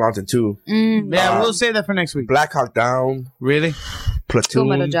 that's a good mountain too. Yeah, we'll say that for next week. Black Hawk Down, Really? Platoon. Full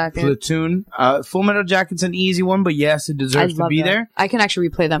Metal Jacket. Platoon. Full Metal Jacket's an easy one, but yes, it I deserves to love be that. there. I can actually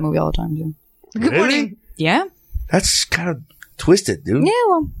replay that movie all the time too. Good morning. Yeah. That's kind of twisted, dude. Yeah.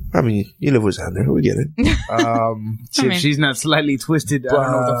 Well. I mean, you live with Xander. We get it. If she's not slightly twisted, I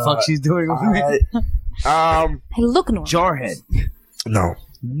don't know what the fuck she's doing with me. I look normal. Jarhead. No.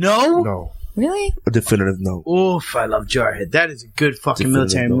 No? No. Really? A definitive no. Oof, I love Jarhead. That is a good fucking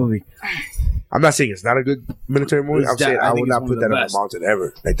Definitive military no. movie. I'm not saying it's not a good military movie. I'm saying I think would it's not one put of that the on the best. mountain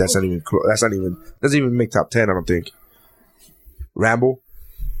ever. Like that's not even doesn't even make top 10. I don't think. Rambo.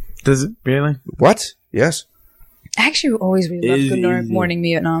 Does it really? What? Yes. I actually always really loved Good Morning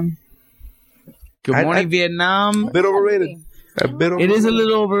Vietnam. Good Morning Vietnam. A bit overrated. A bit overrated. It is a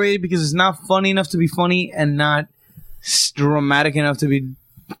little overrated because it's not funny enough to be funny and not dramatic enough to be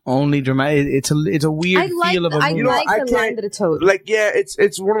only dramatic. It's a weird feel of a movie. the line that it told. Like, yeah,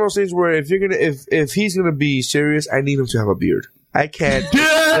 it's one of those things where if he's gonna be serious, I need him to have a beard. I can't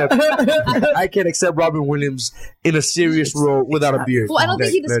accept Robin Williams in a serious role without a beard. Well, I don't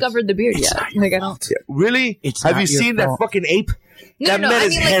think he discovered the beard yet. Like, I don't. Yeah, really? Have you seen that fucking ape? No, that no, man I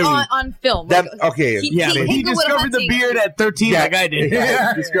is mean, hairy. like, on film. That, Like, okay. He discovered the beard at 13 like I did.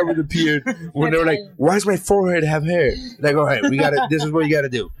 Yeah, he discovered the beard when they were like, why does my forehead have hair? Like, all right, this is what you gotta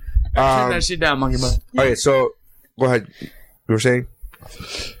do. Sit that shit down, monkey butt. Okay, so go ahead. You were saying?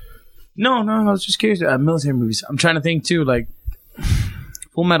 No, I was just curious. Military movies. I'm trying to think too. Like,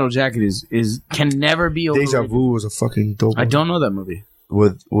 Full Metal Jacket is can never be overrated. Deja Vu was a fucking dope I don't know that movie.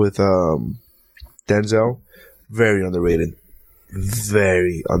 with Denzel. Very underrated.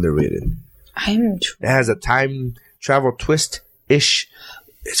 Very underrated. It has a time travel twist ish.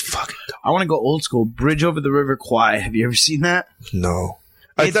 It's fucking dope. I want to go old school. Bridge Over the River Kwai. Have you ever seen that? No.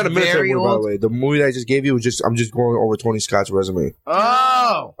 It's It's not a military very movie, by the old. way. The movie that I just gave you was I'm just going over Tony Scott's resume.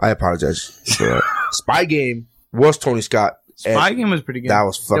 Oh, I apologize for that. Spy Game was Tony Scott. Spy Game was pretty good. That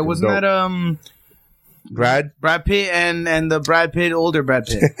was fucking There wasn't dope. that Brad Pitt and the Brad Pitt older Brad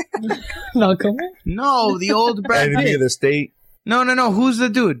Pitt. No, the old Brad Enemy Pitt. of the State. No. Who's the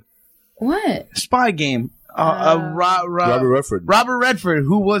dude? What? Spy Game. Robert Redford. Robert Redford,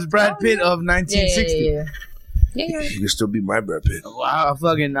 who was Brad Pitt of 1960. Yeah. You can still be my Brad Pitt. Wow,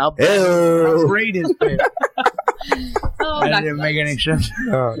 I'll Ew. rate his Pitt. That didn't make any sense.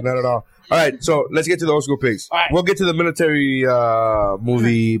 No, not at all. All right, so let's get to the old school picks. All right. We'll get to the military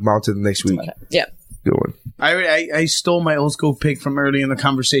movie mountain next week. Yeah. Good one. I stole my old school pick from early in the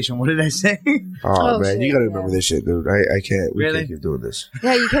conversation. What did I say? Oh, man, shit, you gotta remember this shit, dude. I can't. We Really? can't keep doing this.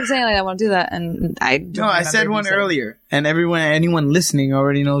 Yeah, you kept saying, like, I want to do that, and I don't No, I remember said if you one said it. earlier, and anyone listening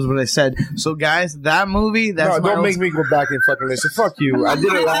already knows what I said. So, guys, that movie, that's No, my don't old make me go back and fucking listen. Fuck you. I did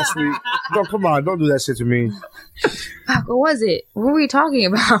it last week. No, come on. Don't do that shit to me. Fuck, what was it? What were we talking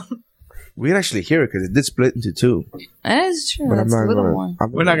about? We can actually hear it because it did split into two. That is true. But That's a little more.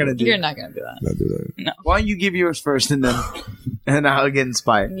 We're not gonna do You're it. not gonna do that. Not do that. Why don't you give yours first, and then and I'll get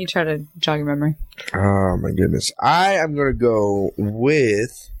inspired. You try to jog your memory. Oh my goodness. I am gonna go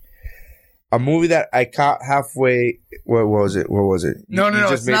with a movie that I caught halfway. What was it? No, You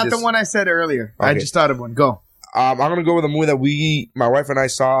just it's made not this- the one I said earlier. I Okay. just thought of one. Go. I'm gonna go with a movie that my wife and I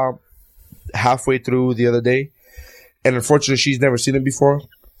saw halfway through the other day, and unfortunately, she's never seen it before.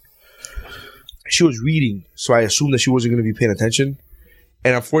 She was reading, so I assumed that she wasn't gonna be paying attention,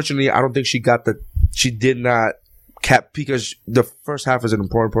 and unfortunately, I don't think she did not cap because the first half is an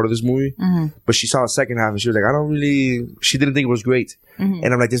important part of this movie, but she saw the second half and she was like, she didn't think it was great, and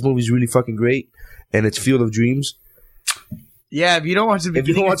I'm like, this movie's really fucking great, and it's Field of Dreams. Yeah, if you don't watch the If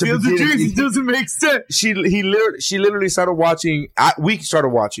you don't beginning, watch the Field of beginning, Dreams, it doesn't make sense. She literally started watching. We started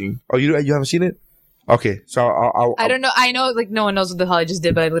watching. Oh, you haven't seen it? Okay, so I'll I don't know. I know, like, no one knows what the hell I just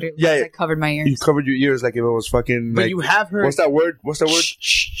did, but I literally Yeah. I covered my You ears. covered your ears like if it was fucking. But like, you have heard. What's that word?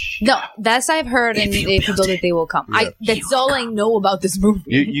 No, that's I've heard, and they told that they will come. That's all I know about this movie.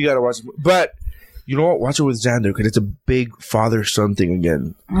 You gotta watch it. But you know what? Watch it with Xander because it's a big father-son thing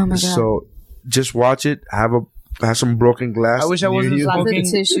again. Oh my god! So just watch it. Have some broken glass. I wish I near wasn't you. Lots of smoking.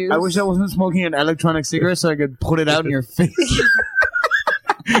 tissues. I wish I wasn't smoking an electronic cigarette so I could put it out in your face.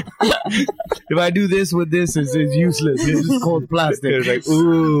 If I do this with this, it's useless. It's just cold plastic. It's like,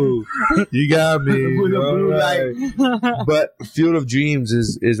 ooh, you got me. With a blue All right. But Field of Dreams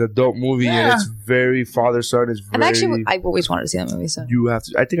is a dope movie and Yeah. it's very father-son. It's very. I've always wanted to see that movie. So, You have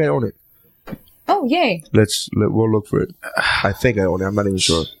to. I think I own it. oh yay! We'll look for it. I think I own it. I'm not even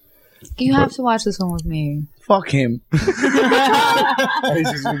sure. You have to watch this one with me. Fuck him. He's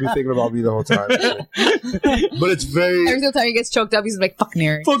just gonna be thinking about me the whole time. But it's very. Every single time he gets choked up, he's like, "Fuck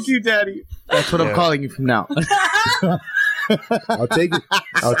Mary." Fuck you, daddy. That's what I'm calling you from now. I'll take it.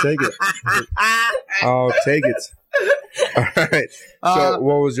 I'll take it. I'll take it. All right. So,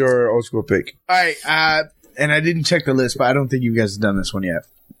 what was your old school pick? All right. And I didn't check the list, but I don't think you guys have done this one yet.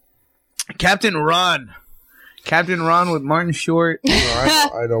 Captain Ron. Captain Ron with Martin Short.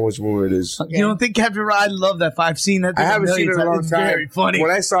 I know which movie it is. You don't think Captain Ron? I love that. I've seen that. I haven't seen it in a long It's time. very funny.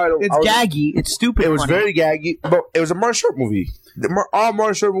 When I saw it, It's gaggy. It's stupid. It was funny. very gaggy, but it was a Martin Short movie. All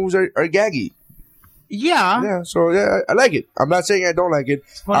Martin Short movies are gaggy. Yeah. Yeah, so yeah, I like it. I'm not saying I don't like it.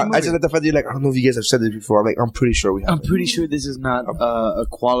 funny I just like the fact that you're like, I don't know if you guys have said this before. I'm pretty sure we have. I'm pretty sure this is not a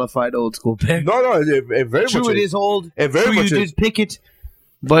qualified old school pick. No, it very True, much it is old. It very True, much you is. did pick it,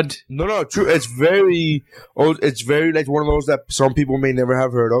 but No, true. It's very old. It's very like one of those that some people may never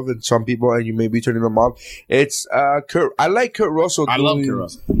have heard of, and some people, and you may be turning them off. It's Kurt. I like Kurt Russell. I love Kurt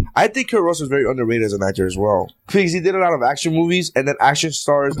Russell. I think Kurt Russell is very underrated as an actor as well, because he did a lot of action movies, and then action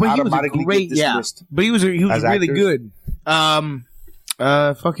stars but he was a automatically great, get dismissed. But he was really as actors. good.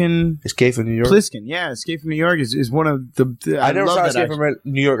 Fucking Escape from New York. Pliskin, yeah, Escape from New York is one of the. I never love saw that Escape action. from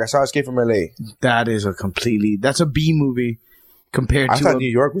New York. I saw Escape from LA. That is that's a B movie compared I to thought New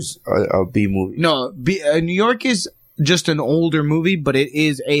York was a B movie. No, New York is just an older movie, but it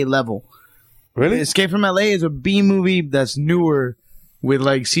is A level. Really? Escape from LA is a B movie that's newer with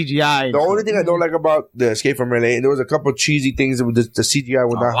like CGI. The only thing I don't like about the Escape from LA, there was a couple cheesy things that the CGI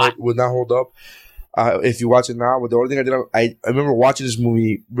would not hold up. If you watch it now, but the only thing I remember watching this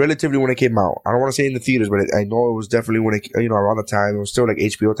movie relatively when it came out. I don't want to say in the theaters, but I know it was definitely when it, around the time. It was still like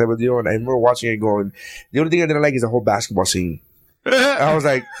HBO type of deal, and I remember watching it going. The only thing I didn't like is the whole basketball scene. I was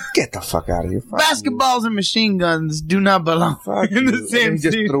like, get the fuck out of here! Fuck Basketballs and machine guns do not belong Fuck in you. the And same he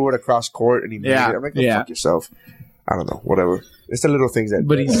just scene. threw it across court, and he made it. I'm like, go fuck yourself. I don't know, whatever. It's the little things that.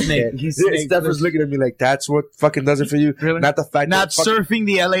 But he's Snake. He's Snake. Steph was looking at me like, that's what fucking does it for you. Really? Not the fact Not that fucking, surfing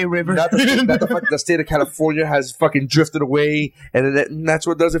the LA River. not the fact that the state of California has fucking drifted away, and that's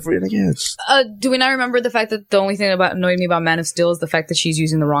what does it for you. Like, yeah, it's, Do we not remember the fact that the only thing that annoyed me about Man of Steel is the fact that she's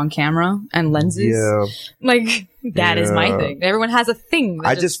using the wrong camera and lenses? yeah. Like, that is my Yeah. thing. Everyone has a thing. that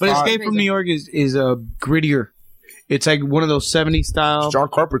I just But thought- Escape from New York is grittier. It's like one of those 70s style. John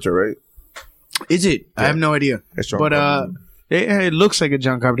Carpenter, right? Is it? I have no idea. It's John But Carpenter. it looks like a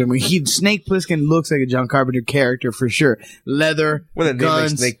John Carpenter movie. Snake Plissken looks like a John Carpenter character for sure. Leather, With a name like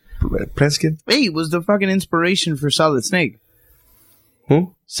guns. Snake Plissken. Hey, it was the fucking inspiration for Solid Snake.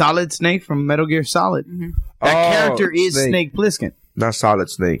 Who? Solid Snake from Metal Gear Solid. That Oh, character is Snake. Snake Plissken. Not Solid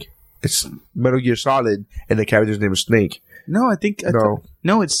Snake. It's Metal Gear Solid, and the character's name is Snake. No, I think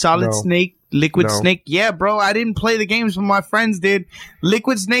No. it's Solid No. Snake, Liquid No. Snake. Yeah, bro, I didn't play the games, but my friends did.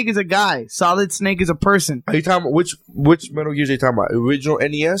 Liquid Snake is a guy. Solid Snake is a person. Are you talking about which Metal Gears are you talking about? Original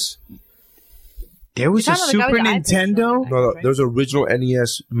NES? There was a You're talking about Super the guy with the eye Nintendo. No, there was original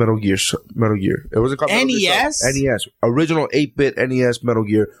NES Metal Gear. It wasn't called Metal Gear NES? Solid. NES. Original 8-bit NES Metal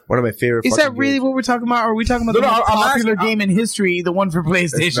Gear. One of my favorite. Is that fucking really games. what we're talking about? Or are we talking about No, the no, most I'm popular asking- game in history, the one for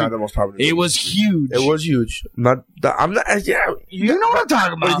It's PlayStation? not the most popular. It was huge. It was huge. Not. I'm not. Yeah, You know what I'm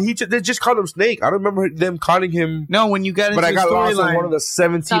talking But about. they just called him Snake. I don't remember them calling him. No, when you got into But I the got lost in storyline. one of the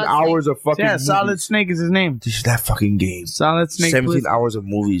 17 Solid hours of fucking. Yeah, movies. Solid Snake is his name. This is that fucking game. Solid Snake. 17 Plissken. hours of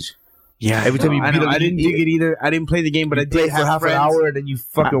movies. Yeah, Every time you I beat know. him, I didn't dig it either. I didn't play the game, but I You play did for have half friends. an hour and then you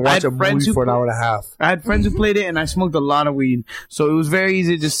fucking I watch had a friends movie who for an play- hour and a half. I had friends who played it, and I smoked a lot of weed, so it was very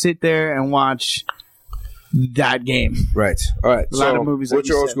easy to just sit there and watch that game. Right. All right. A lot of movies, like What's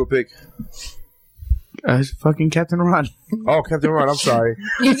you your old said. school pick? Fucking Captain Ron. Oh, Captain Ron. I'm sorry.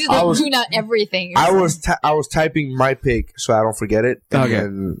 You just I was- tune out everything. I was typing my pick so I don't forget it. And Okay.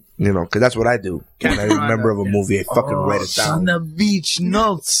 then, because that's what I do. When I Captain Ron, remember of a movie, I fucking write it On down. the beach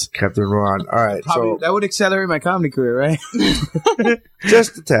notes. Captain Ron. All right. Probably, that would accelerate my comedy career, right? So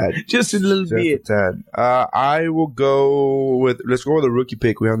just a tad. Just a little Just a bit. tad. I will go with. Let's go with a rookie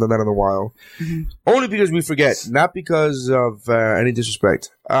pick. We haven't done that in a while. Mm-hmm. Only because we forget, not because of any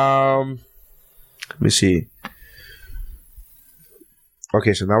disrespect. Let me see.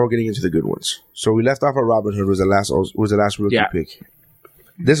 Okay, so now we're getting into the good ones. So we left off at Robin Hood was the last rookie Yeah. pick.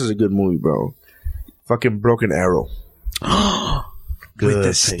 This is a good movie, bro. Fucking Broken Arrow. With the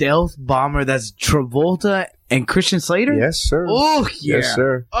pick. stealth bomber that's Travolta and Christian Slater? Yes, sir. Oh, yeah. Yes,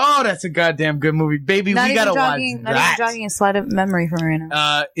 sir. Oh, that's a goddamn good movie. Baby, not we even gotta jogging, watch not that. even jogging a slight of memory from right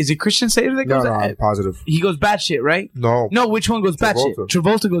now. Is it Christian Slater that No, goes no, I'm positive. He goes batshit, right? No. No, which one goes batshit? Travolta.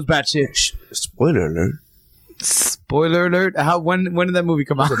 Travolta goes batshit. Spoiler alert. Spoiler alert. When did that movie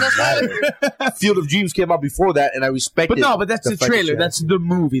come out? Field of Dreams came out before that, and I respect But it. no, but that's the fact that trailer. she That's the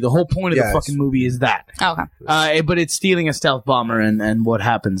movie. The whole point of Yes. the fucking movie is that. Oh, okay. But it's stealing a stealth bomber, and what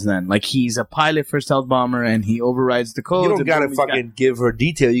happens then? Like, he's a pilot for a stealth bomber, and he overrides the code. You don't gotta fucking give her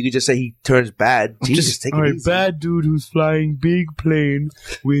detail. You can just say he turns bad. Jesus, take it easy. bad dude who's flying big plane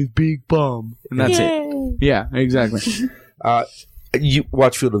with big bomb, and that's it. Yeah, exactly. You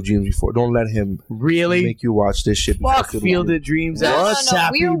watch Field of Dreams before. Don't let him Really? make you watch this shit. before Fuck Field of Dreams. No, no, That's no,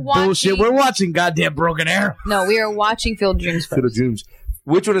 sappy we're watching- bullshit. We're watching goddamn Broken Arrow. No, we are watching Field of Dreams Field of first. Dreams.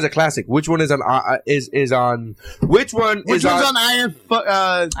 Which one is a classic? Which one is on? Is on? Which one Which is one's on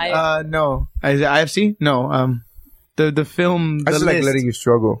no. IFC? No. The film. I The just like list. letting you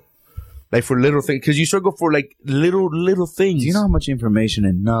struggle, like for little things, because you struggle for like little things. Do you know how much information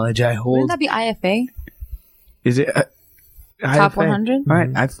and knowledge I hold? Wouldn't that be IFA? Is it Top IFA? 100? All right,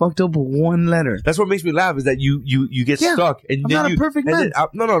 I fucked up one letter. That's what makes me laugh is that you get Yeah, stuck and I'm then not a you perfect and man.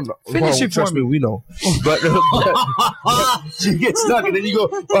 then, no. Finish it for trust me. me. We know, but you get stuck and then you go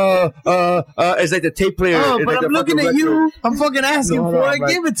it's like the tape player. Oh, it's but like I'm the looking fucking at you. record. I'm fucking asking No, for I'm it.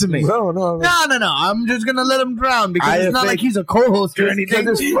 like, Give it to me. No. No. I'm just gonna let him drown because it's not IFA like he's a co-host or Because anything.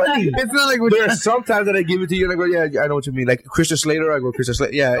 it's funny. It's not like we're There are sometimes that I give it to you and I go, yeah, I know what you mean. Like Christian Slater, I go Christian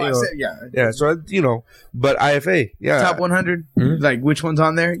Slater. Yeah, Oh, I you know. said, Yeah, so but IFA, yeah. top 100. Like which one's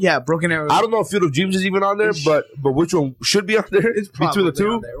on there? Yeah, Broken Arrow. I don't know if Field of Dreams is even on there, but which one should be on there? It's between the Probably two,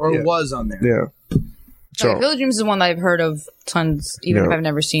 on there, or yeah. was on there. Yeah. So Field of Dreams is one that I've heard of tons, even Yeah. if I've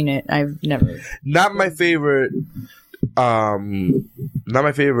never seen it. I've never. not my favorite. Not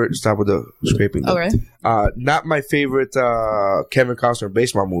my favorite. Stop with the scraping. Oh, really? Not my favorite Kevin Costner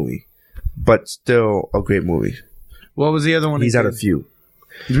baseball movie, but still a great movie. What was the other one? He's he had a did? few.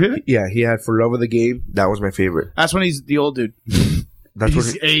 Really? Yeah, he had For Love of the Game. That was my favorite. That's when he's the old dude. That's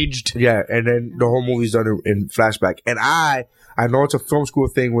He's what. aged. Yeah, and then the whole movie's done in flashback. And I know it's a film school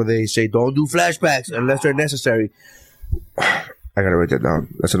thing where they say don't do flashbacks unless they're necessary. I gotta write that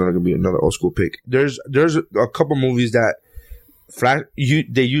down. That's gonna be another old school pick. There's a couple movies that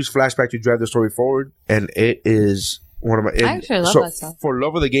they use flashback to drive the story forward, and it is one of my. I actually love that stuff. For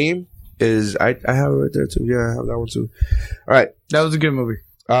Love of the Game is I have it right there too. Yeah, I have that one too. All right, That was a good movie.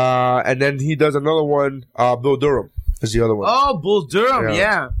 and then he does another one. Bill Durham is the other one. Oh, Bull Durham, Yeah.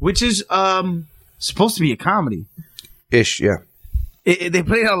 yeah. Which is supposed to be a comedy. Ish, yeah. They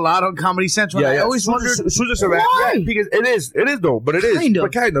played a lot on Comedy Central. I always wondered Susan Sarandon. why. Yeah, because it is though, but it is Kind of.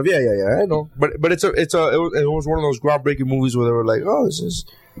 but kind of, yeah, I know, but it was one of those groundbreaking movies where they were like, oh, this is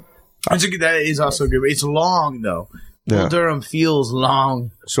that is also good. It's long though. Yeah. Bull Durham feels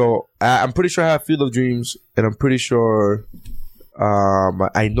long. so. I'm pretty sure I have Field of Dreams, and I'm pretty sure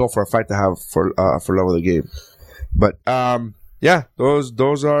I know for a fact I have for Love of the Game, but yeah,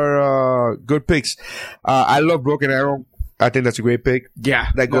 those are good picks. I love Broken Arrow. I think that's a great pick. Yeah,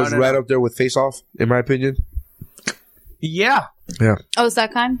 That goes right up there with Face Off, in my opinion. Yeah. Yeah. Oh, is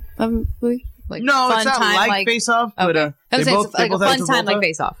that kind of movie? Like No, fun it's not time, like Face Off, but Okay. I was they saying both it's like a have fun time, Travolta. like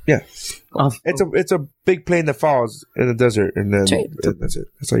Face Off. Yeah. It's a big plane that falls in the desert, and then Sweet. that's it.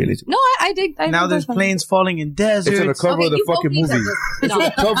 That's all you need to. No, I dig. I Now think there's that's planes falling in deserts. It's on the cover Okay, of the you both fucking use movie. that. It's on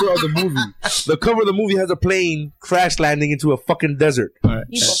the cover of the movie. The cover of the movie has a plane crash landing into a fucking desert.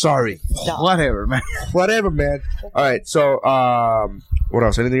 Sorry. Whatever, man. Whatever, man. All right. So, what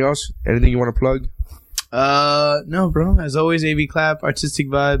else? Anything else? Anything you want to plug? No, bro. As always, AV Clap, Artistic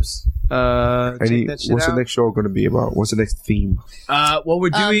Vibes. Check that shit What's out. the next show going to be about? What's the next theme? Well,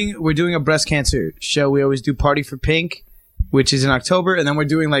 we're doing a breast cancer show. We always do Party for Pink, which is in October, and then we're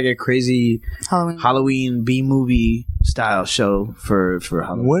doing like a crazy Halloween B-movie style show for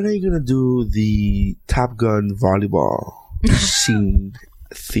Halloween. When are you going to do the Top Gun volleyball scene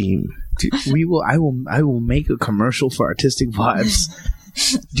theme? Dude, I will make a commercial for Artistic Vibes.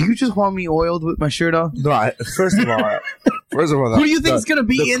 Do you just want me oiled with my shirt off? No, first of all, Who do you think is gonna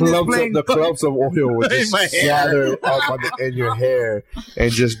be in this plane? The clumps of oil would In just my hair. gather up in your hair and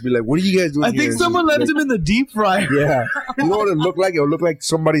just be like, "What are you guys doing?" I think someone left him in the deep fryer. Yeah, you know what it looked like? It would look like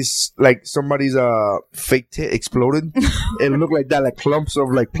somebody's fake tit exploded. It looked like that, like clumps of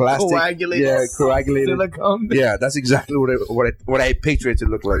like plastic, Coagulated. yeah, coagulated Silicone. Yeah, that's exactly what I picture it to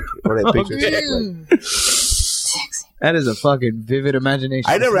look like. What I picture it to look like. That is a fucking vivid imagination.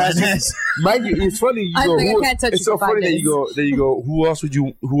 I never asked you. Mind you, it's funny. You I go, think I can't touch it's you so for 5 funny that days. you go. Who else do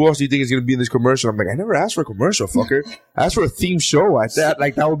you think is going to be in this commercial? I'm like, I never asked for a commercial, fucker. I asked for a theme show. I thought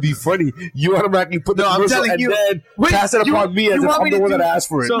like that would be funny. You automatically put the commercial and then pass it upon me as if I'm the one that asked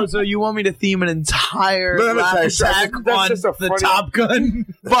for it. So you want me to theme an entire No, laugh that's track on just a the funny- Top Gun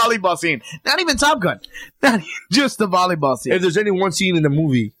volleyball scene? Not even Top Gun. Not just the volleyball scene If there's any one scene in the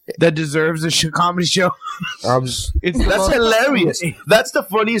movie, that deserves a comedy show. that's most- hilarious. That's the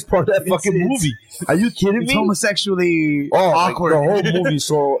funniest part of that fucking it's- movie. Are you kidding It's me? homosexually Awkward. awkward. The whole movie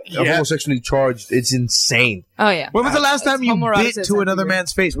so Yeah. homosexually charged. It's insane. Oh yeah. When was the last time you homoerotic bit to another everywhere.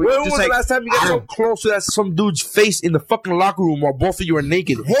 man's face? When Just was the last time you got so close to that some dude's face in the fucking locker room while both of you are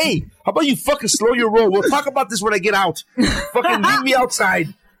naked? Hey, how about you fucking slow your roll? We'll talk about this when I get out. Fucking leave me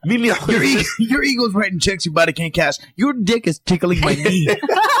outside. Meet me out. Your ego's writing checks your body can't cash. Your dick is tickling my knee.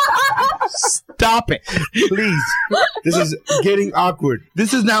 Stop it. Please. This is getting awkward.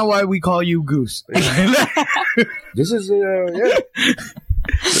 This is not why we call you Goose. This is, yeah.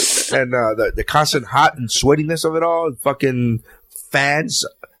 And the constant hot and sweatiness of it all, fucking fans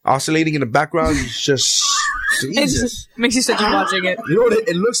oscillating in the background, is just... It just makes you start watching it. You know what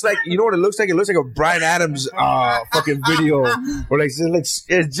it looks like? You know what it looks like? It looks like a Bryan Adams fucking video. Or like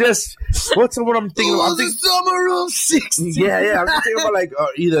it's just what's the one I'm thinking of? I'm thinking summer of 60. Yeah. I'm just thinking about like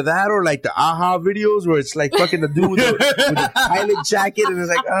either that or like the AHA videos where it's like fucking the dude with the pilot jacket and it's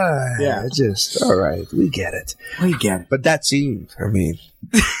like yeah, it's just all right. We get it. But that scene, I mean,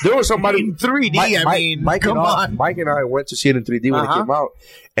 there was somebody in 3D. Mike and I went to see it in 3D when it came out,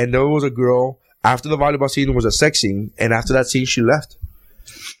 and there was a girl. After the volleyball scene was a sex scene, and after that scene, she left.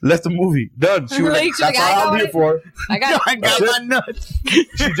 Left the movie. Done. She was like, that's all I'm here for. I got my nuts.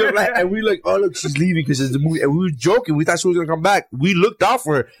 She just like, and we like, oh, look, she's leaving because it's the movie. And we were joking. We thought she was going to come back. We looked out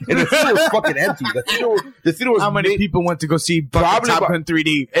for her, and the theater was fucking empty. The theater was how many people went to go see Top Gun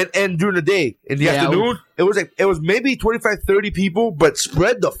 3D? And during the day, in the afternoon, it was maybe 25, 30 people, but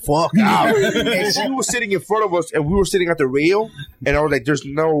spread the fuck out. And she was sitting in front of us, and we were sitting at the rail, and I was like, there's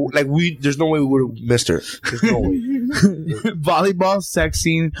no way we would have missed her. There's no way. Volleyball sex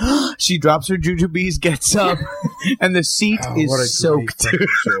scene. She drops her jujubes, gets up, and the seat is soaked.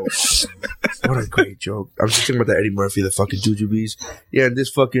 What a great joke. I'm just thinking about that Eddie Murphy, the fucking jujubes. Yeah, and this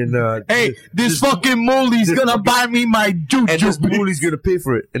fucking... this fucking Mooley's gonna buy me my jujubes. And this Mooley's gonna pay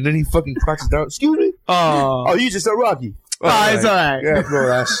for it. And then he fucking cracks down. Excuse me? Oh, you just said Rocky. It's all right. Yeah, bro,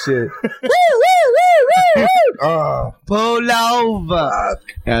 that shit. Pull over.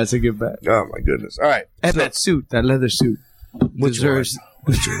 Yeah, that's a good bet. Oh, my goodness. All right. And that leather suit. Deserves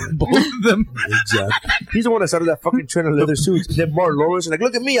both of them. He's the one that started that fucking trend of leather suits. And then Martin Lawrence is like,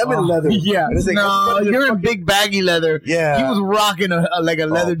 look at me, I'm in leather. Yeah. And it's like, you're in big baggy leather. Yeah. He was rocking a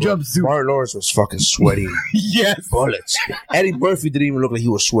leather jumpsuit. Martin Lawrence was fucking sweating. Yes. Bullets. Eddie Murphy didn't even look like he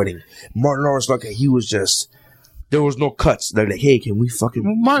was sweating. Martin Lawrence looked like he was just... There was no cuts. They're like, hey, can we fucking...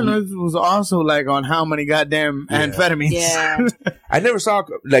 Martin Lawrence was also like on how many goddamn amphetamines. Yeah. I never saw...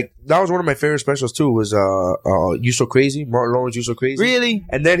 Like, that was one of my favorite specials, too, was You So Crazy. Martin Lawrence, You So Crazy. Really?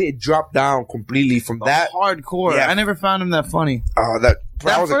 And then it dropped down completely from that. Hardcore. Yeah. I never found him that funny. That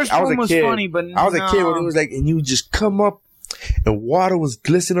first one was funny, but I was a kid when it was like, and you would just come up and water was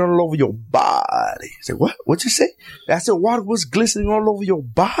glistening all over your body. He's like, what? What'd you say? I said, water was glistening all over your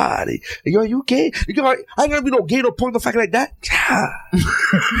body. Like, yo, you gay? I ain't gonna be no gay, no punk, no fucking like that.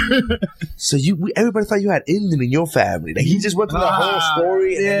 So everybody thought you had Indian in your family. Like, he just went through the whole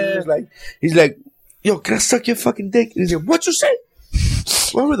story, and then he's like, yo, can I suck your fucking dick? And he's like, what you say?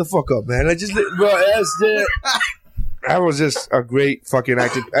 Hurry the fuck up, man. That was just a great fucking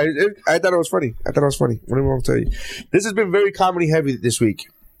acting. I thought it was funny. What do you want to tell you? This has been very comedy heavy this week.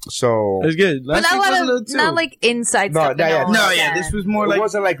 So it's good. But not like inside stuff. This was more like... It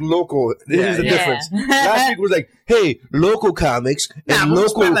wasn't like local. This is the difference. Last week was like, hey, local comics and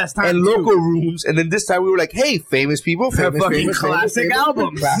local rooms. And then this time we were like, hey, famous people. Famous classic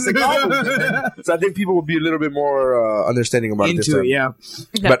albums. Classic albums. So I think people will be a little bit more understanding about it this time. Yeah.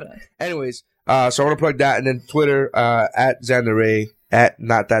 But anyways... so I want to plug that, and then Twitter at Xander Ray, at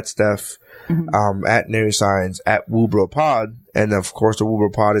Not That Stuff, at Nary Signs, at WooBroPod, and of course the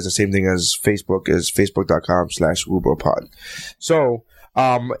WooBroPod is the same thing as Facebook, is facebook.com/WooBroPod. So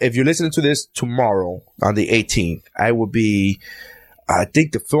if you're listening to this tomorrow on the 18th, I will be. I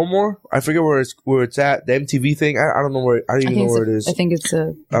think the Fillmore. I forget where it's at. The MTV thing. I don't know where. I don't even know where it is. I think it's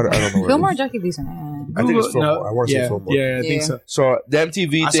a. I don't know. Fillmore, Jackie Gleason. I think it's Fillmore. I want to say Fillmore. Yeah, I think so. So the MTV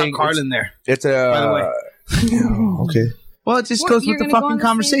thing. I saw Carlin there. It's a. By the way. Okay. Well, it just goes with the fucking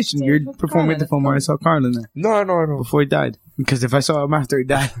conversation. You're performing at the Fillmore. I saw Carlin there. No, I know. Before he died. Because if I saw him after he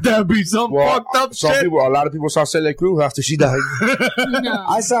died, that'd be some fucked up shit. A lot of people saw Celia Cruz after she died. No.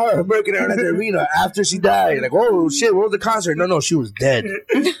 I saw her at American Airlines Arena after she died. Like, oh shit, what was the concert? No, she was dead.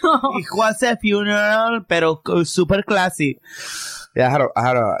 It was a funeral, pero super classy. Yeah, I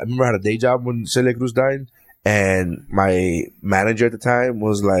remember I had a day job when Celia Cruz died, and my manager at the time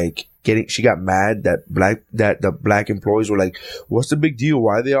was like, she got mad that the black employees were like, what's the big deal?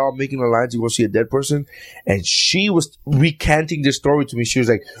 Why are they all making a line to go see a dead person? And she was recanting this story to me. She was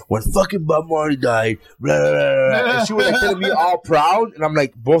like, when fucking Bob Marley died, blah, blah, blah. And she was like telling me all proud. And I'm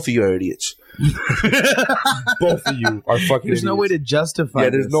like, both of you are idiots. Both of you are fucking There's idiots. no way to justify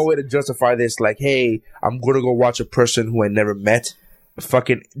this. There's no way to justify this. Like, hey, I'm going to go watch a person who I never met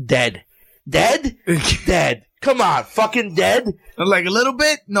fucking dead. Dead? Come on, fucking dead? Like a little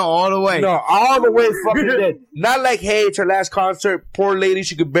bit? No, all the way. No, all the way fucking dead. Not like, hey, it's her last concert. Poor lady,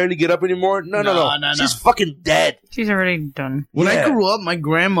 she could barely get up anymore. No. She's fucking dead. She's already done. When I grew up, my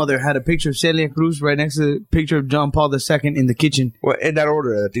grandmother had a picture of Celia Cruz right next to the picture of John Paul II in the kitchen. Well, in that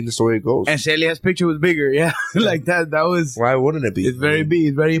order, I think that's the way it goes. And Celia's picture was bigger, yeah. Like that was... Why wouldn't it be? It's very big.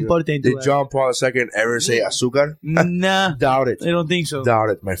 It's very important. Did John Paul II ever say azúcar? Nah. Doubt it. I don't think so. Doubt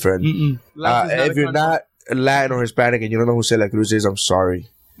it, my friend. If you're not Latin or Hispanic and you don't know who Celia Cruz is, I'm sorry.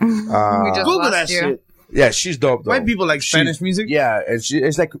 Google that shit. Yeah, she's dope, though. White people like Spanish music? Yeah, and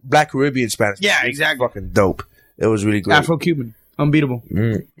it's like Black Caribbean Spanish music. Yeah, exactly. It's fucking dope. It was really great. Afro-Cuban. Unbeatable.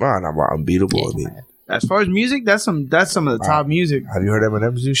 Well, not unbeatable. I mean, as far as music, that's some of the top music. Have you heard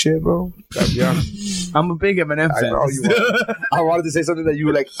Eminem's new shit, bro? Yeah. I'm a big Eminem fan. I know you are. I wanted to say something that you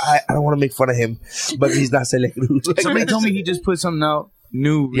were like, I don't want to make fun of him, but he's not Celia Cruz. Somebody told me he just put something out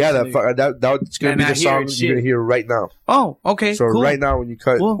new. Yeah, that's going to be the song you're going to hear right now. Oh, okay. So cool. right now when you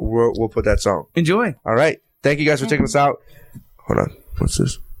cut, we'll put that song. Enjoy. All right. Thank you guys for checking us out. Hold on. What's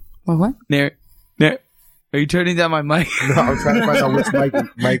this? What? There. Are you turning down my mic? No, I'm trying to find out which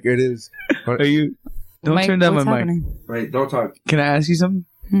mic it is. Are you? Don't turn down my mic. Right, don't talk. Can I ask you something?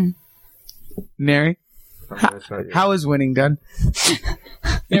 Neri? How is winning done?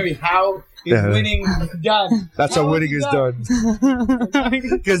 Neri, how is winning done? That's how winning is done.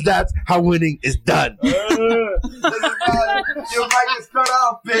 Because that's how winning is done. Your mic is cut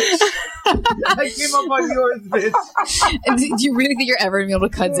off, bitch. I came up on yours, bitch. Do you really think you're ever going to be able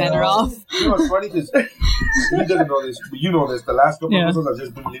to cut Xander off? You know what's funny? Because he doesn't know this, but you know this. The last couple of episodes, I've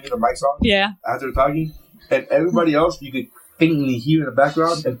just been leaving the mics on. Yeah. After talking. And everybody else, you could faintly hear in the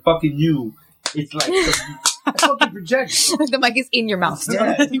background. And fucking you, it's like... I fucking project. The mic is in your mouth.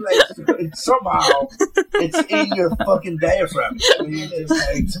 Yeah, it's somehow it's in your fucking diaphragm. It's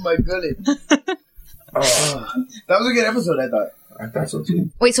like to my gullet. That was a good episode, I thought so too.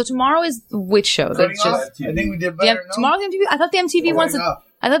 Wait, so tomorrow is which show? That's just, I think we did better. Tomorrow's MTV. I thought the MTV one's.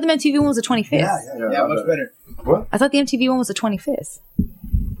 I thought the MTV one was the 25th. Yeah, much better. What? I thought the MTV one was the 25th.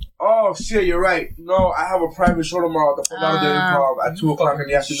 Oh shit, you're right. No, I have a private show tomorrow at the Fort Lauderdale Improv at 2:00 in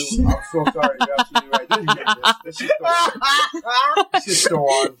the afternoon. I'm so sorry. You're absolutely right. This shit's still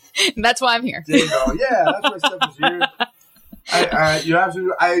on. That's why I'm here. There you go. Yeah, that's why Steph is here. You're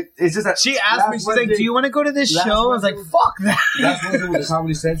absolutely. It's just that she asked me. She's like, "Do you want to go to this show?" I was like, "Fuck that." Last Wednesday was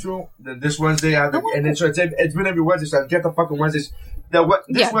Comedy Central. Then this Wednesday, I have and then so it's been every Wednesday. So I get the fucking Wednesdays.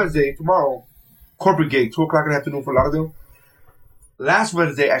 This Wednesday, tomorrow, corporate gig, 2:00 in the afternoon for Lauderdale. Last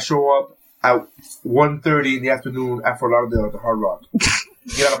Wednesday, I show up at 1:30 in the afternoon at Fort Lauderdale at the Hard Rock.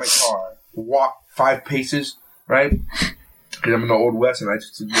 Get out of my car, walk 5 paces, right? Because I'm in the Old West and I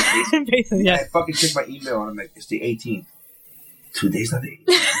just do paces. I fucking check my email and I'm like, it's the 18th. Today's not the 18th.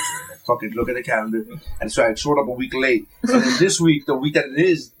 I fucking look at the calendar. And so I showed up a week late. And then this week, the week that it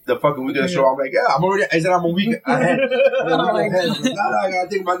is, the fucking week of the show, I'm like, I'm already, I said I'm a week ahead. I gotta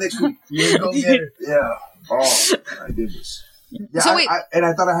think about next week. You go get it. Yeah. Oh, my goodness. Yeah, so wait. I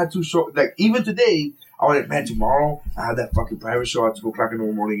thought I had 2 shows. Like, even today, I was like, man, tomorrow, I have that fucking private show at 2:00 in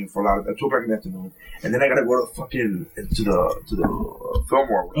the morning and Fort Lauderdale at 2:00 in the afternoon. And then I gotta go to fucking, to the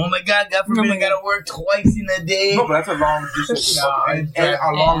Fillmore. Oh my God, God forbid I gotta work twice in a day. No, but that's a long distance. and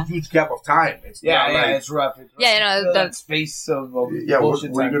a long, huge gap of time. It's it's rough. Yeah, that space of what are you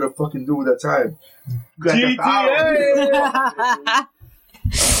gonna fucking do with that time?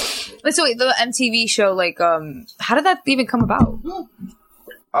 So wait, the MTV show, like, how did that even come about?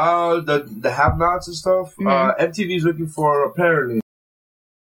 The have-nots and stuff. MTV is looking for, apparently.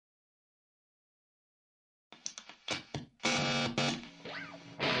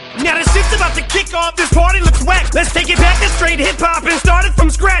 Now the shit's about to kick off, this party looks whack. Let's take it back to straight hip-hop and start it from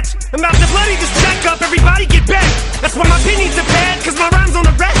scratch. I'm about to bloody this track up, everybody get back. That's why my pennies are bad, cause my rhyme's on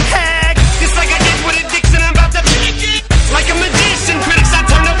the rat tag. Just like I did with addiction, I'm about to peak it. Like a magician, critics I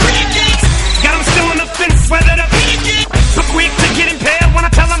turn to freakies. Got them still on the fence, whether to peak it. But quick to get impaled when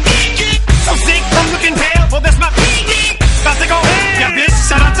I tell them peak it. So sick from looking pale, well that's my peak it. About to go ham, yeah bitch,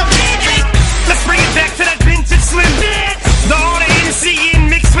 shout out to peak it. Let's bring it back to that vintage slim bitch. The order NC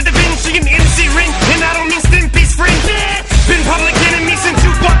in mixed with the Vinci and NC ring. And I don't mean Stimpy's friend bitch. Been public enemy since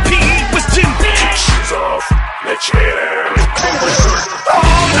you thought PE was Jim bitch. Shoes off, let's head out.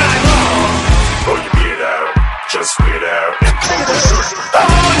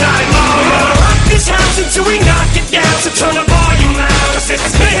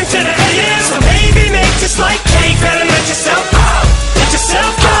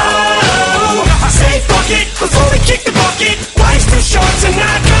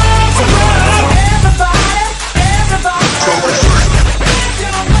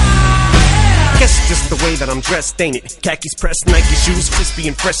 dressed, ain't it? Khakis pressed, Nike shoes,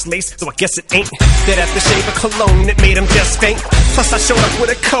 crispy and fresh lace, though I guess it ain't. That aftershave of cologne that made him just faint. Plus I showed up with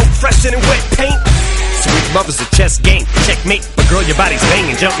a coat fresher than wet paint. Sweet mother's a chess game, checkmate. But girl, your body's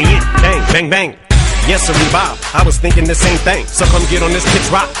banging, jump me in, bang, bang, bang. Yes, sir, Bob. I was thinking the same thing. So come get on this pitch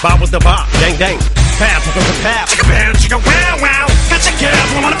rock, Bob with the Bob, dang, dang. Pow, pow, pow, pow. Chicka pow, chicka wow, wow. Got your girl,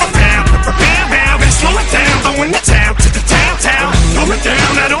 woman up a pow, pow, pow. Better slow it down, throw in the town, to the town. Throw it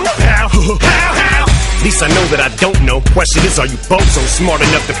down, I don't know how, how. At least I know that I don't know. Question is, are you both so smart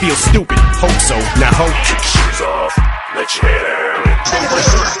enough to feel stupid? Hope so. Now hope. Kick your shoes off, let your hair down.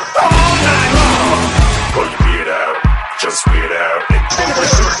 All night long. Pull your beard out, just weird out.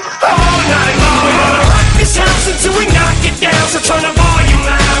 All night long. We're gonna rock this house until we knock it down. So turn the volume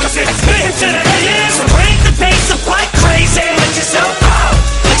loud, 'cause it's spin to the ears. So break the bass up like crazy. Let yourself go,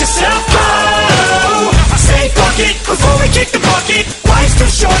 let yourself go. I say fuck it before we kick the bucket. Life's too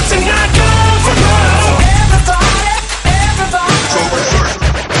short to not go for broke. Everybody, everybody.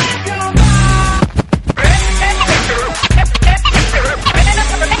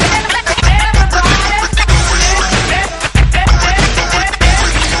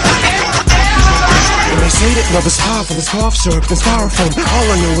 Say that love is powerful as cough syrup and styrofoam. All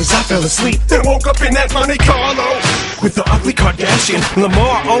I know is I fell asleep, then woke up in that Monte Carlo with the ugly Kardashian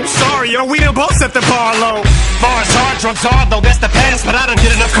Lamar. Oh, sorry, yo, we done both set the bar low. Bars hard, drugs hard, though that's the past. But I done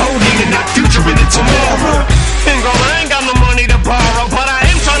get enough codeine and not future in it tomorrow. And girl, I ain't got no money to borrow, but I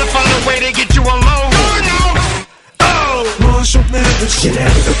am trying to find a way to get you alone. Oh, Marshall Mathers, get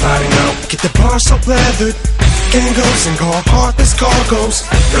out of the body now. Get the bar so leathered. Gangos and call heartless cargoes.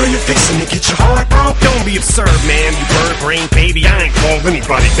 Girl, you're fixing to get your heart broke. Don't be absurd, man. You bird brain baby. I ain't called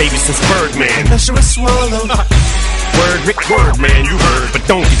anybody baby since Birdman. Unless you're a swallow. Word, Rick, word, man, you heard. But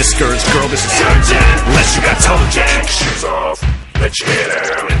don't be discouraged, girl. This is urgent. Unless you got toe jack. Shoes off, let your hair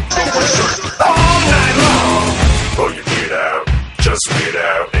down. All night long. Pull your beard out, just weird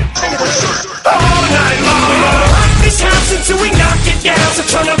out. All night long. We're gonna rock this house until we knock it down. So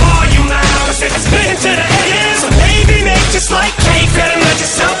turn the volume loud, 'cause it's spin to the ears. So baby, make just like cake and let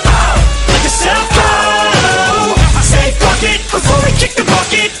yourself go. Let yourself go. I say fuck it before we kick the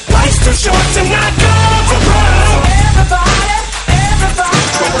bucket. Life's too short to not go for broke. Everybody,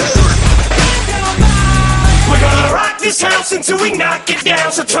 everybody. We're gonna rock this house until we knock it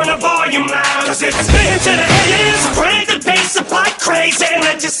down. So turn the volume loud, 'cause it's spin to the ears. So crank the bass up like crazy and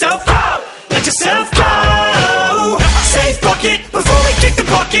let yourself go. Let yourself go. I say fuck it before we kick the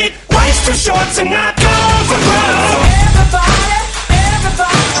bucket. Life's too short to not